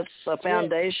 if that's a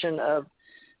foundation of,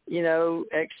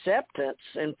 acceptance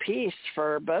and peace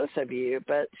for both of you.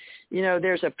 But,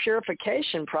 there's a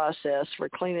purification process for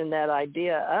cleaning that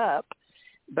idea up.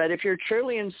 But if you're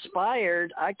truly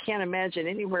inspired, I can't imagine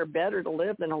anywhere better to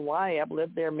live than Hawaii. I've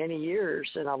lived there many years,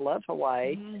 and I love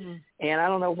Hawaii. Mm-hmm. And I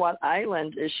don't know what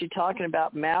island. Is she talking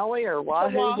about, Maui or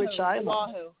Oahu? Which island?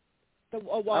 Oahu.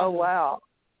 Oh, wow.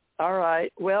 All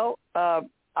right. Well,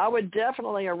 I would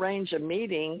definitely arrange a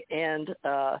meeting. And,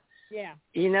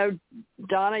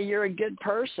 Donna, you're a good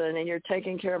person, and you're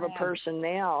taking care of a person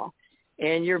now.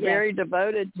 And you're very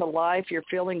devoted to life. You're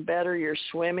feeling better. You're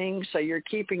swimming. So you're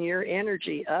keeping your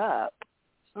energy up.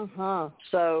 Uh-huh.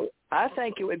 So I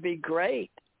think it would be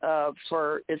great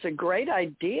it's a great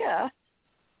idea,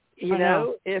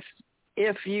 if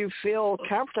you feel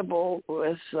comfortable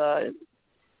with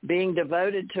being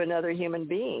devoted to another human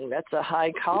being. That's a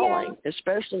high calling,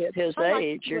 especially at his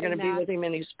age. You're going to be with him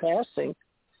in his passing.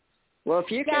 Well,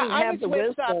 if you can have the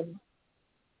wisdom.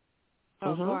 Go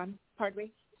on. Pardon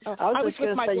me. Oh, I was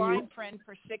with my blind friend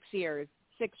for 6 years.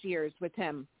 6 years with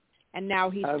him, and now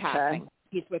he's passing.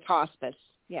 He's with hospice.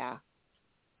 Yeah,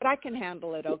 but I can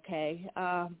handle it. Okay.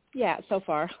 So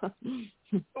far.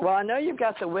 Well, I know you've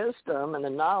got the wisdom and the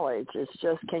knowledge. It's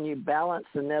just, can you balance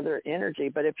another energy?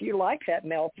 But if you like that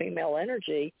male-female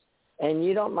energy and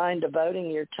you don't mind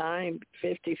devoting your time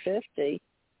 50-50,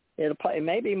 it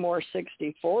may be more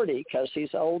 60-40 because he's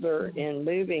older and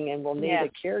moving and will need a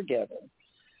caregiver.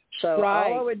 So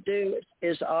all I would do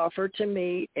is offer to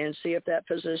meet and see if that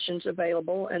position's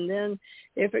available. And then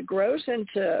if it grows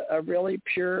into a really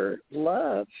pure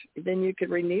love, then you could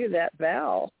renew that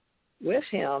vow with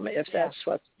him if that's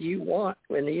what you want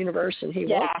in the universe and he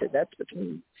wants it. That's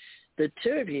between the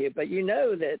two of you. But you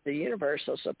know that the universe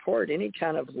will support any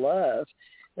kind of love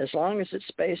as long as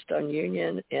it's based on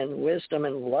union and wisdom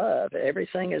and love.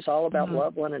 Everything is all about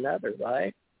love one another,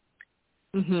 right?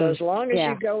 Mm-hmm. So as long as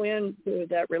you go into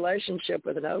that relationship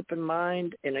with an open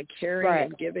mind and a caring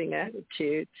and giving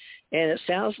attitude, and it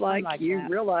sounds like you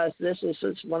realize this is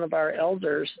one of our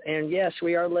elders, and yes,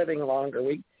 we are living longer.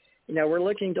 We're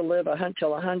looking to live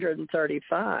until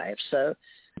 135. So,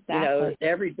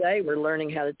 every day we're learning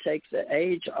how to take the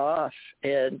age off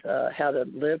and how to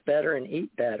live better and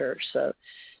eat better. So,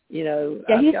 he's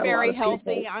very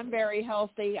healthy. I'm very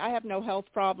healthy. I have no health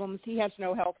problems. He has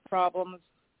no health problems.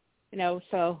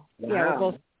 We're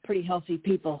both pretty healthy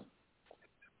people.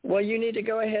 Well, you need to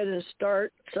go ahead and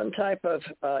start some type of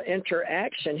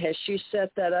interaction. Has she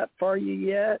set that up for you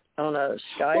yet on a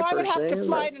Skype or Zoom? Well, I would have to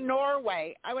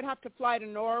fly to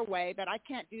Norway. But I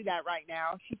can't do that right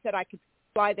now. She said I could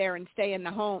fly there and stay in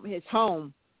his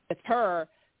home with her.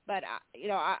 But,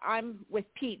 I'm with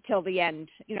Pete till the end.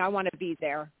 I want to be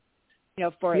there,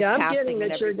 for his passing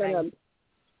and everything.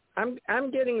 I'm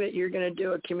getting that you're going to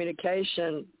do a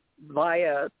communication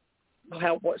via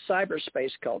what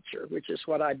cyberspace culture, which is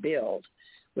what I build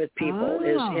with people,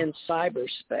 is in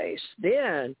cyberspace.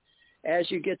 Then as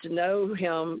you get to know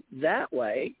him that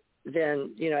way,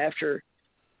 then, after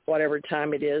whatever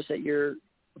time it is that you're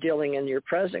dealing in your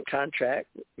present contract,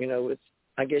 with,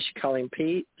 I guess you call him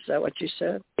Pete. Is that what you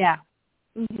said? Yeah.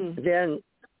 Mm-hmm. Then,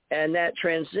 and that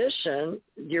transition,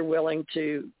 you're willing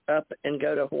to up and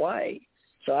go to Hawaii.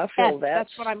 So I feel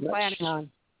that's what I'm planning on.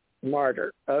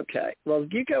 Smarter. Okay. Well,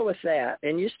 you go with that,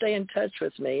 and you stay in touch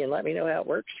with me and let me know how it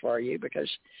works for you, because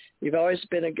you've always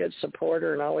been a good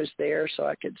supporter and always there, so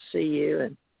I could see you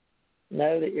and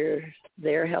know that you're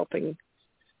there helping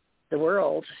the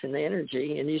world and the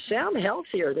energy. And you sound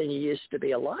healthier than you used to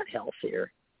be, a lot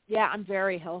healthier. Yeah, I'm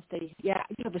very healthy. Yeah,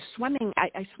 the swimming,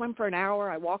 I swim for an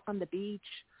hour. I walk on the beach.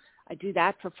 I do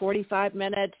that for 45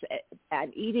 minutes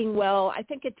and eating well. I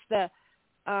think it's the,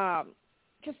 I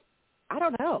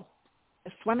don't know,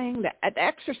 the swimming, the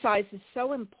exercise is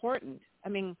so important. I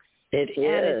mean, it is. And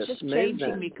it's just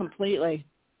changing me completely.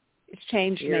 It's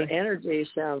changed Your me. energy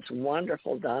sounds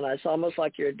wonderful, Donna. It's almost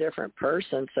like you're a different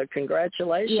person. So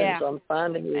congratulations on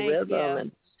finding your rhythm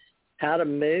and how to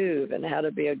move and how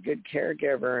to be a good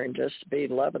caregiver and just be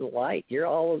love and light. You're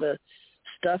all of the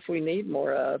stuff we need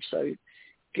more of. So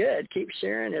good. Keep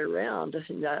sharing it around.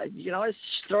 You can always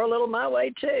throw a little my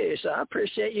way too. So I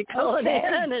appreciate you calling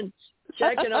in and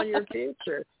checking on your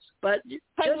future. But just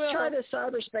try the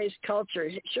cyberspace culture.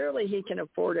 Surely he can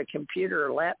afford a computer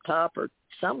or laptop or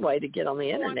some way to get on the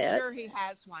internet. I'm sure he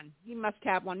has one. He must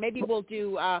have one. Maybe we'll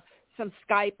do some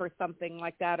Skype or something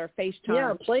like that, or FaceTime.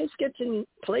 Yeah, please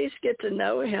get to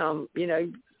know him.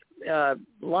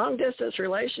 Long distance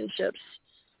relationships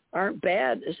aren't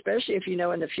bad, especially if you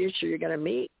know in the future you're going to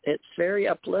meet. It's very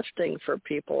uplifting for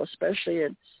people, especially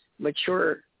in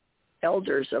mature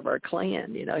elders of our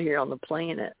clan, here on the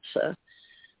planet. So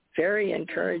very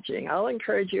encouraging. I'll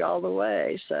encourage you all the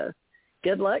way. So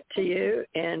good luck to you.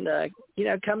 And,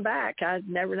 come back. I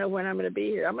never know when I'm going to be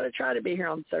here. I'm going to try to be here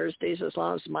on Thursdays as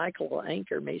long as Michael will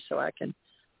anchor me so I can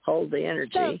hold the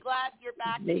energy. So glad you're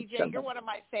back, TJ. You're one of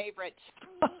my favorites.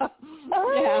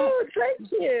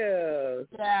 Thank you.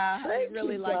 Yeah, I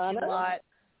really like you a lot.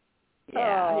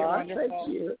 Yeah, you're wonderful.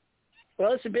 Thank you.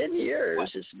 Well, it's been years.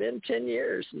 It's been 10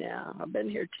 years now. I've been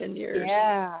here 10 years.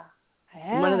 Yeah.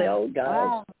 I'm one of the old guys.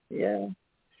 Wow. Yeah.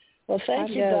 Well, thank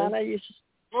you, Donna. You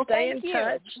stay in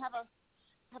touch.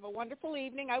 Have a wonderful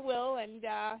evening. I will, and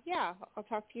I'll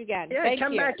talk to you again. Yeah,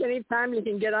 come back anytime you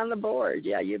can get on the board.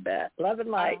 Yeah, you bet. Love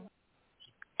and light.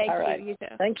 Thank All you. right. You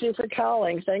too. Thank you for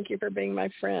calling. Thank you for being my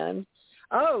friend.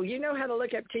 Oh, you know how to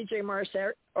look up TJ Mars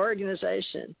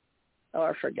organization. Oh,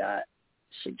 I forgot.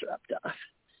 She dropped off.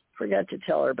 Forgot to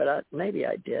tell her, but maybe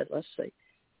I did. Let's see.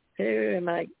 Who am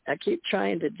I? I keep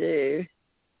trying to do.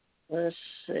 Let's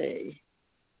see.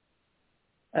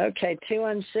 Okay,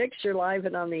 216, you're live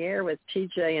and on the air with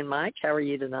TJ and Mike. How are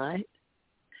you tonight?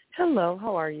 Hello,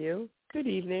 how are you? Good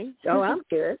evening. Oh, I'm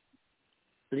good.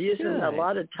 Using a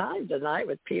lot of time tonight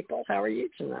with people. How are you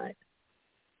tonight?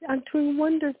 I'm doing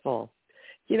wonderful.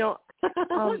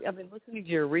 I've been listening to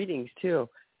your readings too.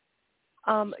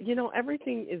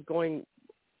 Everything is going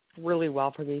really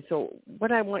well for me. So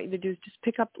what I want you to do is just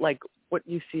pick up what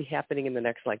you see happening in the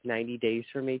next 90 days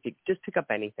for me. Just pick up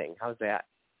anything. How's that?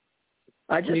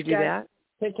 I just Can you do that?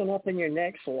 Picking up in your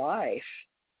next life.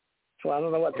 So I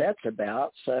don't know what that's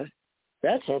about. So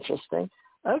that's interesting.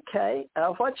 Okay.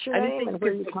 What's your name and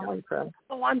where are you calling from?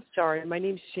 Oh, I'm sorry. My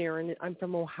name's Sharon. I'm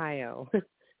from Ohio.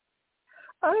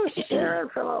 Oh, Sharon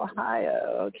from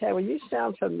Ohio. Okay. Well, you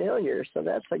sound familiar, so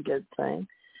that's a good thing.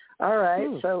 All right.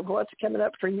 So what's coming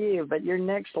up for you? But your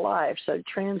next life. So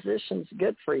transition's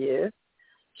good for you.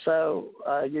 So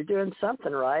you're doing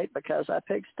something right because I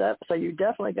picked up. So you're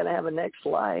definitely going to have a next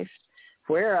life.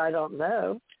 Where, I don't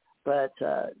know, but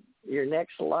your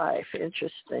next life.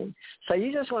 Interesting. So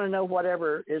you just want to know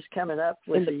whatever is coming up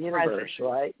with the universe,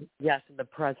 present. Right? Yes, in the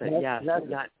present. Yes. Now.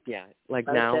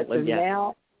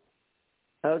 Now.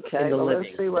 Okay. Well, let's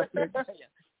see what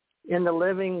in the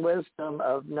living wisdom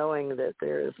of knowing that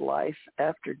there is life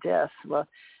after death. Well,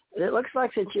 it looks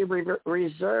like that you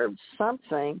reserved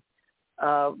something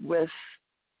with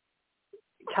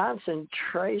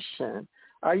concentration.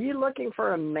 Are you looking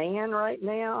for a man right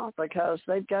now? Because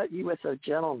they've got you with a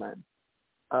gentleman.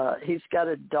 He's got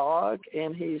a dog,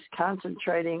 and he's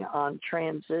concentrating on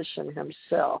transition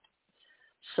himself.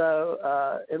 So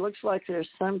it looks like there's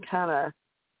some kind of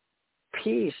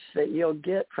peace that you'll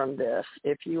get from this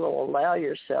if you will allow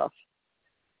yourself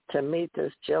to meet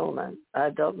this gentleman.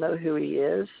 I don't know who he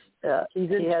is. He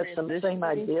has some same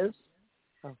ideas.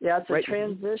 Yeah, it's a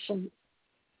transition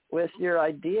with your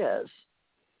ideas.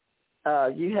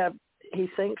 He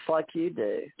thinks like you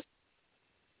do.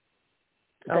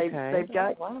 They've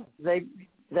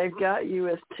got you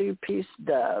with two peace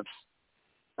doves.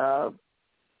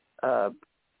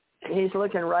 He's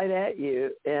looking right at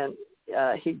you, and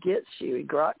he gets you. He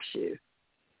groks you.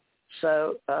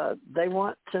 So they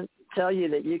want to tell you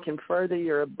that you can further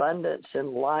your abundance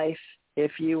in life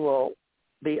if you will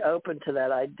be open to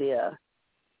that idea.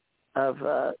 of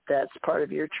that's part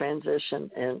of your transition,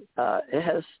 and it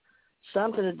has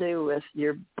something to do with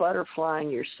your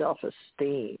butterflying your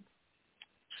self-esteem.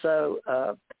 So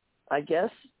I guess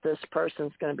this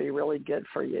person's going to be really good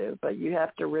for you, but you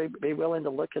have to be willing to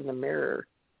look in the mirror,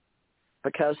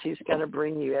 because he's going to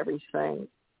bring you everything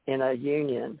in a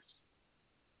union.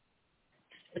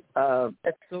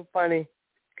 That's so funny,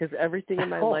 because everything in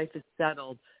my life is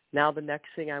settled. Now the next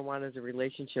thing I want is a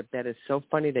relationship. That is so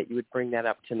funny that you would bring that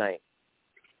up tonight.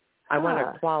 I want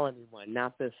a quality one,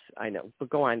 not this. I know, but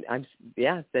go on.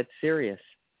 That's serious.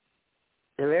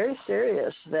 They're very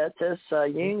serious that this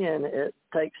union it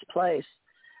takes place,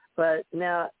 but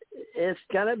now it's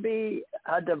going to be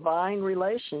a divine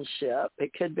relationship.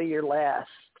 It could be your last.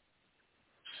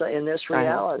 So in this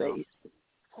reality,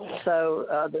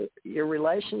 so your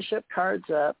relationship card's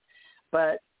up,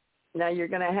 but now you're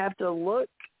going to have to look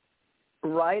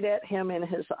right at him in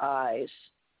his eyes.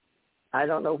 I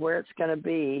don't know where it's going to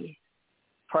be,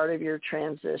 part of your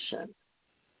transition.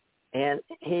 And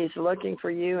he's looking for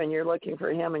you and you're looking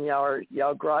for him, and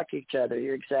y'all grok each other.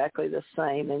 You're exactly the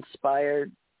same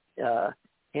inspired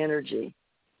energy.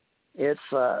 It's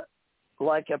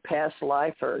like a past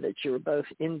lifer that you were both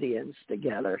Indians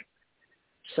together.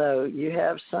 So you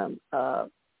have some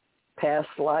past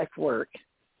life work.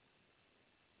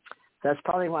 That's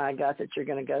probably why I got that you're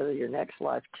going to go to your next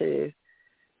life too,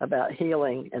 about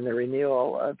healing and the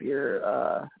renewal of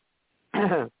your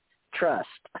trust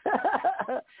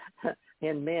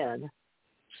in men.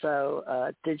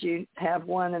 So did you have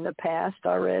one in the past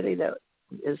already that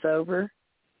is over?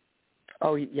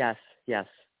 Oh, yes.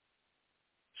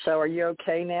 So are you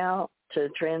okay now to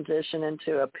transition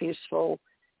into a peaceful,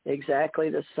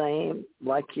 exactly the same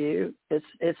like you?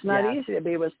 It's not easy to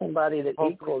be with somebody that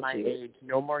equals my you. Age.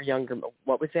 No more younger.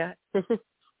 What was that?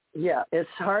 Yeah, it's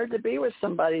hard to be with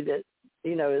somebody that,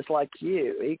 is like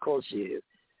you, equals you,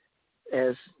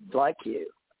 as like you.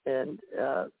 And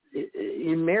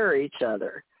you mirror each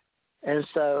other. And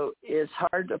so it's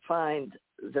hard to find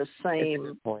the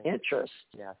same interest.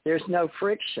 Yeah. There's no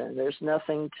friction. There's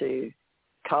nothing to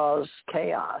cause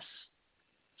chaos.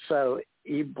 So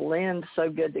you blend so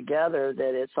good together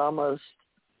that it's almost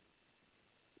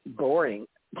boring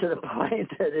to the point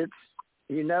that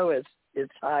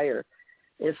it's higher.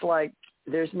 It's like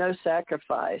there's no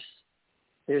sacrifice.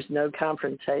 There's no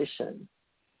confrontation.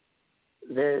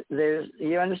 There's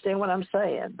you understand what I'm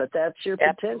saying? But that's your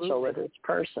potential with this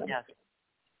person. Yes.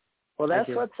 Well, that's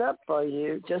what's up for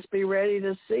you. Just be ready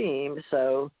to see him.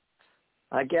 So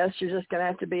I guess you're just going to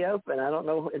have to be open. I don't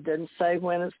know. It didn't say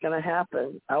when it's going to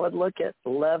happen. I would look at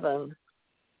 11.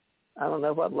 I don't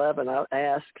know what 11. I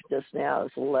asked just now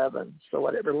is 11. So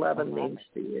whatever 11 means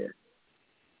to you.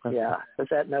 Okay. Yeah. Is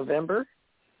that November?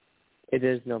 It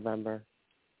is November.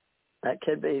 That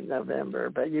could be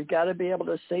November. But you've got to be able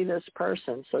to see this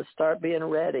person. So start being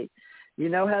ready. You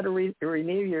know how to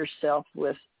renew yourself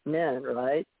with men,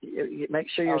 right? You make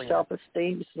sure your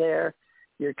self-esteem's there,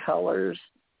 your colors,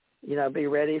 be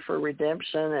ready for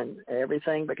redemption and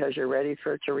everything, because you're ready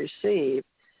for it to receive.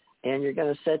 And you're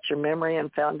going to set your memory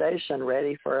and foundation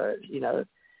ready for,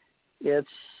 it's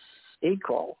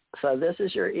equal. So this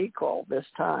is your equal this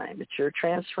time. It's your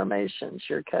transformations,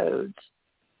 your codes.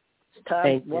 It's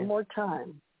time. One more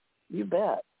time. You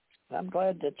bet. I'm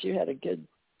glad that you had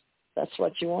that's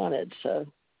what you wanted. So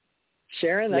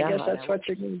Sharon, I guess that's what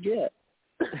you're going to get.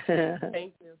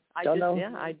 Thank you. I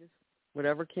just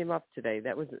whatever came up today.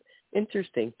 That was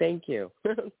interesting. Thank you.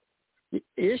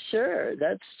 Yeah, sure.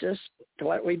 That's just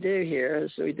what we do here.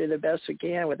 Is we do the best we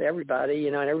can with everybody,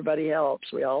 and everybody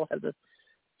helps. We all have the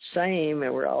same,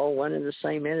 and we're all one and the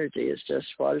same energy. It's just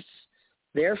what's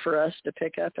there for us to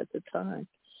pick up at the time.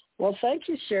 Well, thank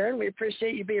you, Sharon. We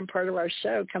appreciate you being part of our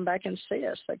show. Come back and see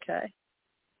us, okay?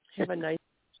 Have a nice.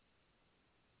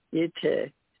 You too.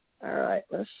 All right,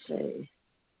 let's see.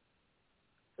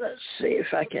 Let's see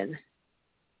if I can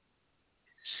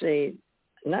see.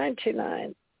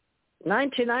 99.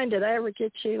 99, did I ever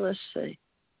get you? Let's see.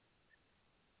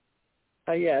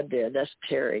 Oh, yeah, I did. That's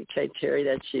Terry. Okay, Terry,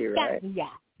 that's you, right? Yeah.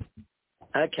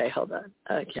 Okay, hold on.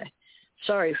 Okay.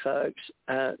 Sorry, folks.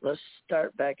 Let's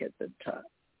start back at the top.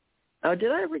 Oh,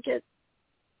 did I ever get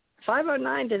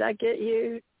 509? Did I get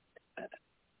you?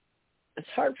 It's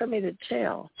hard for me to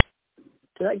tell.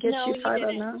 Did I get you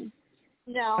 509?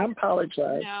 No. I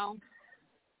apologize. No.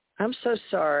 I'm so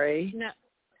sorry. No.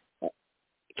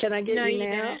 Can I get you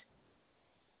now?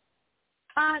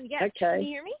 Didn't. Yes. Okay. Can you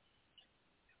hear me?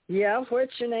 Yeah.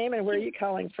 What's your name and where are you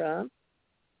calling from?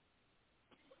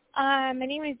 My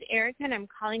name is Erica, and I'm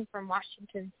calling from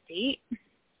Washington State.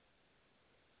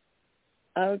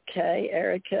 Okay,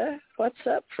 Erica. What's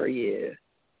up for you?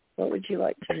 What would you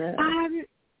like to know?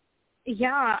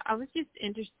 Yeah, I was just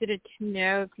interested to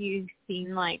know if you've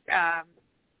seen like a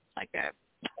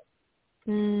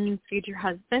future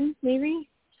husband, maybe.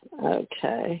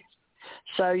 Okay.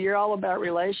 So you're all about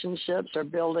relationships or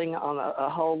building on a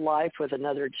whole life with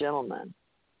another gentleman.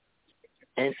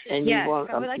 And yes, you want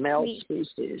I would a like male to meet.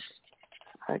 species.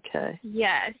 Okay.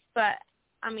 Yes, but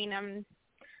I'm in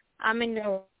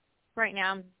no right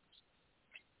now. I'm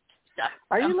stuck.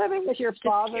 Are you living with your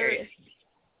father? Curious.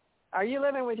 Are you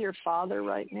living with your father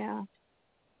right now?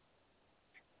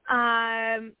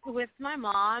 With my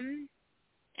mom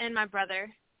and my brother.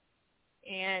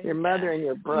 And your mother and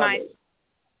your brother.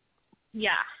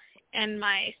 And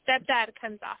my stepdad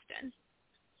comes often.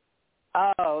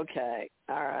 Oh, okay.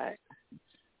 All right.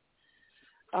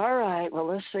 All right. Well,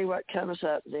 let's see what comes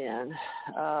up then.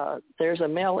 There's a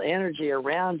male energy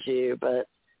around you, but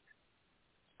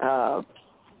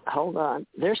hold on.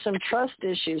 There's some trust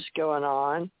issues going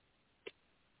on.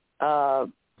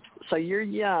 So you're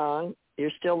young,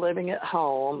 you're still living at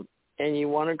home, and you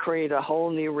want to create a whole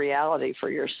new reality for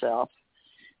yourself.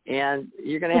 And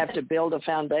you're going to have to build a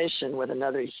foundation with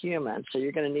another human, so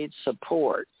you're going to need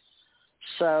support.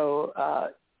 So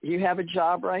you have a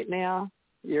job right now?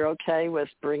 You're okay with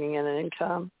bringing in an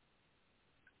income?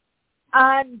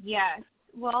 Yes.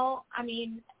 Well, I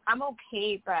mean, I'm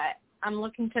okay, but I'm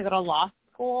looking to go to law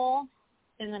school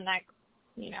in the next,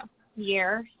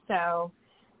 year. So,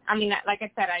 I mean, like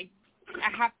I said, I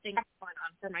have things going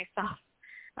on for myself.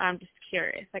 I'm just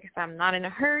curious. Like I said, I'm not in a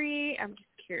hurry. I'm just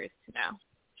curious to know.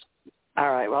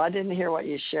 All right. Well, I didn't hear what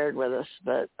you shared with us,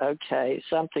 but okay.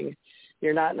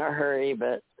 You're not in a hurry,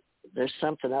 but there's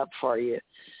something up for you.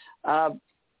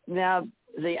 Now,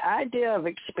 the idea of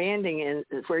expanding in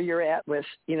where you're at with,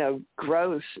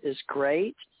 growth is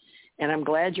great. And I'm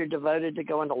glad you're devoted to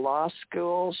going to law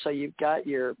school. So you've got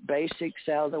your basics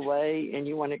out of the way and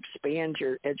you want to expand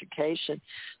your education.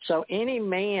 So any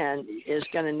man is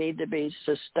going to need to be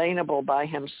sustainable by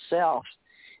himself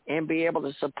and be able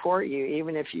to support you,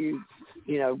 even if you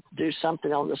do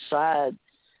something on the side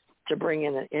to bring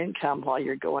in an income while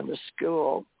you're going to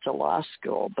school, to law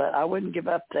school. But I wouldn't give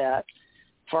up that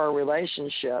for a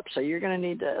relationship. So you're going to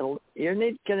need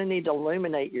to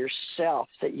illuminate yourself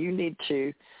that you need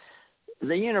to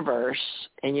the universe,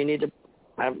 and you need to,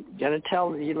 I'm going to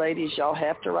tell you ladies, y'all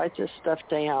have to write this stuff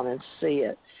down and see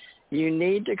it. You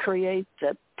need to create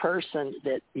that person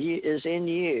that is in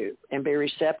you and be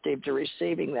receptive to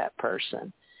receiving that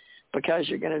person, because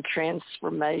you're going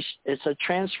to it's a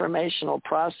transformational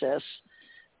process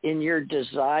in your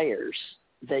desires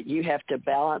that you have to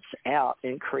balance out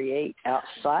and create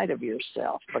outside of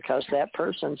yourself, because that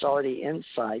person's already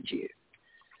inside you.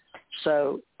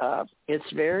 So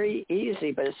it's very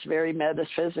easy, but it's very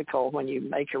metaphysical when you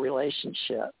make a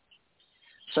relationship.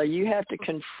 So you have to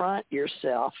confront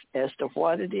yourself as to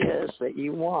what it is that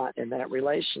you want in that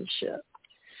relationship.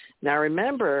 Now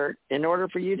remember, in order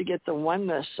for you to get the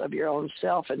oneness of your own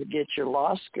self and to get your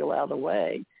law school out of the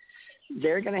way,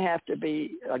 they're going to have to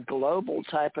be a global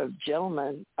type of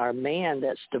gentleman or man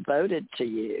that's devoted to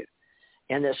you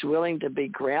and that's willing to be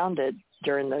grounded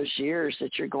during those years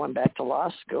that you're going back to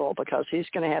law school, because he's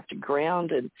going to have to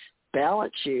ground and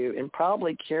balance you and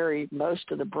probably carry most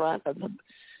of the brunt of the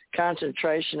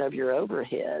concentration of your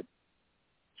overhead.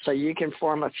 So you can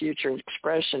form a future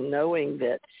expression knowing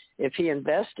that if he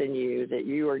invests in you, that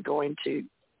you are going to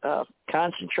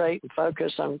concentrate and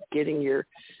focus on getting your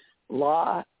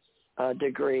law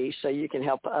degree so you can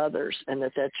help others, and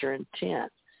that's your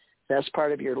intent. That's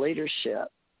part of your leadership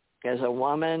as a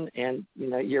woman, and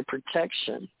your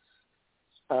protection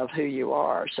of who you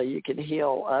are, so you can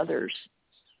heal others.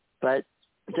 But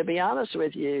to be honest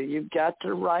with you, you've got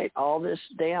to write all this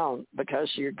down, because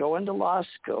you're going to law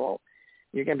school.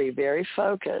 You're going to be very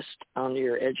focused on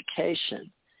your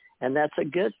education, and that's a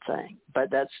good thing. But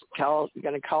that's going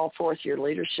to call forth your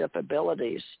leadership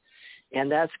abilities,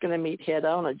 and that's going to meet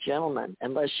head-on a gentleman,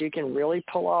 unless you can really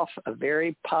pull off a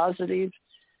very positive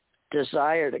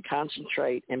desire to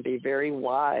concentrate and be very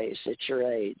wise at your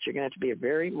age. You're going to have to be a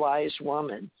very wise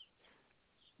woman.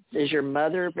 Is your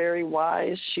mother very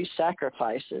wise? She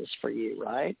sacrifices for you,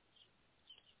 right?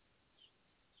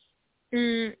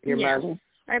 Your mother?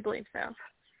 I believe so.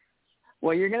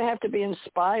 Well, you're going to have to be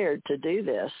inspired to do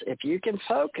this. If you can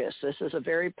focus, this is a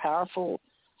very powerful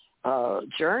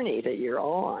journey that you're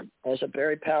on as a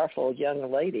very powerful young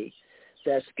lady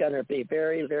that's going to be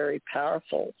very, very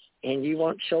powerful. And you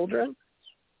want children?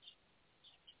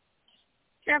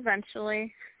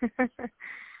 Eventually.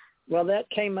 Well, that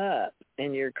came up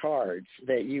in your cards,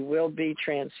 that you will be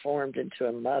transformed into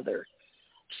a mother.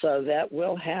 So that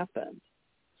will happen.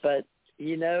 But,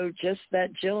 just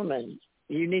that gentleman.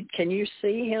 Can you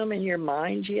see him in your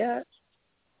mind yet?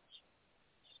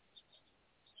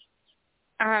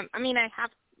 I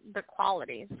have the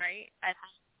qualities, right? I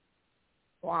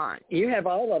want. You have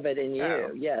all of it in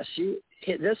you. Yes,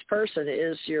 this person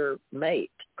is your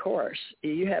mate, of course.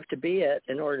 You have to be it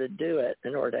in order to do it,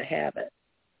 in order to have it.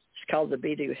 It's called the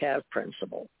be do have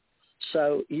principle.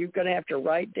 So you're going to have to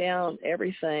write down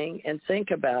everything and think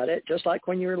about it, just like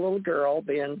when you were a little girl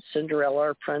being Cinderella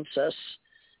or princess,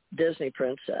 Disney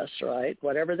princess, right?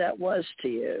 Whatever that was to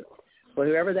you. Well,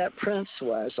 whoever that prince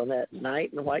was on that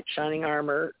knight in white shining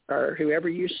armor, or whoever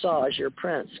you saw as your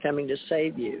prince coming to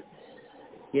save you,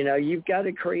 you've got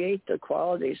to create the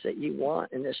qualities that you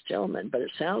want in this gentleman. But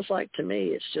it sounds like to me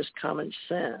it's just common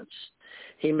sense.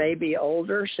 He may be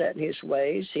older, set in his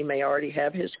ways. He may already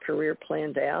have his career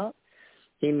planned out.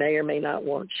 He may or may not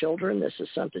want children. This is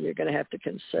something you're going to have to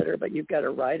consider, but you've got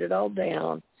to write it all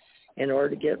down in order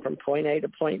to get from point A to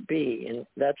point B. And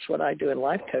that's what I do in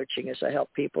life coaching, is I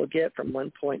help people get from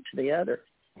one point to the other.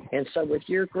 And so with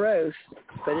your growth,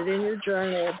 put it in your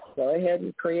journal. Go ahead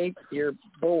and create your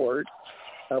board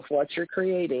of what you're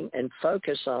creating and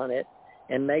focus on it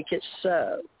and make it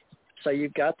so. So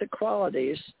you've got the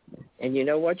qualities and you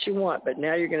know what you want, but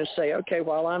now you're going to say, okay,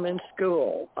 while I'm in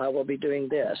school, I will be doing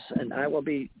this and I will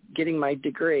be getting my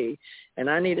degree, and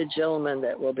I need a gentleman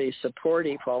that will be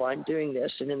supportive while I'm doing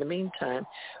this. And in the meantime,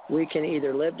 we can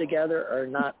either live together or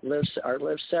not live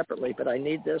separately, but I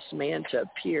need this man to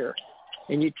appear.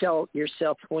 And you tell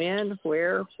yourself when,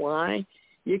 where, why.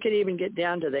 You can even get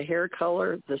down to the hair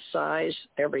color, the size,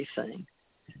 everything.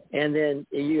 And then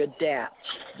you adapt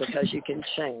because you can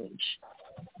change.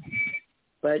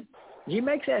 But you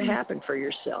make that happen for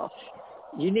yourself.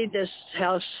 You need this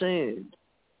how soon?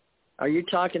 Are you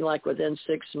talking like within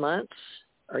 6 months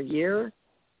or a year?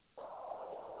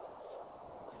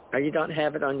 Or you don't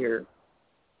have it on your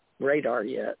radar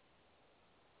yet?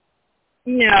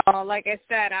 No, like I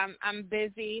said, I'm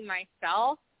busy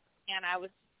myself, and I was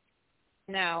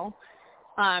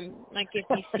like if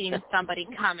you've seen somebody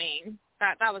coming,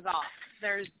 that was all.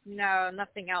 There's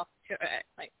nothing else to it.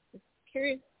 Like, just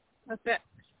curious. That's it.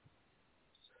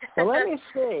 Well, let me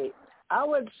see. I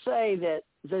would say that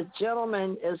the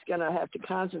gentleman is going to have to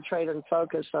concentrate and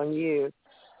focus on you.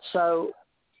 So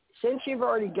since you've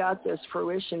already got this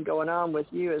fruition going on with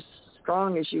you as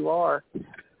strong as you are,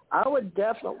 I would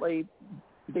definitely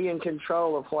be in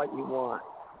control of what you want.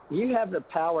 You have the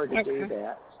power to do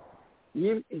that.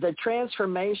 The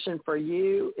transformation for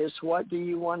you is, what do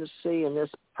you want to see in this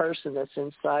person that's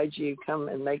inside you come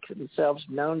and make themselves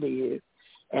known to you,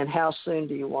 and how soon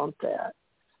do you want that?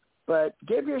 But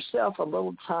give yourself a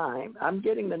little time. I'm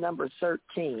getting the number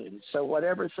 13, so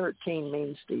whatever 13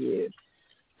 means to you.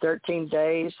 13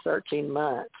 days, 13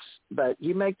 months. But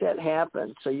you make that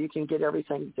happen so you can get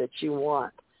everything that you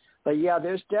want. But, yeah,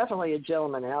 there's definitely a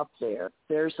gentleman out there.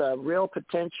 There's a real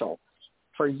potential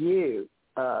for you.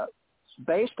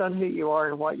 Based on who you are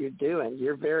and what you're doing,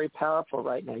 you're very powerful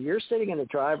right now. You're sitting in the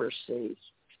driver's seat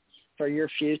for your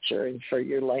future and for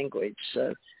your language.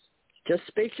 So just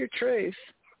speak your truth.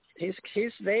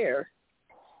 He's there.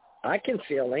 I can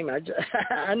feel him.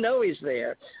 I know he's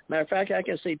there. Matter of fact, I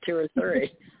can see 2 or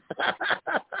 3.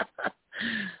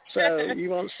 So you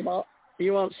want small?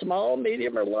 You want small,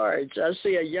 medium, or large? I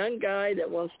see a young guy that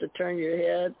wants to turn your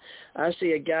head. I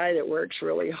see a guy that works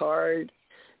really hard,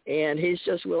 and he's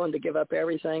just willing to give up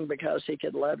everything because he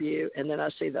could love you. And then I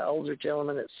see the older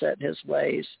gentleman that's set in his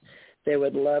ways. They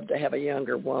would love to have a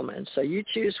younger woman. So you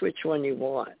choose which one you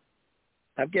want.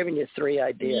 I've given you 3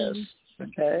 ideas,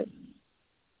 okay?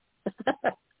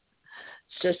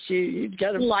 It's just you've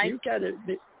got to write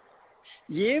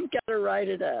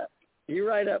it up. You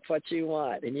write up what you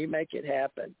want, and you make it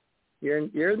happen. You're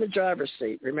in the driver's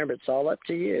seat. Remember, it's all up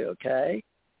to you, okay?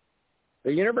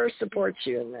 The universe supports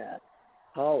you in that,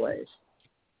 always.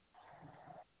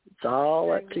 It's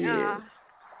all up to you.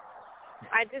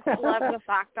 I just love the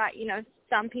fact that,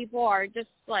 some people are just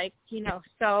like,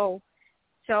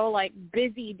 so like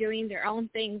busy doing their own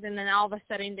things, and then all of a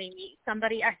sudden they meet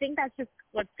somebody. I think that's just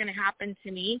what's going to happen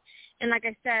to me. And like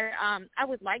I said, I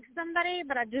would like somebody,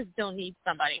 but I just don't need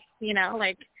somebody,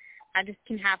 like I just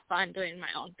can have fun doing my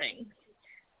own thing.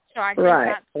 So I think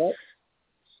that's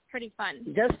pretty fun.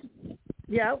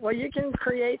 Well, you can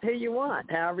create who you want,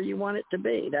 however you want it to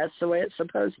be. That's the way it's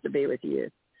supposed to be with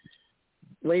you.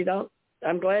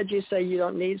 I'm glad you say you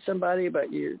don't need somebody, but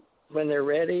when they're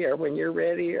ready, or when you're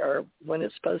ready, or when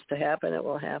it's supposed to happen, it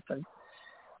will happen.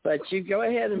 But you go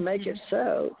ahead and make it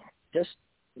so. Just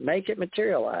make it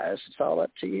materialize. It's all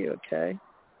up to you, okay?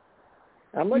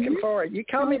 I'm looking forward. You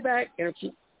call me back. If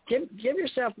you give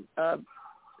yourself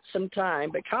some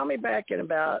time, but call me back in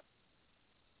about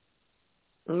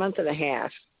a month and a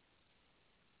half,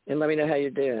 and let me know how you're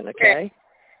doing. Okay?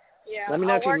 Yeah. Let me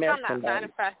know I'll if you work met on that somebody.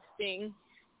 manifesting.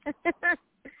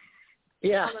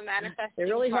 Yeah. On the manifesting it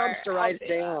really part, helps to write it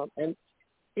down, and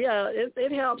yeah,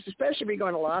 it helps, especially if you're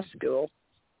going to law school.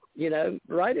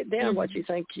 Write it down what you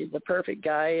think the perfect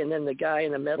guy, and then the guy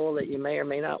in the middle that you may or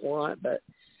may not want, but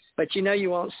you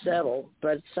won't settle.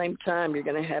 But at the same time, you're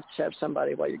going to have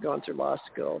somebody while you're going through law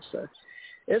school. So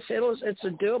it's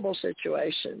a doable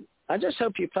situation. I just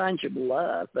hope you find your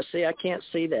love. But see, I can't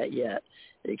see that yet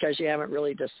because you haven't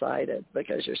really decided,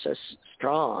 because you're so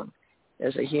strong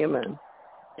as a human,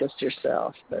 just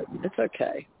yourself. But it's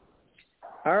okay.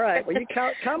 All right. Well, you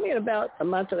call me in about a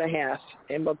month and a half,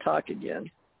 and we'll talk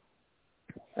again.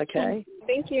 Okay?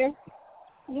 Thank you.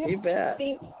 Yep. You bet.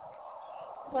 Thanks.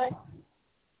 Bye.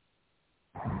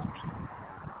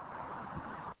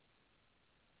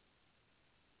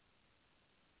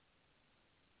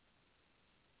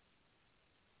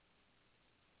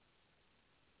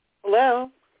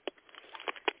 Hello?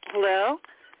 Hello?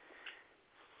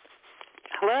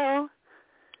 Hello?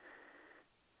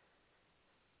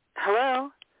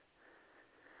 Hello?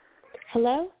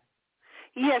 Hello?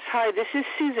 Yes, hi, this is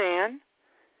Suzanne.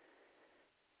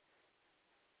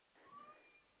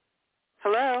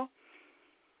 Hello?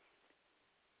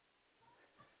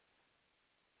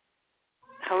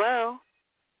 Hello?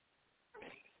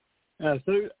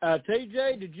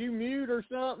 TJ, did you mute or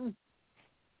something?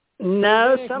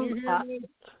 No, Suzanne, can you hear me?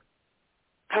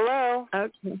 Hello?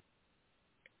 Okay.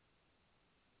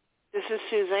 This is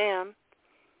Suzanne.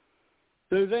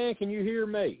 Suzanne, can you hear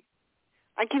me?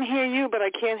 I can hear you, but I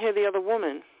can't hear the other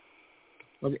woman.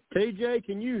 Okay. TJ,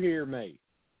 can you hear me?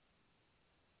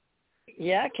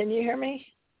 Yeah, can you hear me?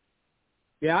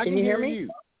 Yeah, I can you hear me? you.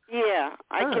 Yeah,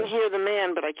 I can hear the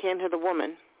man, but I can't hear the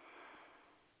woman.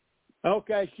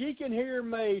 Okay, she can hear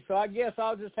me, so I guess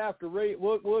I'll just have to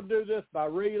we'll do this by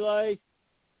relay.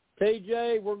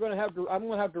 TJ, I'm gonna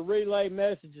have to relay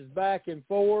messages back and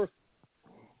forth.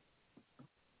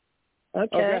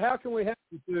 Okay. How can we help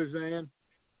you, Suzanne?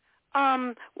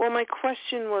 Well, my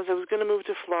question was, I was going to move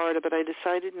to Florida, but I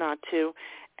decided not to.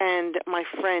 And my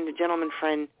friend, a gentleman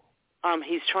friend,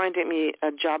 he's trying to get me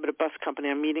a job at a bus company.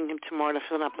 I'm meeting him tomorrow to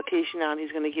fill an application out.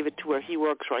 He's going to give it to where he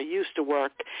works, where I used to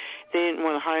work. They didn't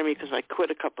want to hire me because I quit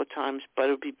a couple of times, but it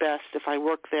would be best if I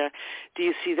work there. Do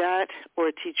you see that, or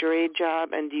a teacher aide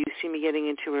job? And do you see me getting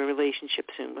into a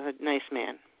relationship soon with a nice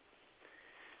man?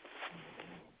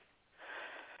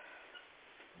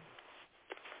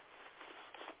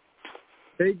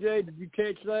 TJ, did you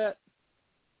catch that?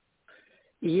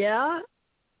 Yeah.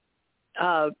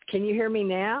 Can you hear me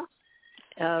now?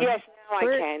 Yes, now I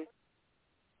can.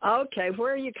 Okay.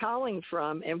 Where are you calling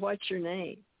from, and what's your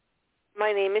name?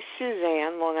 My name is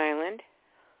Suzanne, Long Island.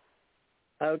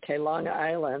 Okay, Long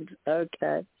Island.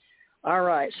 Okay. All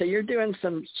right. So you're doing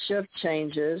some shift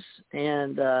changes,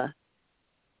 and oh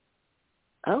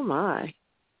my,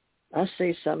 I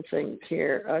see something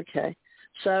here. Okay.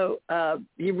 So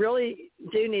you really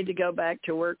do need to go back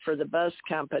to work for the bus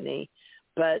company,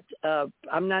 but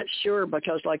I'm not sure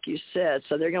because, like you said,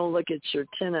 so they're going to look at your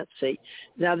tenancy.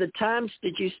 Now, the times,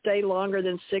 did you stay longer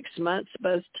than 6 months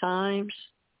both times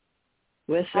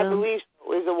with them? I believe it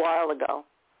was a while ago.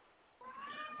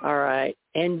 All right.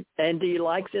 And do you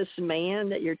like this man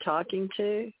that you're talking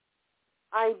to?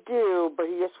 I do, but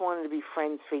he just wanted to be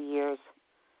friends for years.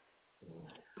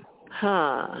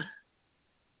 Huh.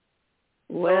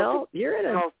 Well, you're in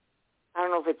a... I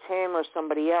don't know if it's him or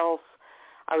somebody else.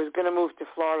 I was going to move to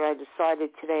Florida. I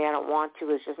decided today I don't want to.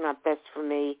 It's just not best for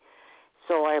me.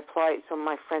 So I applied. So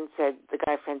my friend said, the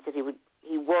guy friend said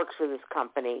he works for this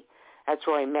company. That's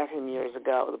where I met him years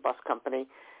ago, the bus company.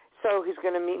 So he's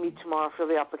going to meet me tomorrow for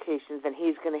the applications, and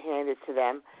he's going to hand it to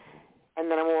them. And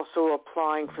then I'm also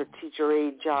applying for teacher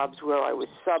aide jobs where I was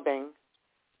subbing.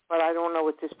 But I don't know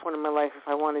at this point in my life if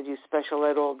I want to do special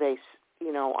ed all day,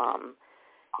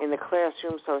 in the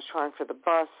classroom. So I was trying for the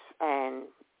bus, and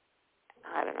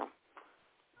I don't know.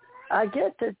 I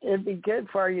get that it'd be good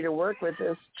for you to work with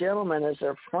this gentleman as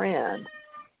a friend.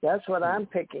 That's what I'm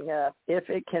picking up, if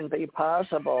it can be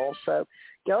possible. So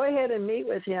go ahead and meet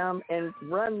with him and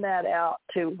run that out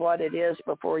to what it is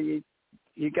before you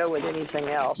go with anything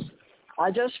else.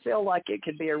 I just feel like it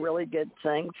could be a really good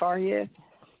thing for you,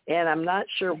 and I'm not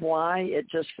sure why. It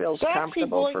just feels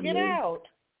comfortable for me. Get out.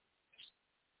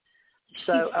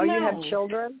 So, you have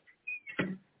children?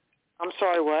 I'm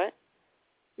sorry, what?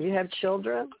 You have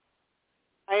children?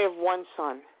 I have one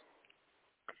son.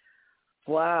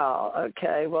 Wow.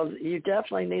 Okay. Well, you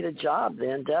definitely need a job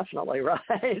then. Definitely,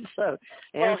 right? So,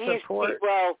 and support.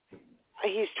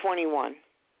 He's 21.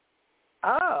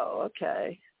 Oh,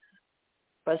 okay.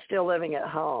 But still living at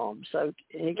home, so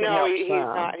he can help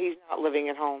some. He's not living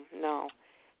at home. No.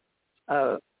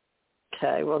 Oh.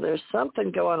 Okay, well, there's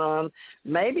something going on.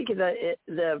 Maybe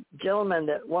the gentleman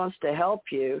that wants to help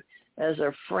you as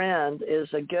a friend is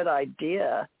a good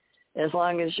idea, as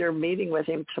long as you're meeting with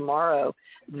him tomorrow.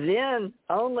 Then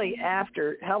only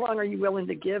after, how long are you willing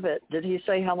to give it? Did he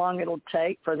say how long it'll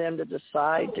take for them to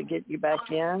decide to get you back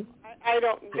in? I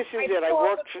don't. This is it. I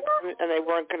worked for them, and they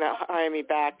weren't going to hire me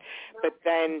back. But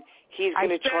then he's going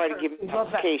to try to give me an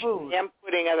application. I'm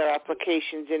putting other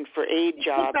applications in for aid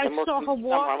jobs. I saw her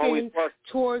walking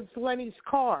towards Lenny's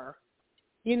car.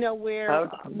 You know where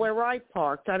I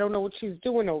parked. I don't know what she's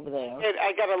doing over there.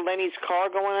 I got a Lenny's car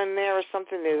going in there or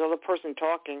something. There's another person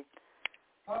talking.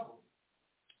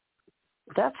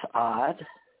 That's odd.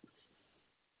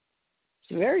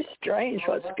 It's very strange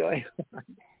what's going on.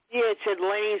 Yeah, it said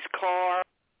Lenny's car.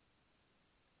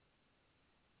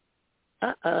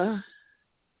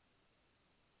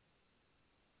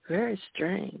 Very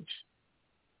strange.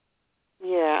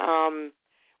 Yeah.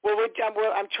 Well, what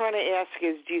I'm trying to ask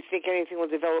is, do you think anything will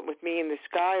develop with me and this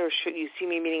guy, or should you see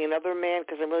me meeting another man?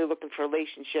 Because I'm really looking for a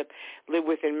relationship, live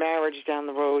within marriage down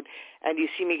the road. And do you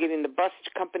see me getting the bus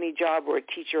company job or a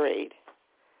teacher aide?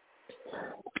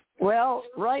 Well,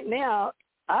 right now,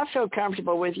 I feel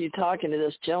comfortable with you talking to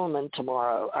this gentleman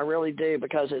tomorrow. I really do,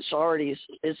 because it's already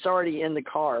in the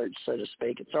cards, so to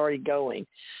speak. It's already going.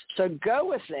 So go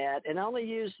with that and only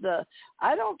use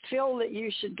I don't feel that you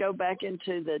should go back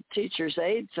into the teacher's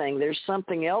aid thing. There's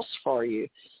something else for you.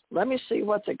 Let me see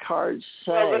what the cards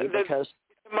say, because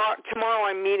tomorrow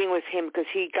I'm meeting with him because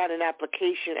he got an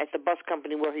application at the bus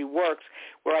company where he works,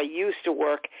 where I used to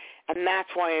work, and that's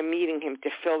why I'm meeting him, to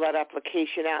fill that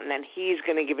application out, and then he's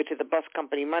going to give it to the bus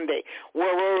company Monday.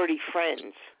 We're already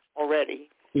friends already.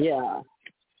 Yeah. All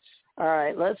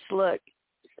right, let's look.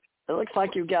 It looks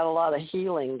like you've got a lot of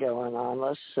healing going on.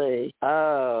 Let's see.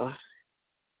 Oh.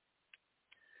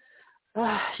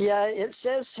 Yeah, it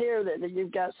says here that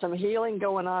you've got some healing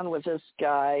going on with this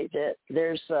guy, that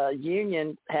there's a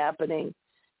union happening,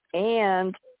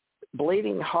 and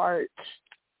bleeding heart.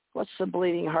 What's the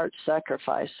bleeding heart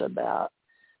sacrifice about?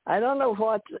 I don't know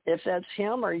if that's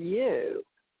him or you.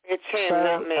 It's him,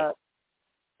 not me.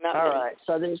 Not all me. Right.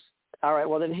 So all right.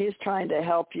 Well, then he's trying to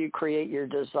help you create your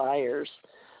desires.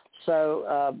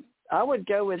 So I would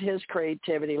go with his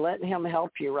creativity, letting him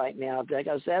help you right now,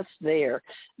 because that's there.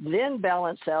 Then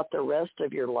balance out the rest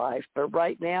of your life. But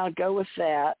right now, go with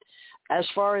that. As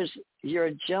far as you're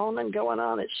a gentleman going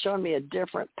on, it's showing me a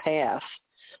different path.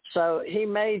 So he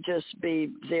may just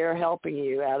be there helping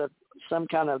you out of some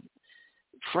kind of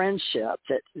friendship,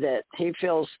 that he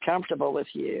feels comfortable with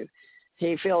you.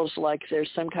 He feels like there's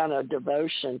some kind of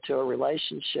devotion to a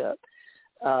relationship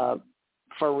for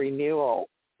renewal.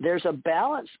 There's a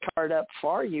balance card up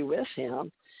for you with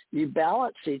him. You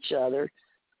balance each other,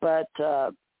 but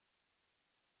I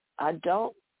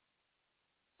don't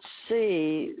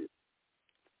see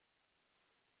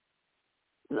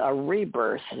a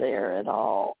rebirth there at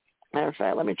all. Matter of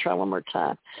fact, let me try one more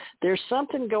time. There's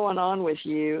something going on with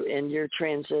you in your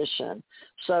transition.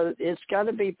 So it's got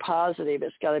to be positive.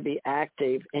 It's got to be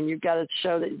active. And you've got to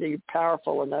show that you're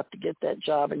powerful enough to get that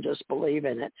job and just believe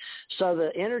in it. So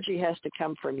the energy has to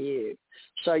come from you.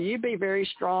 So you be very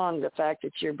strong, the fact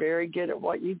that you're very good at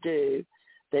what you do,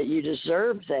 that you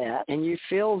deserve that, and you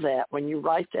feel that when you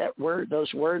write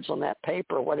those words on that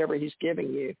paper, whatever he's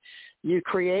giving you, you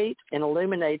create and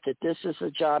illuminate that this is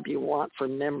a job you want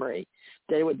from memory,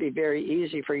 that it would be very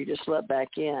easy for you to slip back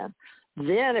in.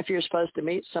 Then if you're supposed to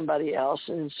meet somebody else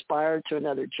and inspire to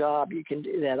another job, you can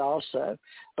do that also.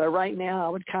 But right now I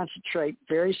would concentrate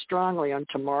very strongly on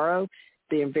tomorrow,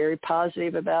 being very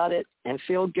positive about it and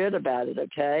feel good about it,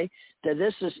 okay? That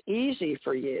this is easy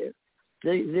for you.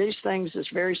 These things is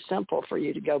very simple for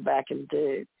you to go back and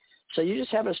do. So you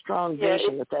just have a strong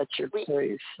vision that that's your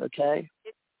truth, okay?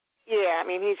 Yeah, I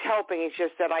mean, he's helping. It's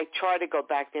just that I tried to go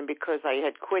back then because I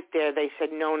had quit there. They said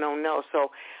no, no, no.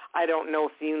 So I don't know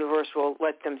if the universe will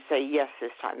let them say yes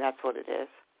this time. That's what it is.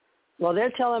 Well,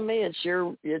 they're telling me it's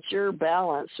your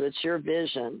balance. It's your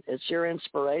vision. It's your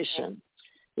inspiration.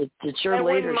 It's your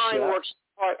leadership.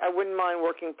 I wouldn't mind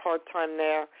working part-time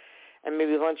there and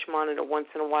maybe lunch monitor once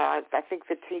in a while. I think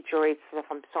the teacher aide stuff,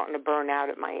 I'm starting to burn out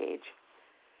at my age.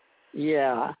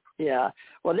 Yeah. Yeah.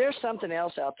 Well, there's something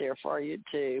else out there for you,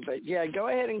 too. But, yeah, go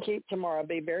ahead and keep tomorrow.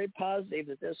 Be very positive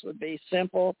that this would be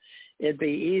simple. It'd be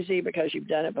easy because you've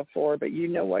done it before, but you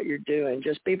know what you're doing.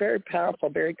 Just be very powerful,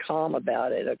 very calm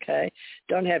about it, okay?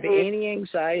 Don't have any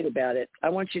anxiety about it. I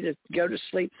want you to go to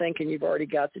sleep thinking you've already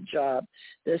got the job.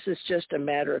 This is just a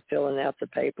matter of filling out the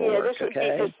paperwork, this would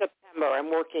okay? be for September. I'm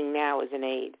working now as an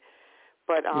aide.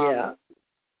 But, yeah.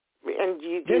 And do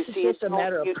you this see is just a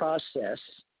matter of process.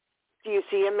 Do you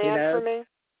see a man for me?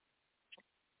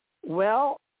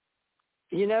 Well,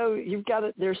 you've got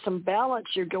there's some balance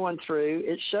you're going through.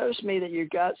 It shows me that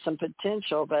you've got some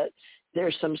potential, but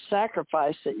there's some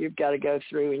sacrifice that you've got to go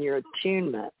through in your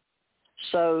attunement.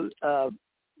 So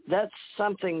that's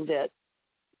something that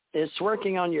is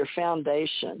working on your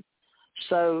foundation.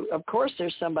 So, of course,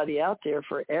 there's somebody out there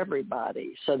for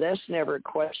everybody. So that's never a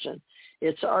question.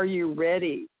 It's, are you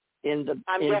ready I'm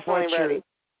definitely ready.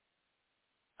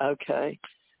 Okay.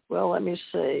 Well, let me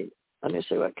see. Let me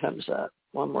see what comes up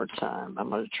one more time.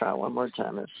 I'm going to try one more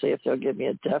time and see if they'll give me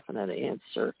a definite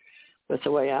answer with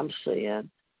the way I'm seeing.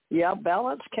 Yeah,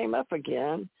 balance came up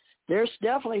again. There's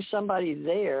definitely somebody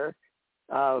there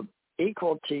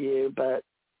equal to you, but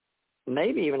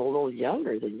maybe even a little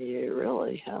younger than you,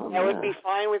 really. I don't know. That would be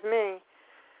fine with me.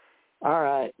 All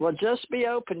right. Well, just be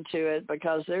open to it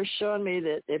because they're showing me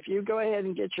that if you go ahead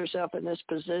and get yourself in this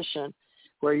position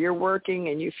where you're working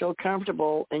and you feel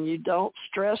comfortable and you don't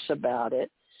stress about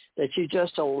it, that you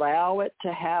just allow it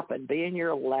to happen, be in your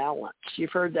allowance.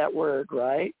 You've heard that word,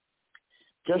 right?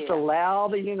 Just allow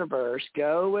the universe,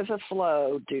 go with the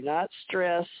flow, do not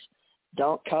stress,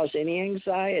 don't cause any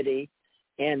anxiety,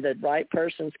 and the right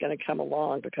person's going to come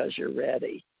along because you're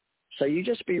ready. So you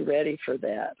just be ready for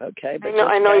that, okay? But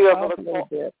I know you have other calls.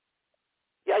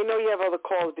 Yeah, I know you have other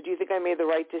calls, but do you think I made the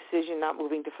right decision not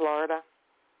moving to Florida?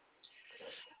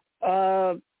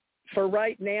 For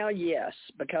right now, yes,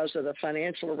 because of the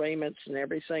financial arrangements and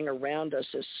everything around us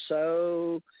is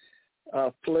so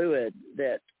fluid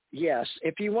that, yes,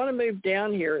 if you want to move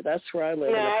down here, that's where I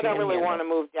live. No, I don't really want to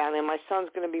move down there. My son's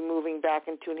going to be moving back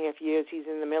in 2.5 years. He's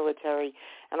in the military,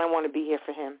 and I want to be here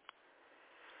for him.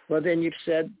 Well, then you've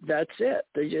said that's it.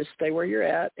 They just stay where you're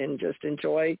at and just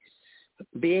enjoy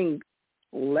being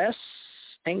less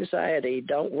anxiety.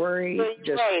 Don't worry.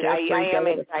 You're right. I am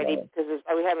anxiety because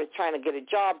I was trying to get a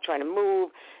job, trying to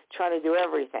move, trying to do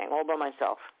everything all by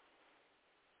myself.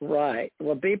 Right.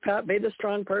 Well, be the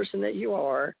strong person that you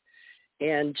are,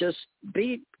 and just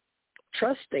be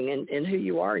trusting in who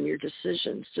you are and your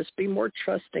decisions. Just be more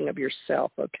trusting of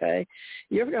yourself, okay?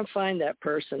 You're going to find that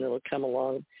person that will come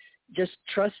along. Just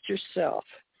trust yourself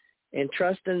and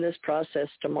trust in this process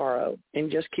tomorrow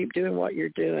and just keep doing what you're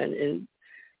doing. And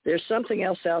there's something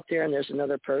else out there and there's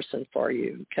another person for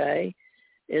you, okay?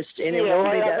 I just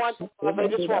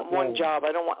want one job.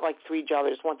 I don't want like 3 jobs. I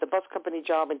just want the bus company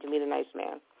job and to meet a nice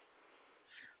man.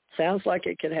 Sounds like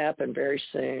it could happen very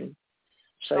soon.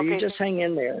 So you just hang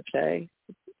in there, okay?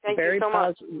 Thank very you so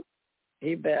positive. much.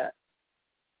 You bet.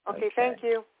 Okay, thank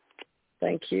you.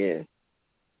 Thank you.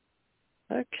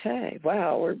 Okay.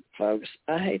 Wow, folks,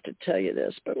 I hate to tell you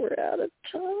this, but we're out of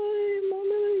time. I'm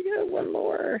going to go one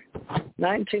more.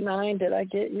 929, did I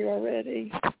get you already?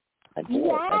 I did.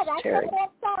 Yeah, that's Terry.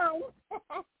 that song.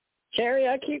 Terry,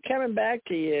 I keep coming back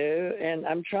to you, and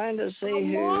I'm trying to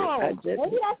see who I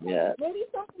didn't yet. Maybe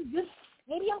something good.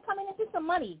 Maybe I'm coming into some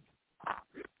money.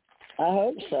 I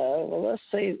hope so. Well, let's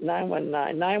see.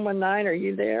 919. 919, are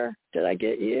you there? Did I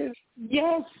get you?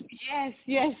 Yes.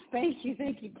 Thank you.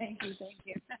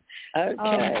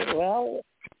 Okay. Well,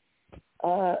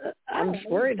 I'm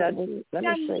worried I didn't. Let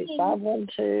me see.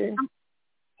 512.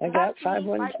 I got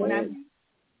 512.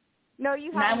 No,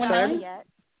 you haven't got it yet.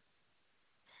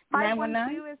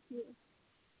 919 is you.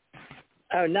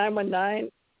 Oh,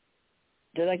 919.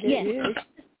 Did I get you? I'm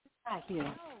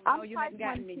 512.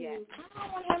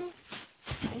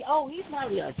 Oh, he's not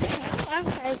real.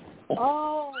 Okay.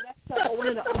 Oh, that's one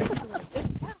of the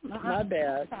other. My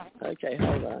bad. Okay,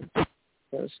 hold on.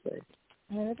 Let's see.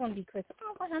 It's going to be Chris.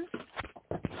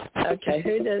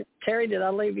 Okay, Terry, did I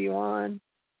leave you on?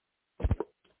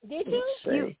 Did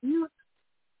you?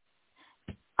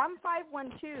 I'm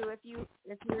 512.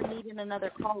 If you're needing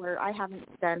another caller, I haven't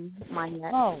done mine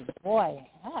yet. Oh boy.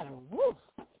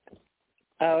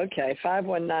 Oh, okay.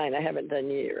 519. I haven't done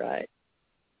you, right?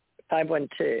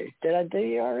 512. Did I do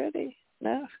you already?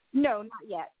 No? No, not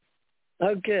yet.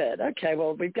 Oh, good. Okay,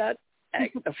 well, we've got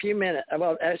a few minutes.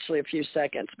 Well, actually a few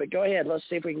seconds, but go ahead. Let's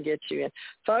see if we can get you in.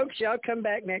 Folks, y'all come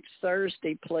back next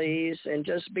Thursday, please, and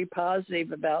just be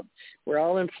positive about we're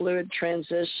all in fluid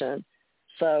transition.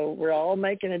 So we're all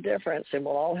making a difference, and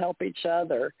we'll all help each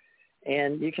other.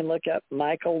 And you can look up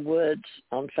Michael Woods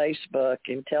on Facebook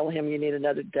and tell him you need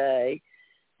another day.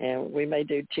 And we may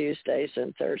do Tuesdays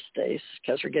and Thursdays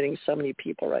because we're getting so many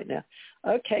people right now.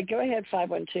 Okay, go ahead,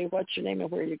 512. What's your name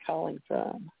and where are you calling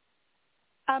from?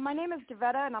 My name is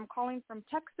Devetta, and I'm calling from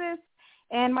Texas.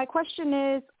 And my question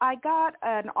is, I got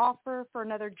an offer for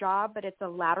another job, but it's a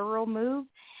lateral move.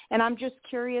 And I'm just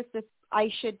curious if I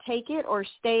should take it or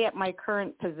stay at my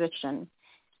current position.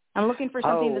 I'm looking for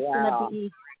something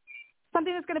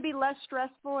that's going to be less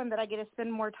stressful and that I get to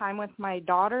spend more time with my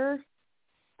daughter.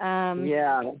 And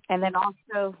then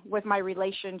also with my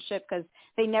relationship, because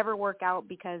they never work out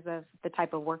because of the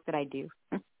type of work that I do.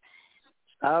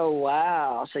 Oh,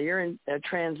 wow. So you're in a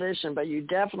transition, but you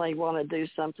definitely want to do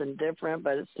something different,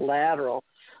 but it's lateral.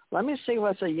 Let me see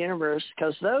what's a universe,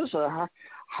 because those are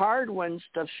hard ones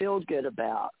to feel good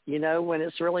about, you know, when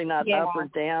it's really not up or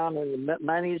down and the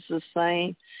money's the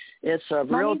same. It's a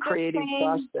real creative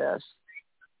process.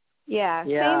 Yeah.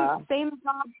 Same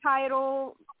job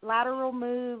title, lateral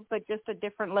move, but just a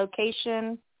different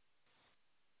location.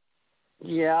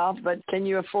 Yeah, but can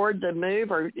you afford to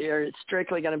move, or it's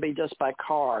strictly going to be just by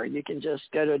car? You can just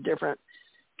go to a different,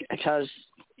 because,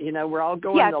 you know, we're all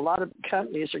going, a lot of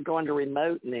companies are going to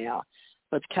remote now,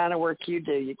 but the kind of work you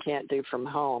do, you can't do from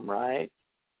home, right?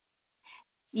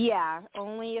 Yeah,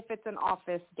 only if it's an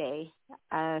office day.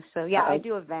 I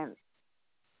do events.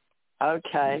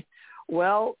 Okay.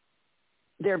 Well,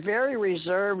 they're very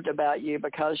reserved about you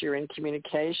because you're in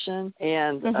communication,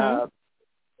 and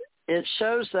it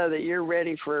shows, though, that you're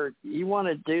ready you want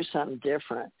to do something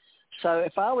different. So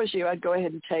if I was you, I'd go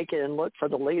ahead and take it and look for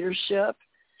the leadership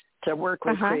to work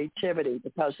with creativity,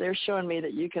 because they're showing me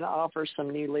that you can offer some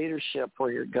new leadership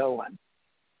where you're going.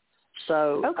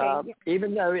 So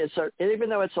even though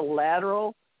it's a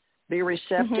lateral, be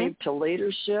receptive to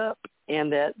leadership,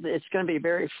 and that it's going to be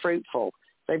very fruitful.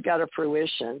 They've got a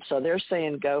fruition, so they're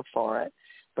saying go for it,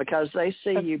 because they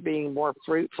see you being more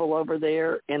fruitful over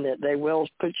there, and that they will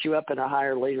put you up in a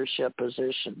higher leadership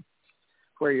position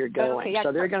where you're going.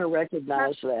 So they're going to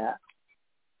recognize that.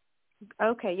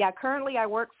 Okay, yeah. Currently I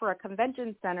work for a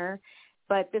convention center,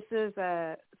 but this is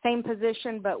a same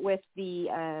position but with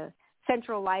the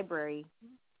Central Library,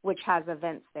 which has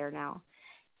events there now.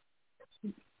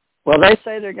 Well, they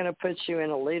say they're going to put you in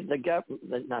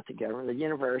the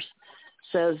universe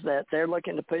says that they're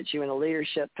looking to put you in a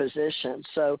leadership position.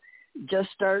 So just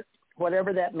start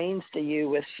whatever that means to you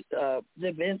with the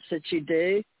events that you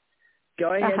do.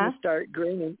 Go ahead and start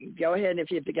grooming. Go ahead,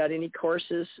 if you've got any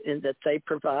courses that they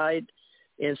provide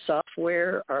in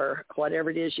software or whatever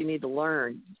it is you need to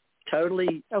learn,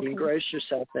 totally engross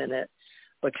yourself in it,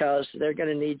 because they're going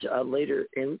to need a leader,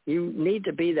 and you need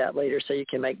to be that leader so you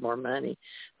can make more money.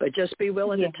 But just be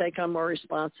willing to take on more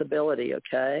responsibility,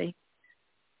 okay?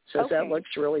 So that looks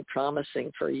really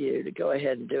promising for you to go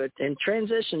ahead and do it. And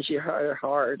transitions are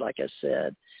hard, like I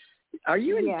said. Are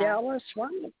you in Dallas?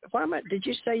 Did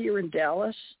you say you were in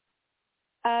Dallas?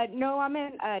 No, I'm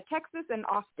in Texas and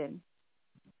Austin.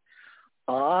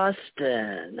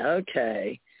 Austin,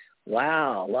 okay.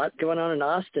 Wow, a lot going on in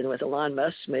Austin with Elon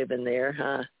Musk moving there,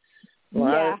 huh?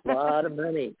 A lot of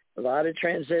money, a lot of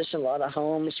transition, a lot of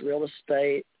homes, real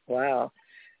estate. Wow.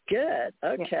 Good.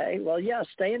 Okay. Well,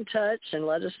 stay in touch and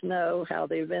let us know how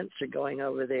the events are going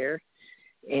over there.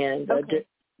 And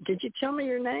did you tell me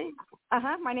your name?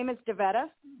 My name is Devetta,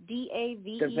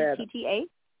 Davetta.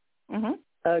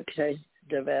 Okay,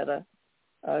 Devetta.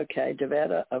 Okay,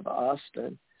 Devetta of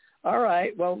Austin. All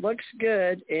right. Well, looks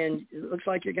good, and it looks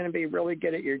like you're going to be really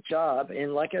good at your job.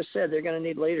 And like I said, they're going to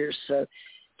need leaders. So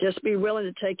just be willing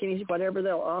to take whatever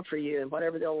they'll offer you and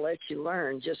whatever they'll let you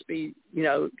learn. Just be,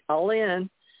 all in.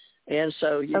 And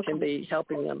so you can be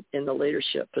helping them in the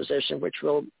leadership position, which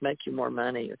will make you more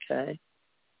money, okay?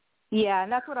 Yeah,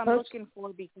 and that's what I'm looking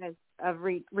for because of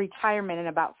retirement in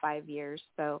about 5 years.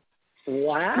 So.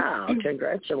 Wow,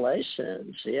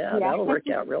 congratulations. Yeah, that'll work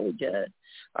out really good.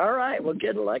 All right, well,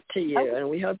 good luck to you, and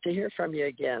we hope to hear from you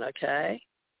again, okay?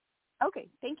 Okay,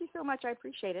 thank you so much. I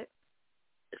appreciate it.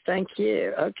 Thank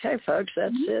you. Okay, folks,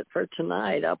 that's it for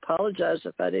tonight. I apologize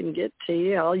if I didn't get to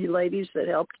you. All you ladies that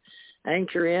helped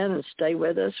anchor in and stay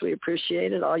with us, we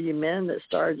appreciate it. All you men that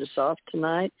started us off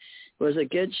tonight, it was a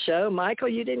good show. Michael,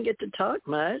 you didn't get to talk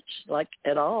much, like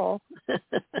at all.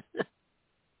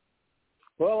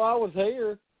 Well, I was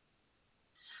here.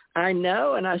 I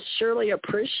know, and I surely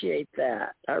appreciate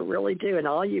that. I really do, and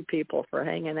all you people for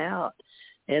hanging out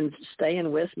and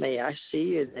staying with me. I see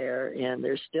you there, and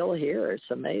they're still here.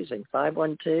 It's amazing.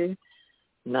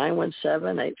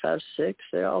 512-917-856.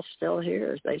 They're all still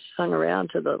here. They hung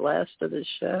around to the last of the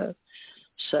show.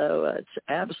 So it's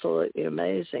absolutely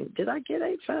amazing. Did I get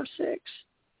 856?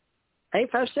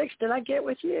 856, did I get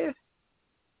with you?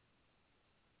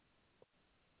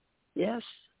 Yes.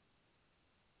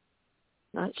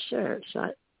 Not sure. It's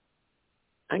not.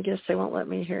 I guess they won't let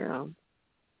me hear them.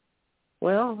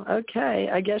 Well, okay.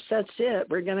 I guess that's it.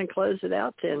 We're going to close it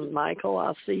out then, Michael.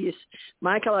 I'll see you.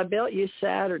 Michael, I built you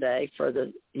Saturday for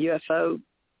the UFO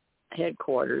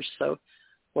headquarters, so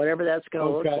whatever that's going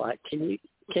to look like.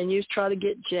 Can you try to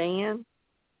get Jan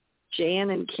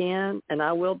and Ken? And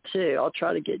I will too. I'll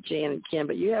try to get Jan and Ken,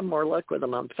 but you have more luck with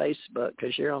them on Facebook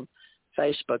because you're on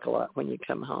Facebook a lot when you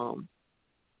come home.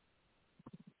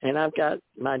 And I've got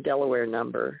my Delaware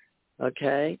number,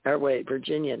 okay? Or wait,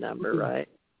 Virginia number, right?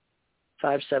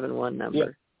 571 number.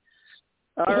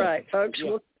 Yep. All right, folks,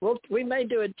 we may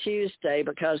do a Tuesday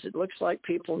because it looks like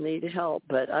people need help,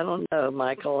 but I don't know,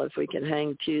 Michael, if we can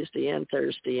hang Tuesday and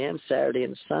Thursday and Saturday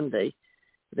and Sunday.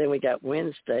 Then we got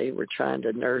Wednesday. We're trying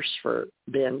to nurse for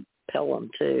Ben Pelham,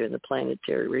 too, in the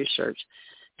planetary research.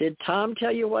 Did Tom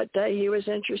tell you what day he was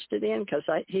interested in? Because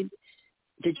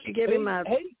did you give him my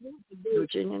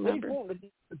Virginia number? He wanted to do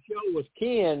the show with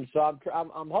Ken, so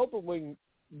I'm hoping we can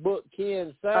book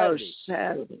Ken Saturday. Oh,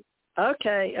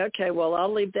 Saturday. Okay. Well,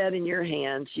 I'll leave that in your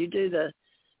hands. You do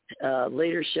the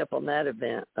leadership on that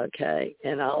event, okay?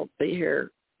 And I'll be here.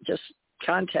 Just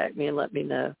contact me and let me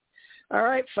know. All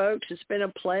right, folks, it's been a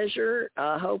pleasure.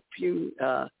 I hope you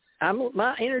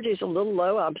my energy is a little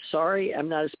low. I'm sorry. I'm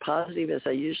not as positive as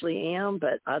I usually am,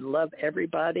 but I love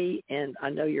everybody, and I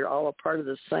know you're all a part of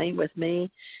the same with me.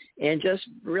 And just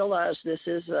realize this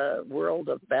is a world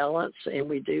of balance, and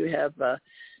we do have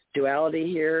duality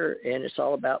here, and it's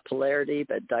all about polarity,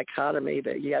 but dichotomy,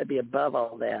 but you got to be above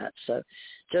all that. So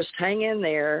just hang in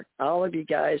there. All of you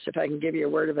guys, if I can give you a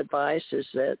word of advice, is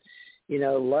that,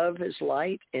 love is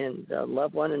light and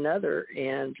love one another,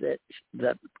 and that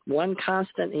the one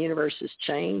constant in the universe is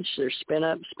change. There's spin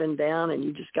up, spin down, and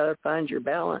you just got to find your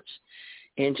balance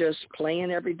and just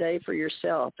plan every day for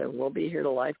yourself. And we'll be here to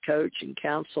life coach and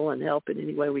counsel and help in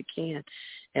any way we can.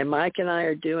 And Mike and I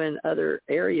are doing other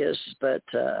areas, but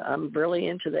I'm really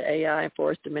into the AI,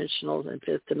 fourth dimensional and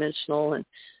fifth dimensional and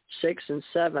sixth and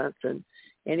seventh. And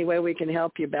any way we can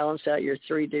help you balance out your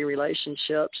 3D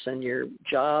relationships and your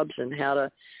jobs and how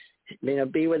to,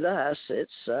 be with us,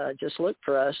 it's just look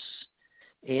for us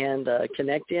and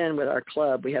connect in with our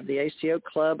club. We have the ACO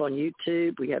Club on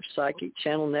YouTube. We have Psychic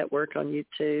Channel Network on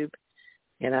YouTube.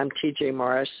 And I'm TJ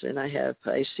Morris, and I have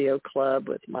ACO Club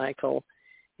with Michael.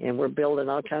 And we're building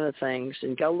all kind of things.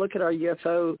 And go look at our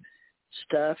UFO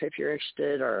stuff if you're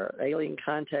interested, or alien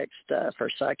contact stuff, or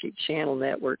Psychic Channel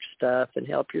Network stuff, and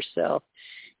help yourself.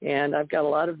 And I've got a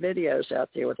lot of videos out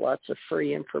there with lots of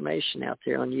free information out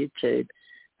there on YouTube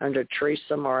under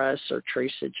Teresa Morris or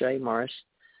Teresa J. Morris.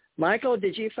 Michael,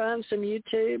 did you find some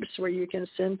YouTubes where you can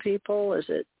send people? Is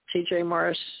it TJ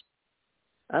Morris?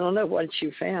 I don't know what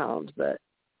you found, but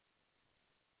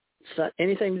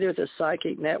anything to do with the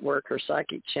Psychic Network or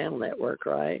Psychic Channel Network,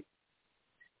 right?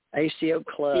 ACO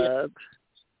Club,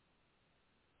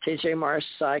 TJ Morris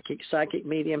Psychic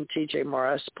Medium, TJ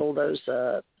Morris, pull those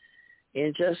up.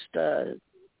 And just,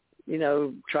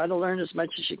 try to learn as much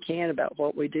as you can about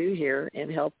what we do here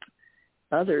and help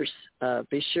others.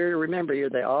 Be sure to remember you're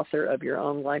the author of your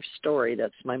own life story.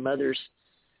 That's my mother's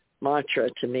mantra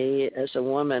to me as a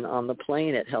woman on the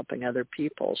planet helping other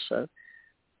people. So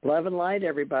love and light,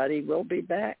 everybody. We'll be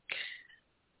back.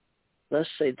 Let's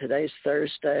see, today's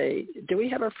Thursday. Do we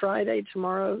have a Friday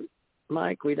tomorrow,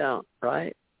 Mike? We don't,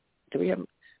 right? Do we have?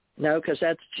 No, because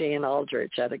that's Jan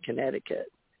Aldrich out of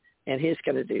Connecticut. And he's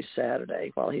going to do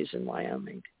Saturday while he's in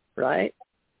Wyoming, right?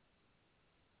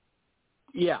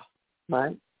 Yeah.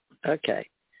 Mike? Okay.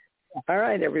 All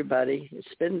right, everybody. It's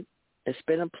been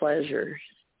a pleasure.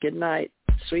 Good night.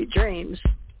 Sweet dreams.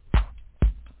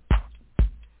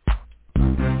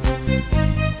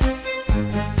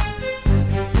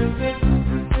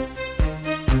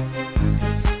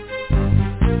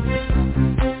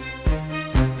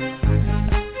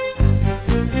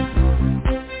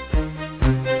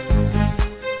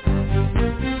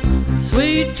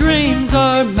 Dreams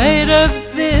are made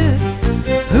of this.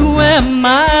 Who am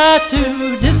I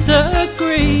to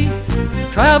disagree?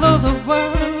 Travel the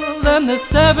world and the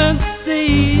seven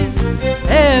seas.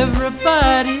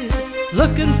 Everybody's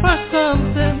looking for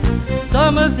something.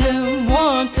 Some of them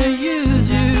want to use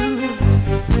you.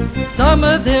 Some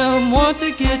of them want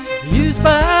to get used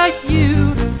by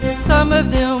you. Some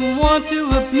of them want to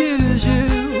abuse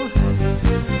you.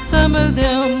 Some of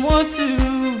them want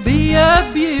to be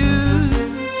abused.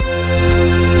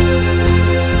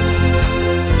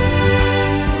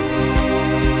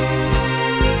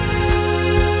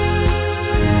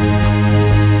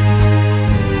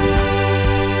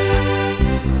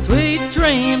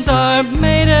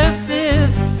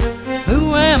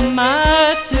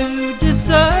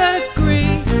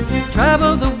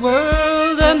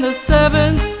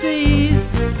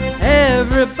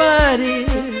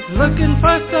 looking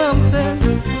for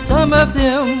something. Some of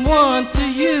them want to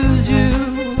use you.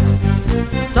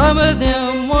 Some of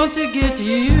them want to get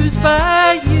used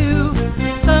by you.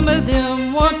 Some of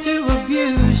them want to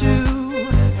abuse you.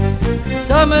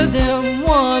 Some of them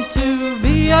want to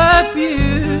be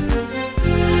abused.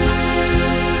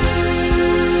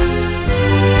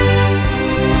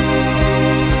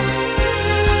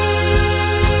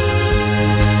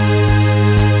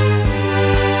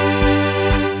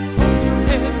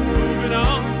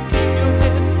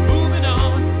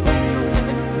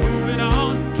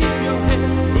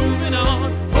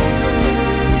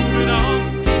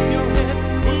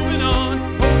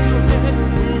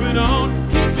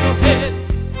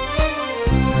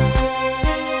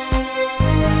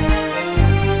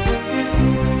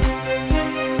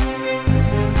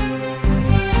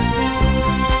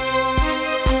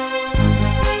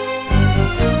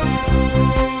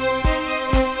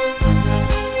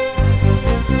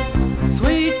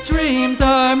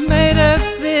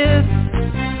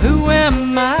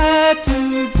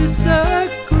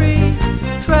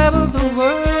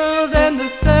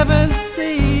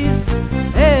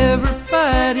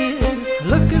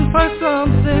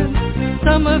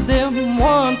 Some of them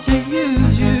want to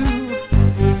use you.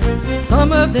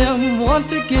 Some of them want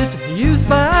to get used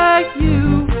by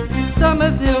you. Some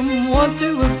of them want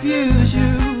to abuse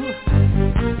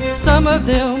you. Some of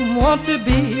them want to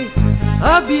be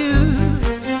abused.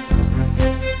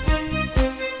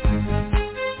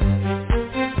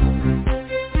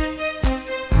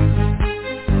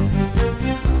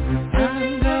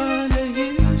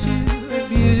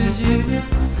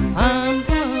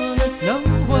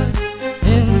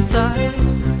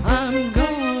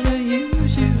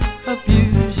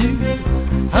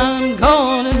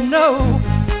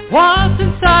 What's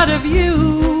inside of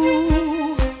you?